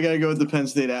go with the Penn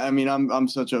State. I mean, I'm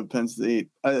such a Penn State.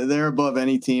 They're above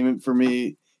any team for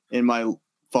me in my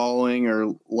following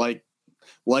or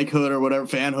likehood or whatever,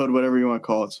 fanhood, whatever you want to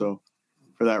call it. So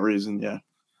for that reason, yeah.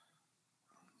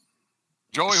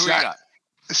 Joey, who you got?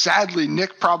 Sadly,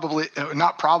 Nick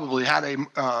had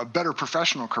a better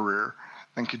professional career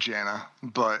than Kajana,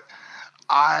 but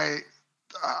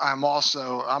I'm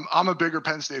a bigger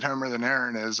Penn State homer than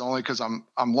Aaron is, only because I've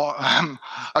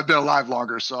been alive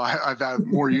longer, so I've had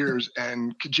more years.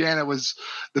 And Kajana was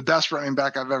the best running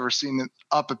back I've ever seen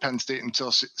up at Penn State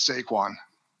until Saquon,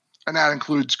 and that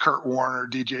includes Kurt Warner,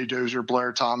 DJ Dozier,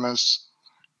 Blair Thomas.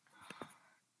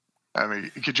 I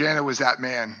mean, Kajana was that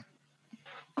man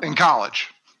in college,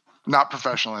 not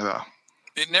professionally though.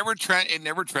 It never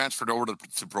transferred over to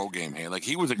the pro game. Hey, like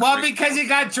he was because he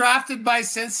got drafted by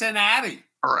Cincinnati.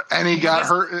 And he got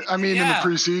hurt. I mean, in the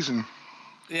preseason.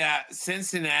 Yeah,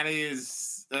 Cincinnati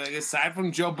is aside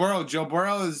from Joe Burrow. Joe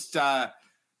Burrow is trying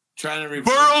to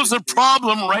reverse. Burrow's a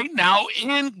problem right now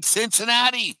in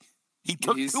Cincinnati. He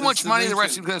took too much money. The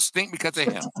rest is going to stink because of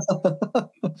him.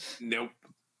 Nope.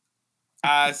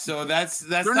 So that's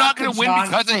they're not going to win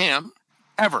because of him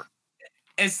ever.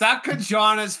 It's not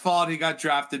Kajana's fault he got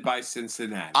drafted by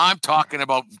Cincinnati. I'm talking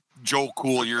about Joe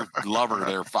Cool, your lover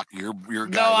there. Fuck your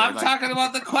guy. No, I'm talking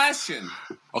about the question.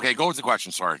 Okay, go with the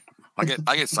question. Sorry, I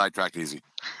get sidetracked easy.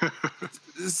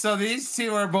 So these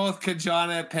two are both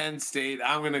Kajana at Penn State.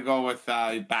 I'm gonna go with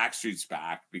Backstreet's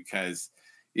back because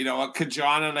you know what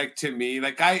Kajana, like, to me,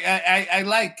 like I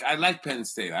like Penn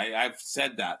State. I've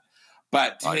said that,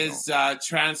 but his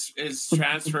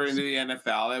transfer into the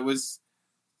NFL, it was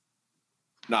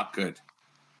not good.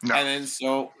 No. And then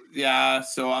so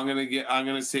I'm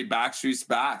gonna say Backstreet's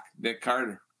back, Nick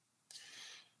Carter.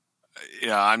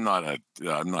 Yeah, I'm not a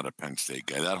Penn State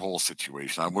guy. That whole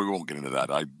situation, we won't get into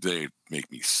that. They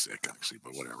make me sick, actually,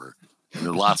 but whatever. And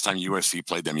the last time USC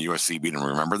played them, USC beat them.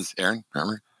 Remember this, Aaron?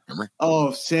 Remember?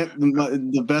 Oh, Sam,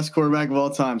 the best quarterback of all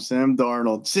time, Sam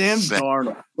Darnold. Sam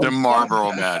Darnold. The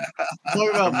Marlboro man.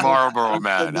 The Marlboro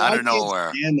man. Out of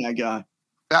nowhere. And that guy.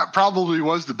 That probably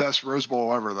was the best Rose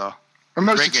Bowl ever, though. The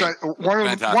most exciting,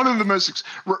 one of the most,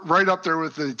 right up there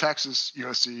with the Texas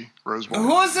USC Rose Bowl. Who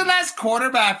was the last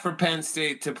quarterback for Penn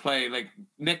State to play? Like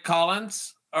Nick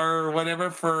Collins or whatever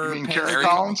for Penn Kerry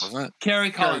Collins?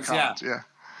 Kerry Collins, yeah.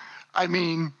 I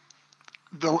mean,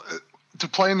 to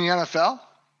play in the NFL?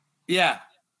 Yeah.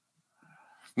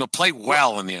 No, play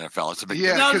well in the NFL. It's a big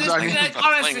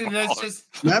honestly, that's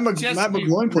just Matt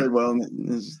McGloin played well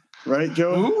right,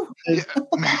 Joe? Yeah,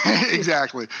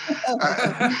 exactly.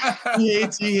 He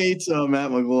hates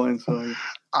Matt McGloin. So.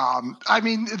 I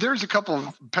mean, there's a couple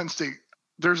of Penn State.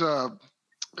 There's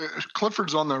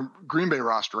Clifford's on the Green Bay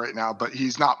roster right now, but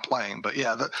he's not playing. But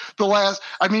yeah, the last.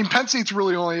 I mean, Penn State's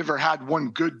really only ever had one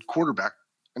good quarterback,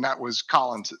 and that was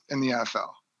Collins in the NFL.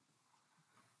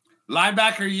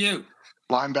 Linebacker, you.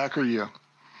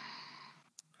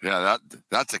 Yeah,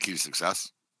 that's a key to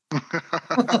success.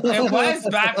 It was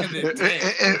back in the day.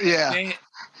 Yeah.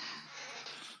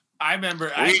 I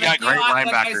remember. We got great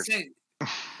linebackers.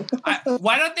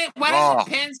 Why doesn't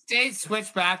Penn State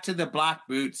switch back to the black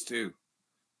boots too?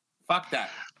 Fuck that.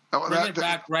 Bring it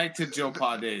back right to Joe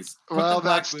Pa days. Well,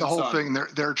 that's the whole thing.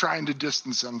 They're trying to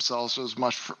distance themselves as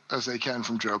much as they can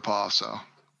from Joe Pa. So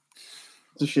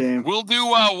it's a shame. We'll do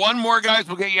one more, guys.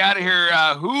 We'll get you out of here.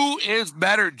 Who is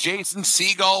better, Jason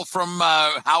Segel from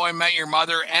How I Met Your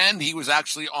Mother, and he was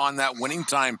actually on that Winning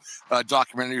Time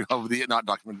documentary of the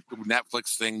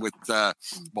Netflix thing with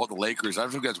about the Lakers. I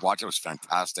don't know if you guys watched it. It was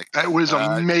fantastic. It was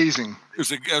amazing. It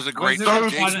was a great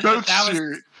both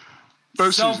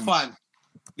so seasons. Fun.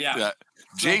 Yeah.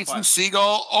 Jason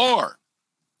Segel or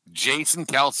Jason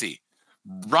Kelce,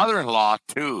 brother-in-law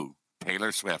to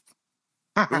Taylor Swift.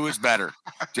 Who is better,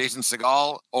 Jason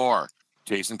Segel or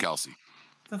Jason Kelce?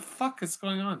 The fuck is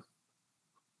going on?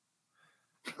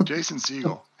 Jason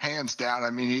Segel, hands down. I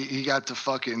mean, he got to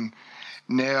fucking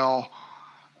nail.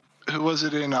 Who was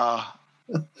it in?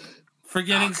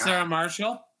 Forgetting Sarah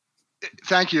Marshall.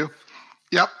 Thank you.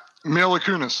 Yep, Mila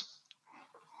Kunis.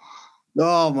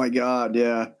 Oh my God,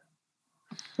 yeah,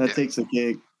 that takes the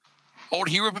cake. Oh,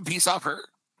 did he rip a piece off her?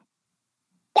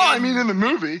 Well, I mean, in the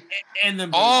movie.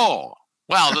 Oh.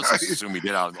 Well, let's assume he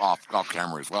did off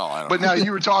camera as well. I don't know. But now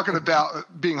you were talking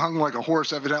about being hung like a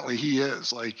horse. Evidently, he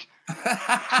is. Like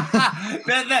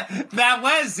that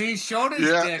was he showed his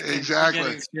dick.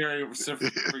 Exactly.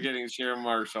 Forgetting Sharon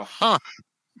Marshall. Huh.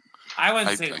 I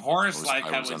wouldn't say horse like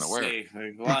I would say.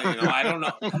 Like, well, I don't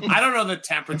know. I don't know the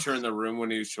temperature in the room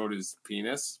when he showed his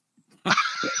penis.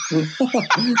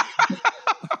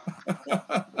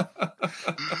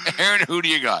 Aaron, who do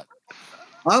you got?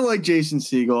 I like Jason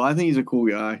Segel. I think he's a cool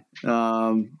guy.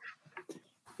 A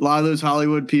lot of those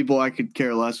Hollywood people I could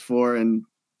care less for, and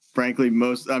frankly,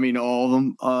 all of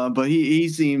them. But he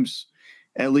seems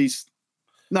at least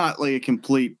not like a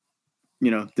complete,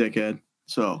 dickhead.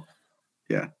 So,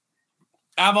 yeah.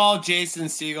 I'm all Jason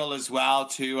Segel as well,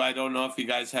 too. I don't know if you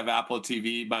guys have Apple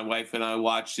TV. My wife and I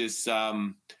watched this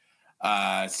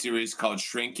series called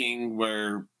Shrinking,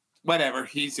 where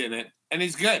he's in it, and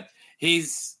he's good.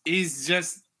 He's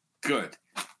just good.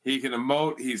 He can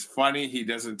emote. He's funny. He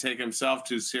doesn't take himself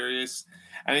too serious,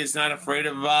 and he's not afraid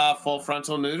of full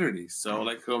frontal nudity. So,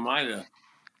 who am I to?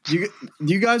 Do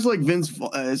you guys like Vince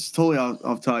Vaughn? It's totally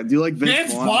off topic. Do you like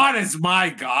Vince Vaughn? Vaughn is my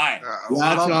guy. That's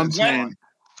what I'm saying.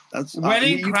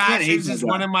 Wedding Crashers is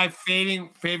one of my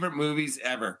favorite movies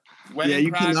ever.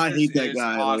 You cannot hate that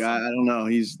guy. Awesome. I don't know.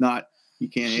 He's not. You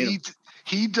can't hate him.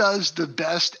 He does the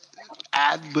best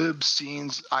ad-lib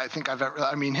scenes I think I've ever.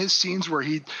 I mean, his scenes where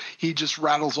he just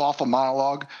rattles off a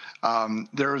monologue.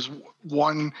 There's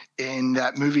one in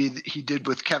that movie that he did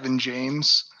with Kevin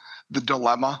James, The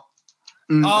Dilemma.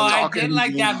 I did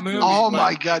like that movie. Oh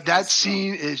my God, that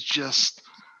scene is just.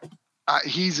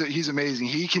 He's amazing.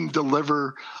 He can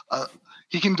deliver a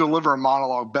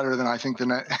monologue better than I think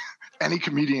than any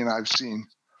comedian I've seen.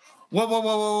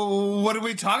 Whoa! What are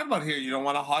we talking about here? You don't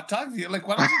want a hot dog? Why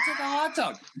don't you take a hot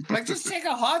dog? Just take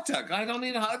a hot dog. I don't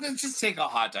need a hot dog. Just take a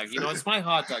hot dog. It's my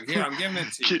hot dog. Here, I'm giving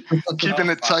it to you. Keeping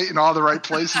it tight in all the right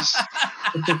places.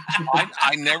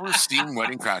 I never seen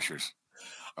Wedding Crashers.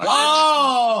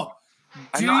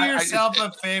 Do yourself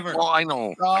a favor. Well, I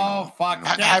know. Fuck.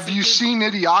 Have you seen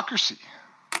Idiocracy?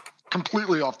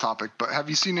 Completely off topic, but have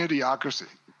you seen Idiocracy?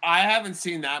 I haven't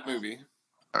seen that movie.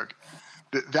 Okay.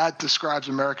 That describes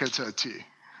America to a T.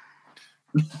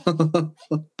 The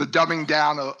dumbing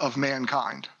down of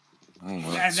mankind. And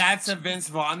that's a Vince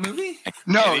Vaughn movie?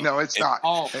 No, it's not.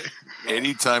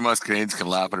 Anytime us Canadians can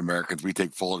laugh at Americans, we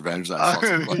take full advantage of that.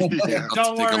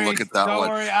 Don't take worry, a look at that one.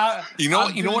 Worry. You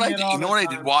know what I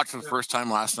did watch for the first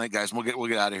time last night, guys. We'll get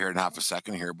out of here in half a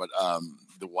second here. But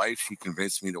the wife, she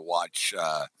convinced me to watch,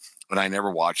 but I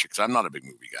never watch it because I'm not a big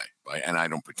movie guy, and I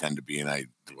don't pretend to be, and I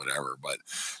do whatever. But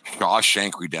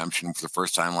Shawshank Redemption for the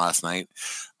first time last night.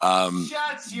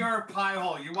 Shut your pie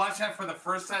hole! You watched that for the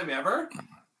first time ever?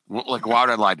 Why would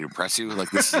I lie to impress you?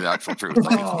 This is the actual truth. It's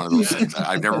one of those things.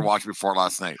 I've never watched it before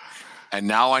last night, and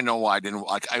now I know why I didn't.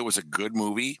 It was a good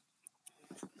movie.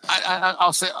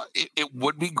 I'll say it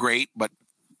would be great, but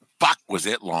fuck, was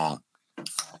it long?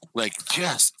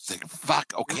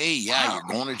 Fuck. Okay, yeah, you're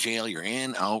going to jail. You're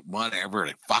in, out, whatever.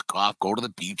 Fuck off. Go to the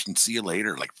beach and see you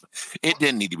later. It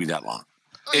didn't need to be that long.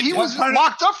 He was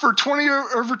locked up for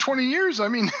over 20 years. I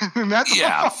mean, that's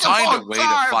find a way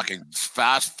to fucking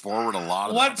fast forward a lot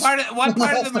of what part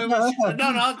of the movie?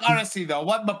 No, honestly though,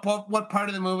 what part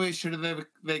of the movie should have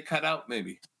they cut out?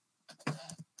 Maybe.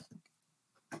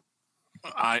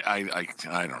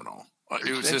 I don't know.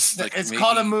 It was it's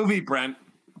called a movie, Brent.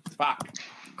 Fuck.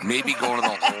 Maybe going to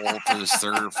the hole for the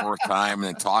third or fourth time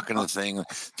and then talking to the thing.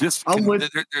 There's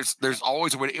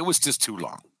always a way. It was just too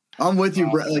long. I'm with you,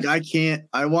 Brett.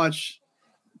 I watch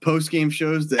post-game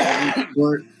shows to every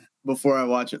sport before I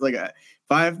watch it. If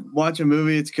I watch a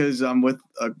movie, it's because I'm with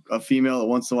a female that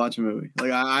wants to watch a movie.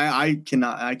 I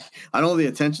cannot. I don't have the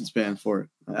attention span for it.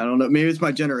 I don't know. Maybe it's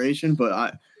my generation, but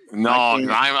I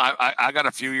got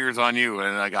a few years on you,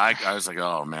 and I was like,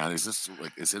 oh man, is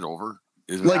it over?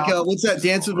 What's that?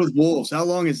 Dances with Wolves. How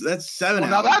long is that? 7 hours.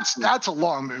 Now that's a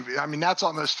long movie. I mean, that's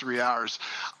almost 3 hours.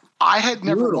 I had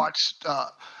never watched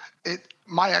it.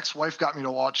 My ex-wife got me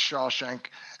to watch Shawshank,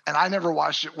 and I never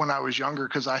watched it when I was younger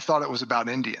because I thought it was about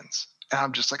Indians. And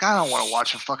I'm just like, I don't want to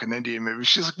watch a fucking Indian movie.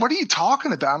 She's like, what are you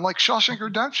talking about? I'm like, Shawshank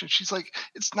Redemption. She's like,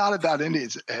 it's not about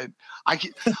Indians. And I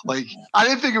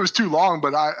didn't think it was too long,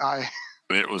 but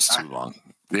it was too long.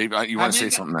 Dave, you want to say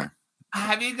something there?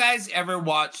 Have you guys ever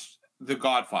watched The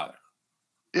Godfather?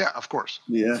 Yeah, of course.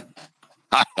 Yeah.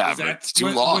 I have. It's too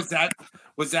long.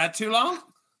 Was that too long?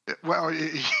 Well,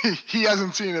 he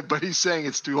hasn't seen it, but he's saying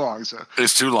it's too long. So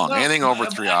it's too long. Anything over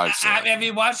 3 hours. Have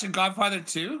you watched The Godfather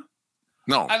 2?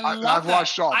 No, I've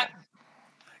watched all of them.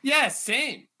 Yeah,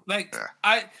 same. When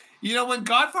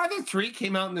Godfather 3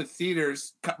 came out in the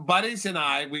theaters, buddies and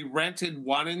I, we rented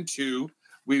 1 and 2.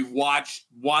 We watched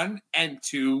 1 and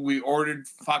 2. We ordered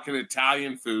fucking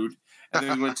Italian food, and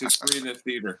then we went to 3 in the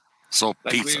theater. So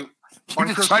pizza. You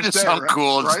just tried to sound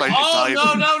cool and say Italian.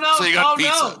 No. So you got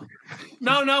pizza.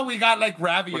 No. We got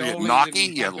ravioli. What are you, gnocchi?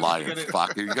 You lying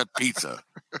fucker. You got pizza.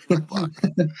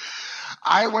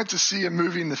 I went to see a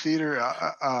movie in the theater,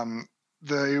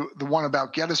 the one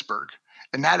about Gettysburg,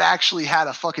 and that actually had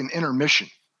a fucking intermission.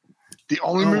 The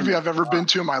only movie I've ever been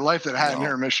to in my life that had an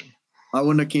intermission. I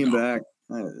wouldn't have came back.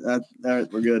 All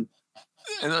right, we're good.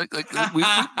 And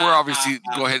we're obviously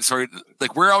go ahead. Sorry,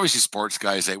 we're obviously sports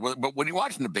guys. But when you're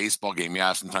watching the baseball game,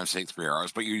 yeah, sometimes it takes 3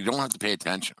 hours, but you don't have to pay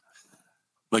attention.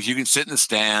 Like you can sit in the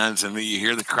stands and then you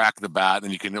hear the crack of the bat, and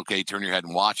then you can turn your head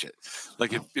and watch it.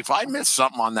 Like if I missed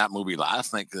something on that movie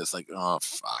last night, it's like, oh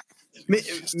fuck.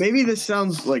 Maybe this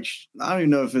sounds like, I don't even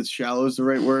know if it's shallow is the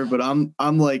right word, but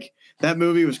I'm like, that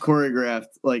movie was choreographed.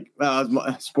 Like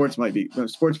sports might be.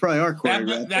 Sports probably are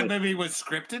choreographed. That movie was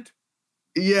scripted.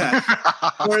 Yeah,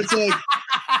 where it's like,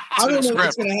 I don't know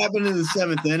what's going to happen in the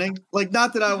 7th inning. Like,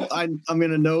 not that I'm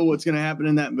going to know what's going to happen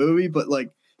in that movie, but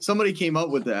like somebody came up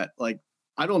with that. Like,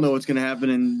 I don't know what's going to happen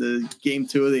in the game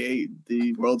 2 of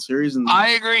the World Series. And I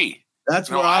agree. That's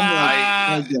where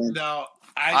I'm like, no,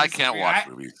 I can't watch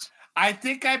movies. I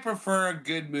think I prefer a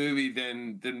good movie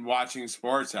than watching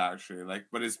sports, actually. Like,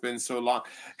 but it's been so long.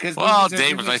 Well,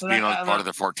 Dave was nice being on part of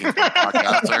the 14th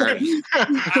podcast there.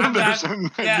 I'm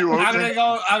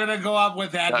gonna go up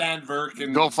with Adnan Virk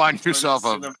and go find yourself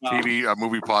a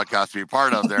movie podcast to be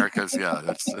part of there, because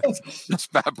it's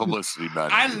bad publicity.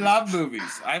 I love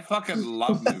movies. I fucking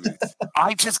love movies.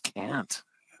 I just can't.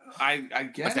 I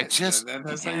get it.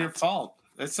 That's not your fault.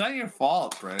 It's not your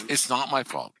fault, Brent. It's not my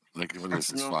fault. Like, what is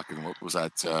this fucking? What was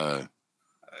that?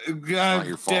 Not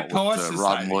your fault. Dead Poets with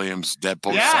Robin Williams, Dead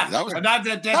Poets. Yeah, that was not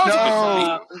Dead. Good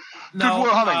Will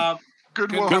Hunting.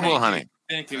 Good Will Hunting.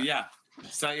 Thank you. Yeah,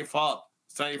 it's not your fault.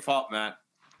 It's not your fault, Matt.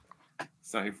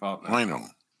 It's not your fault, Matt. I know.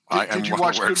 Did you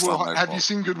watch Good Will? Have you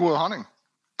seen Good Will Hunting?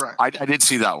 Right. I did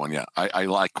see that one. Yeah,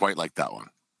 I quite like that one.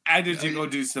 And did you go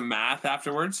do some math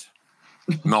afterwards?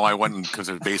 No, I wouldn't, because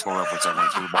of baseball reference. I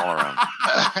went through the ball around.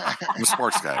 I'm a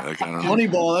sports guy. Like, I don't know.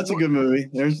 Moneyball, that's a good movie.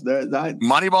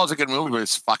 Moneyball's a good movie, but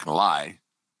it's a fucking lie.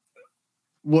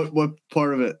 What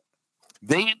part of it?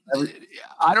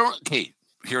 Okay,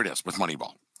 here it is with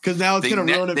Moneyball. Because now it's going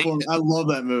to ruin it for me. I love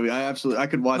that movie. I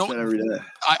could watch that every day.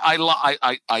 I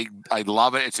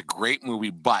love it. It's a great movie,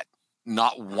 but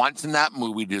not once in that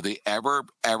movie do they ever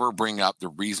bring up the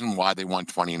reason why they won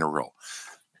 20 in a row.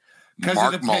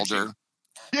 Mark Mulder.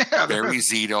 Yeah, Barry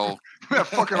Zito,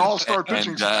 fucking all-star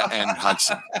pitching and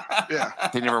Hudson. Yeah,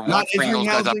 they never once bring those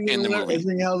guys up in the movie.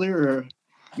 Or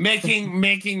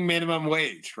making minimum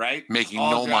wage, right? Making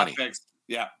no money.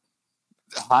 Yeah,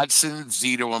 Hudson,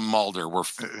 Zito, and Mulder were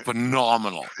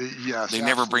phenomenal. Yes, they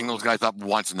never bring those guys up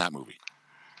once in that movie.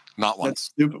 Not once.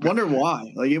 That's stupid. Wonder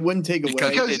why? Like, it wouldn't take away.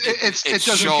 Because it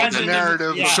doesn't show the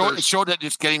narrative. Yeah. It showed that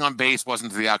just getting on base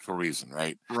wasn't the actual reason,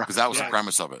 right? Because that was the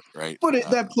premise of it, right? But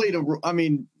that played a. I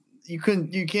mean, you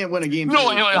can't win a game. No,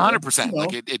 100%.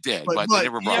 Like it did, but they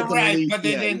never brought. Yeah, right. But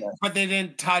they didn't. But they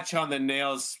didn't touch on the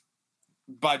Nails'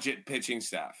 budget pitching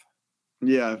staff.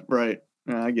 Yeah, right.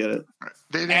 Yeah, I get it. Right.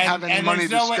 They didn't have any money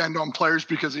to spend on players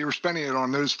because they were spending it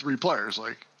on those 3 players.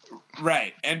 Like.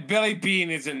 Right, and Billy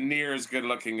Beane isn't near as good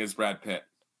looking as Brad Pitt.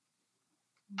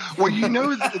 Well,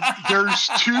 there's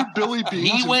 2 Billy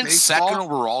Beanes. He went second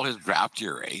overall his draft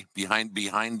year, behind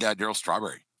Darryl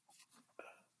Strawberry.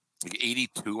 Like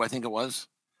 82, I think it was.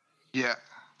 Yeah.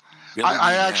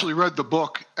 I actually read the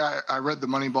book. I read the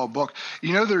Moneyball book.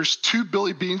 There's 2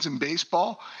 Billy Beanes in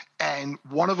baseball, and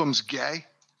one of them's gay.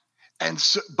 And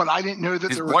so, but I didn't know that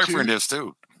his there were 2. His boyfriend is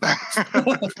too.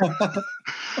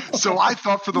 So I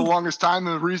thought for the longest time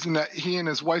the reason that he and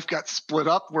his wife got split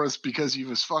up was because he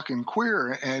was fucking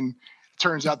queer, and it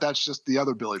turns out that's just the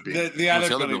other Billy Beane. The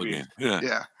other Billy Beane.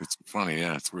 Yeah, it's funny.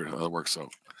 Yeah, it's weird how that works. So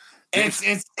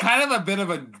it's kind of a bit of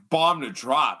a bomb to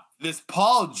drop. This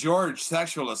Paul George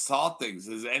sexual assault things.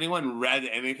 Has anyone read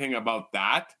anything about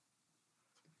that?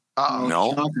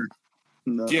 No.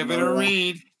 Give it a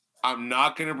read. I'm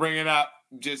not going to bring it up.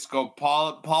 Just go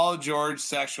Paul George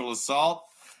sexual assault,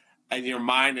 and your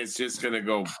mind is just going to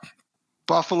go.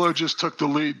 Buffalo just took the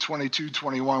lead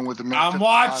 22-21 with the minute. I'm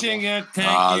watching it.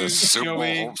 Thank you, Super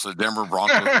Joey. Bowl, so Denver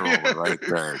Broncos are over right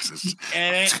there.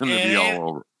 It's going to be all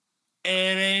over. It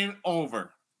ain't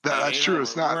over. That's true. Over.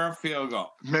 It's not. We're a field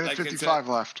goal. Minute 55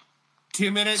 left. 2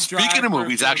 minutes drive. Speaking of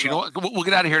movies, actually, we'll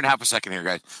get out of here in half a second here,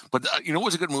 guys. But what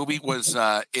was a good movie was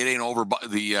It Ain't Over,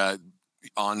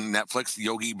 on Netflix, the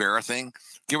Yogi Berra thing.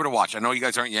 Give it a watch. I know you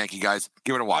guys aren't Yankee guys.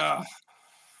 Give it a watch.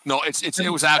 No, it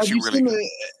was actually really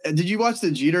good. Did you watch the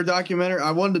Jeter documentary?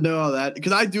 I wanted to know how that,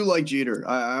 because I do like Jeter.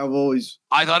 I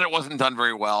thought it wasn't done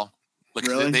very well. Like,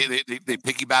 really? They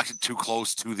piggybacked it too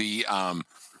close to the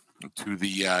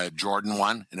Jordan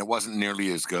one, and it wasn't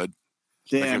nearly as good.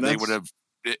 Damn, like they would have.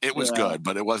 It was good,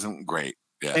 but it wasn't great.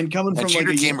 Yeah. And coming from Jeter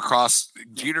like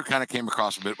Jeter kind of came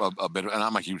across a bit, and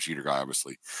I'm a huge Jeter guy,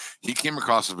 obviously. He came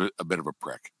across a bit of a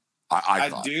prick. I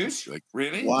thought. Douche? Like,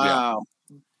 really? wow.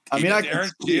 Yeah. I mean,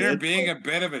 Derek Jeter being a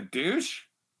bit of a douche?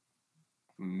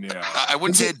 No. I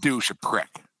wouldn't say a douche, a prick.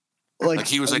 Like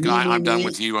he was like, I'm done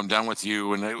with you. I'm done with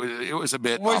you. And it was a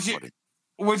bit off-putting.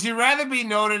 Would you rather be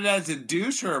noted as a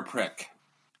douche or a prick?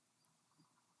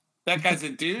 That guy's a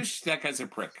douche. That guy's a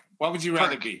prick. What would you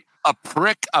rather be? A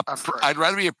prick. I'd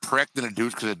rather be a prick than a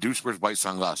douche because a douche wears white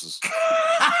sunglasses.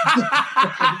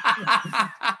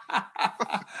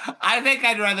 I think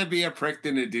I'd rather be a prick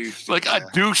than a douche. Like a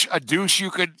douche. You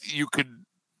could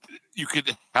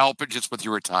help it just with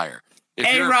your attire.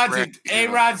 A-Rod's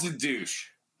a douche.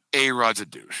 A-Rod's a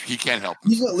douche. He can't help it.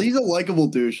 He's a likable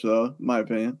douche, though, in my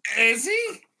opinion. Is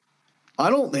he? I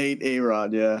don't hate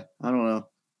A-Rod. Yeah, I don't know.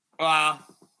 Well,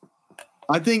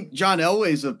 I think John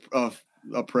Elway's a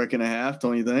prick and a half,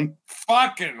 don't you think?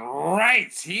 Fucking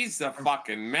right. He's the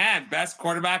fucking man. Best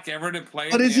quarterback ever to play.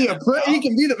 But is he a prick? He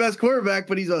can be the best quarterback,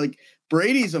 but he's like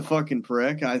Brady's a fucking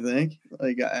prick, I think.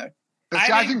 Like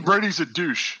I think Brady's a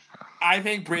douche. I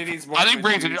think Brady's more. I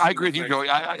agree with you, Joey.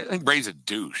 I think Brady's a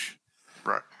douche.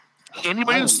 Right.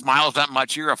 Anybody who smiles that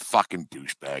much, you're a fucking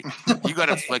douchebag. You got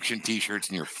affliction T-shirts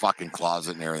in your fucking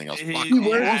closet and everything else.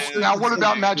 Now, what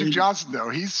about Magic Johnson though?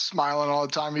 He's smiling all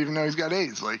the time, even though he's got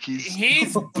AIDS. Like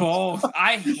he's both.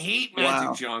 I hate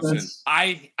Magic Johnson.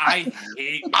 I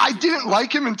hate. I didn't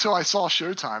like him until I saw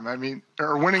Showtime. I mean,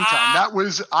 or Winning Time.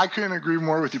 I couldn't agree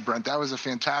more with you, Brent. That was a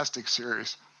fantastic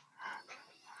series.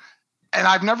 And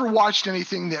I've never watched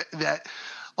anything that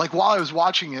like while I was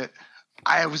watching it,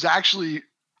 I actually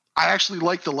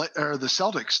liked the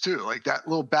Celtics too. Like that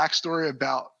little backstory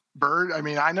about Bird. I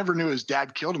mean, I never knew his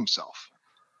dad killed himself.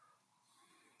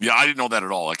 Yeah, I didn't know that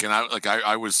at all.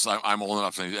 I'm old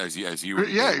enough as you.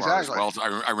 Yeah, exactly. Well,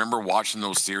 I remember watching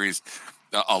those series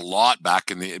a lot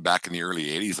back in the early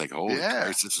 '80s. Like, holy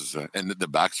Christ, this is and the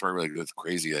backstory, like that's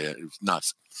crazy. It was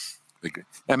nuts.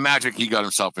 And Magic, he got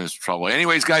himself in his trouble.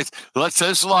 Anyways, guys, this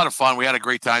is a lot of fun. We had a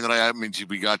great time tonight. I mean,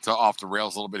 we got off the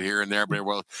rails a little bit here and there, but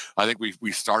well, I think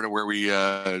we started where we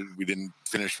didn't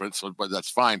finish with, but that's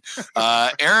fine.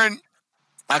 Aaron,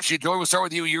 actually, Joey, we'll start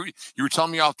with you. You were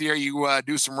telling me off the air you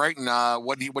do some writing.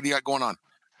 What do you got going on?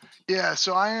 Yeah,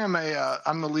 so I'm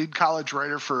the lead college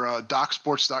writer for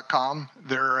DocSports.com.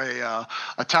 They're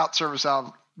a tout service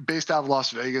based out of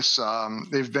Las Vegas.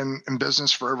 They've been in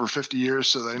business for over 50 years,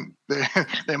 so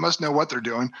they must know what they're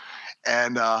doing.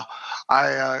 And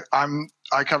I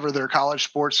cover their college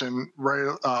sports and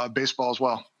baseball as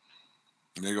well.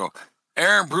 There you go.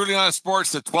 Aaron, Brutally Honest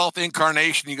Sports, the 12th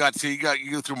incarnation. You go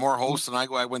through more hosts than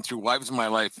I went through wives in my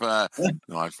life. No,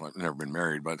 I've never been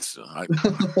married, but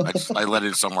I let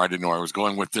it somewhere I didn't know I was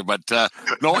going with it. But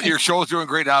no, your show's doing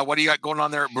great. What do you got going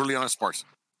on there at Brutally Honest Sports?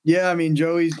 Yeah, I mean,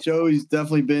 Joey's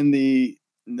definitely been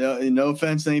no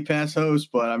offense to any past host,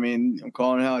 but I mean, I'm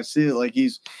calling it how I see it. Like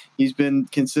he's been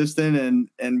consistent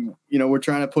and we're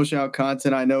trying to push out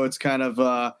content. I know it's kind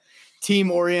of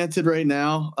team oriented right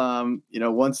now.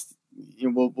 Once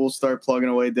we'll start plugging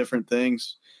away different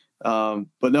things. But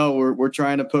no, we're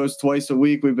trying to post twice a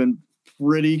week. We've been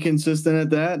pretty consistent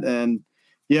at that, and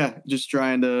yeah, just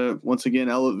trying to once again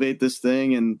elevate this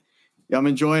thing. And I'm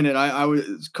enjoying it. I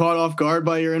was caught off guard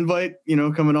by your invite,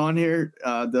 coming on here.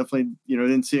 Definitely,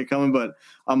 didn't see it coming, but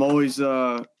I'm always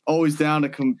down to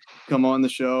come on the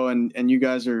show, and you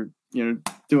guys are,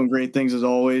 doing great things as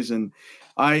always. And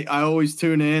I always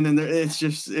tune in, and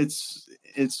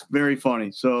it's very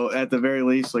funny. So at the very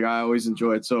least, like I always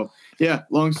enjoy it. So yeah,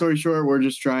 long story short, we're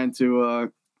just trying to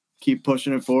keep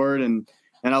pushing it forward, and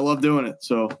I love doing it.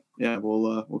 So yeah,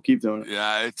 we'll keep doing it.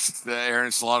 Yeah, it's Aaron.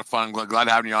 It's a lot of fun. I'm glad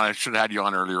having you on. I should have had you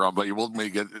on earlier on, but you will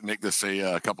make this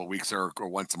a couple of weeks or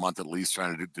once a month at least,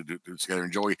 trying to do together.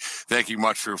 And Joey, thank you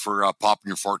much for popping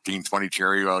your 1420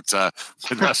 cherry out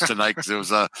with us tonight, because it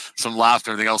was some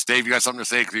laughter and everything else. Dave, you got something to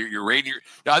say? Because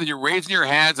you're raising your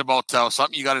hands about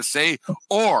something you got to say,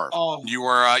 or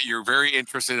you're very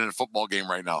interested in a football game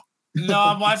right now. No,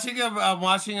 I'm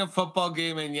watching a football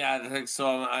game, and yeah, so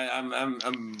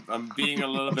I'm being a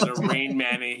little bit of Rain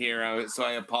Man here, so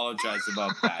I apologize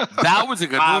about that. That was a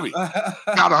good movie. Got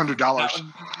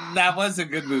 $100. That was a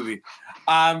good movie.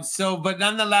 But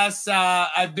nonetheless,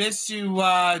 I missed you,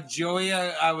 Joey.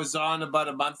 I was on about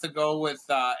a month ago with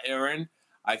Aaron.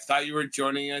 I thought you were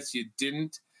joining us. You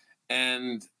didn't,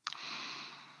 and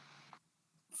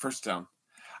first down.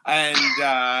 And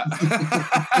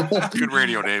good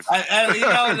radio, Dave.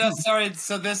 Sorry.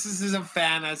 So this is as a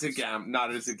fan,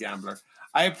 not as a gambler.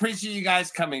 I appreciate you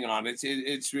guys coming on.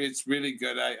 It's really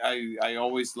good. I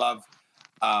always love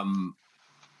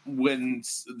when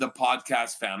the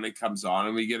podcast family comes on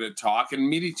and we get to talk and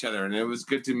meet each other. And it was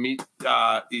good to meet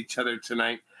each other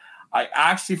tonight. I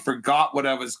actually forgot what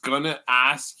I was going to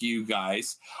ask you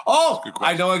guys. Oh,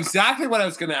 I know exactly what I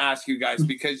was going to ask you guys,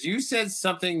 because you said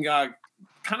something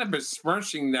kind of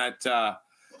besmirching that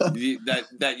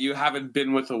that you haven't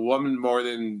been with a woman more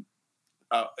than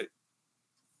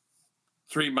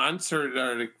 3 months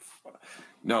or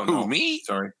no, me?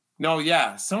 Sorry. No,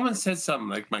 yeah. Someone said something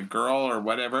like my girl or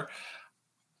whatever.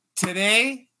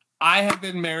 Today, I have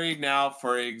been married now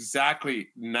for exactly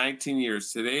 19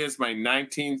 years. Today is my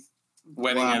 19th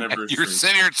wedding anniversary. You're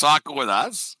sitting here talking with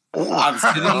us? I'm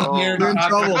sitting here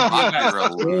talking with you guys. You're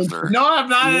a loser. No, I'm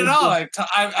not at all.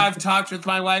 I've talked with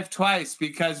my wife twice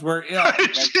because we're ill.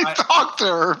 She talked to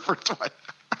her for twice.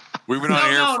 We've been on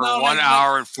here for 1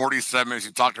 hour and 47 minutes.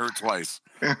 You talked to her twice.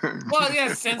 Well,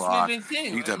 yeah, since we've been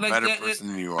seeing. He's a better person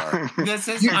than you are. This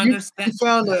is You found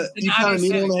a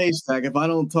needle in a haystack. If I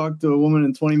don't talk to a woman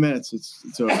in 20 minutes,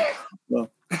 it's over.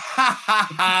 So.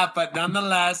 But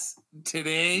nonetheless,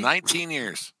 today, 19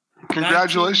 years.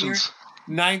 Congratulations.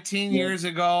 19 years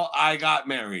ago, I got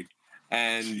married,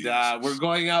 and we're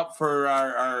going out for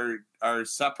our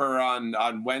supper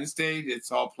on Wednesday.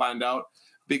 It's all planned out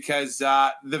because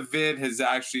the vid has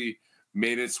actually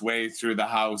made its way through the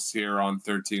house here on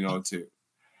 1302.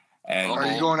 And are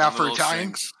you going out for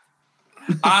Italians?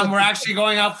 We're actually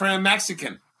going out for a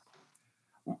Mexican.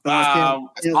 Taco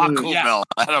Bell.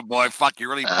 Attaboy. Fuck, you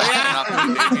really up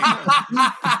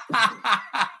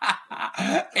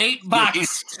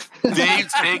 $8.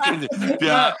 Dave's taking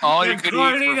all you can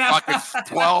eat for fucking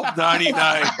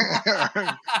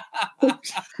 $12.99.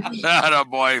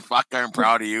 Attaboy. Fuck, I'm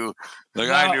proud of you. Like,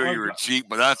 I knew you were cheap,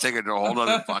 but that's taking it to a whole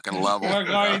other fucking level. We're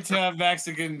going to a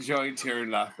Mexican joint here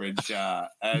in Lethbridge,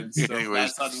 and so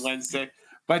that's on Wednesday.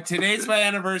 But today's my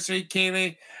anniversary,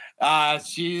 Kaylee.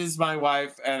 She is my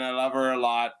wife, and I love her a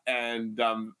lot. And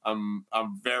I'm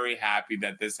very happy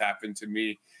that this happened to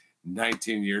me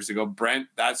 19 years ago. Brent,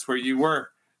 that's where you were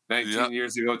 19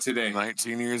 years ago today.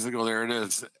 19 years ago, there it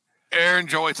is. Aaron,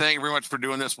 Joey, thank you very much for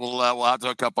doing this. We'll have to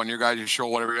hook up on your guys' show,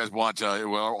 whatever you guys want.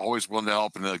 We're always willing to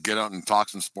help and get out and talk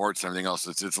some sports and everything else.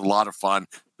 It's a lot of fun,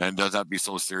 and does not be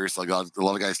so serious. Like a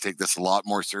lot of guys take this a lot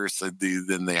more seriously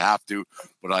than they have to.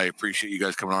 But I appreciate you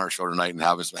guys coming on our show tonight and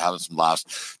having some laughs.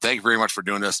 Thank you very much for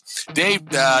doing this, Dave.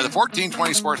 The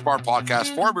 1420 Sports Bar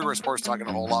Podcast, for River Sports, talking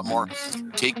a whole lot more.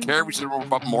 Take care of yourself,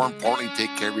 but more importantly,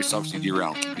 take care of yourself. CD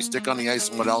round. Keep your stick on the ice,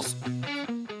 and what else?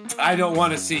 I don't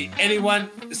want to see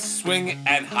anyone swing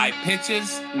at high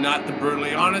pitches, not the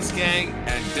Brutally Honest Gang,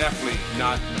 and definitely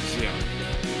not Jim.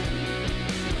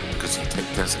 Because he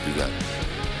tends to do that.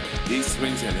 He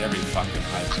swings at every fucking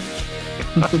high pitch.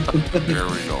 There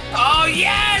we go. Oh,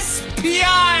 yes!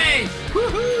 PI!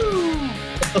 Woohoo!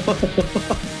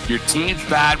 Your team's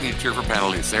bad when you cheer for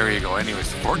penalties. There you go.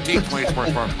 Anyways, 1420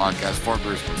 Sports Bar Podcast, 4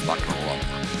 Beers, talking a lot.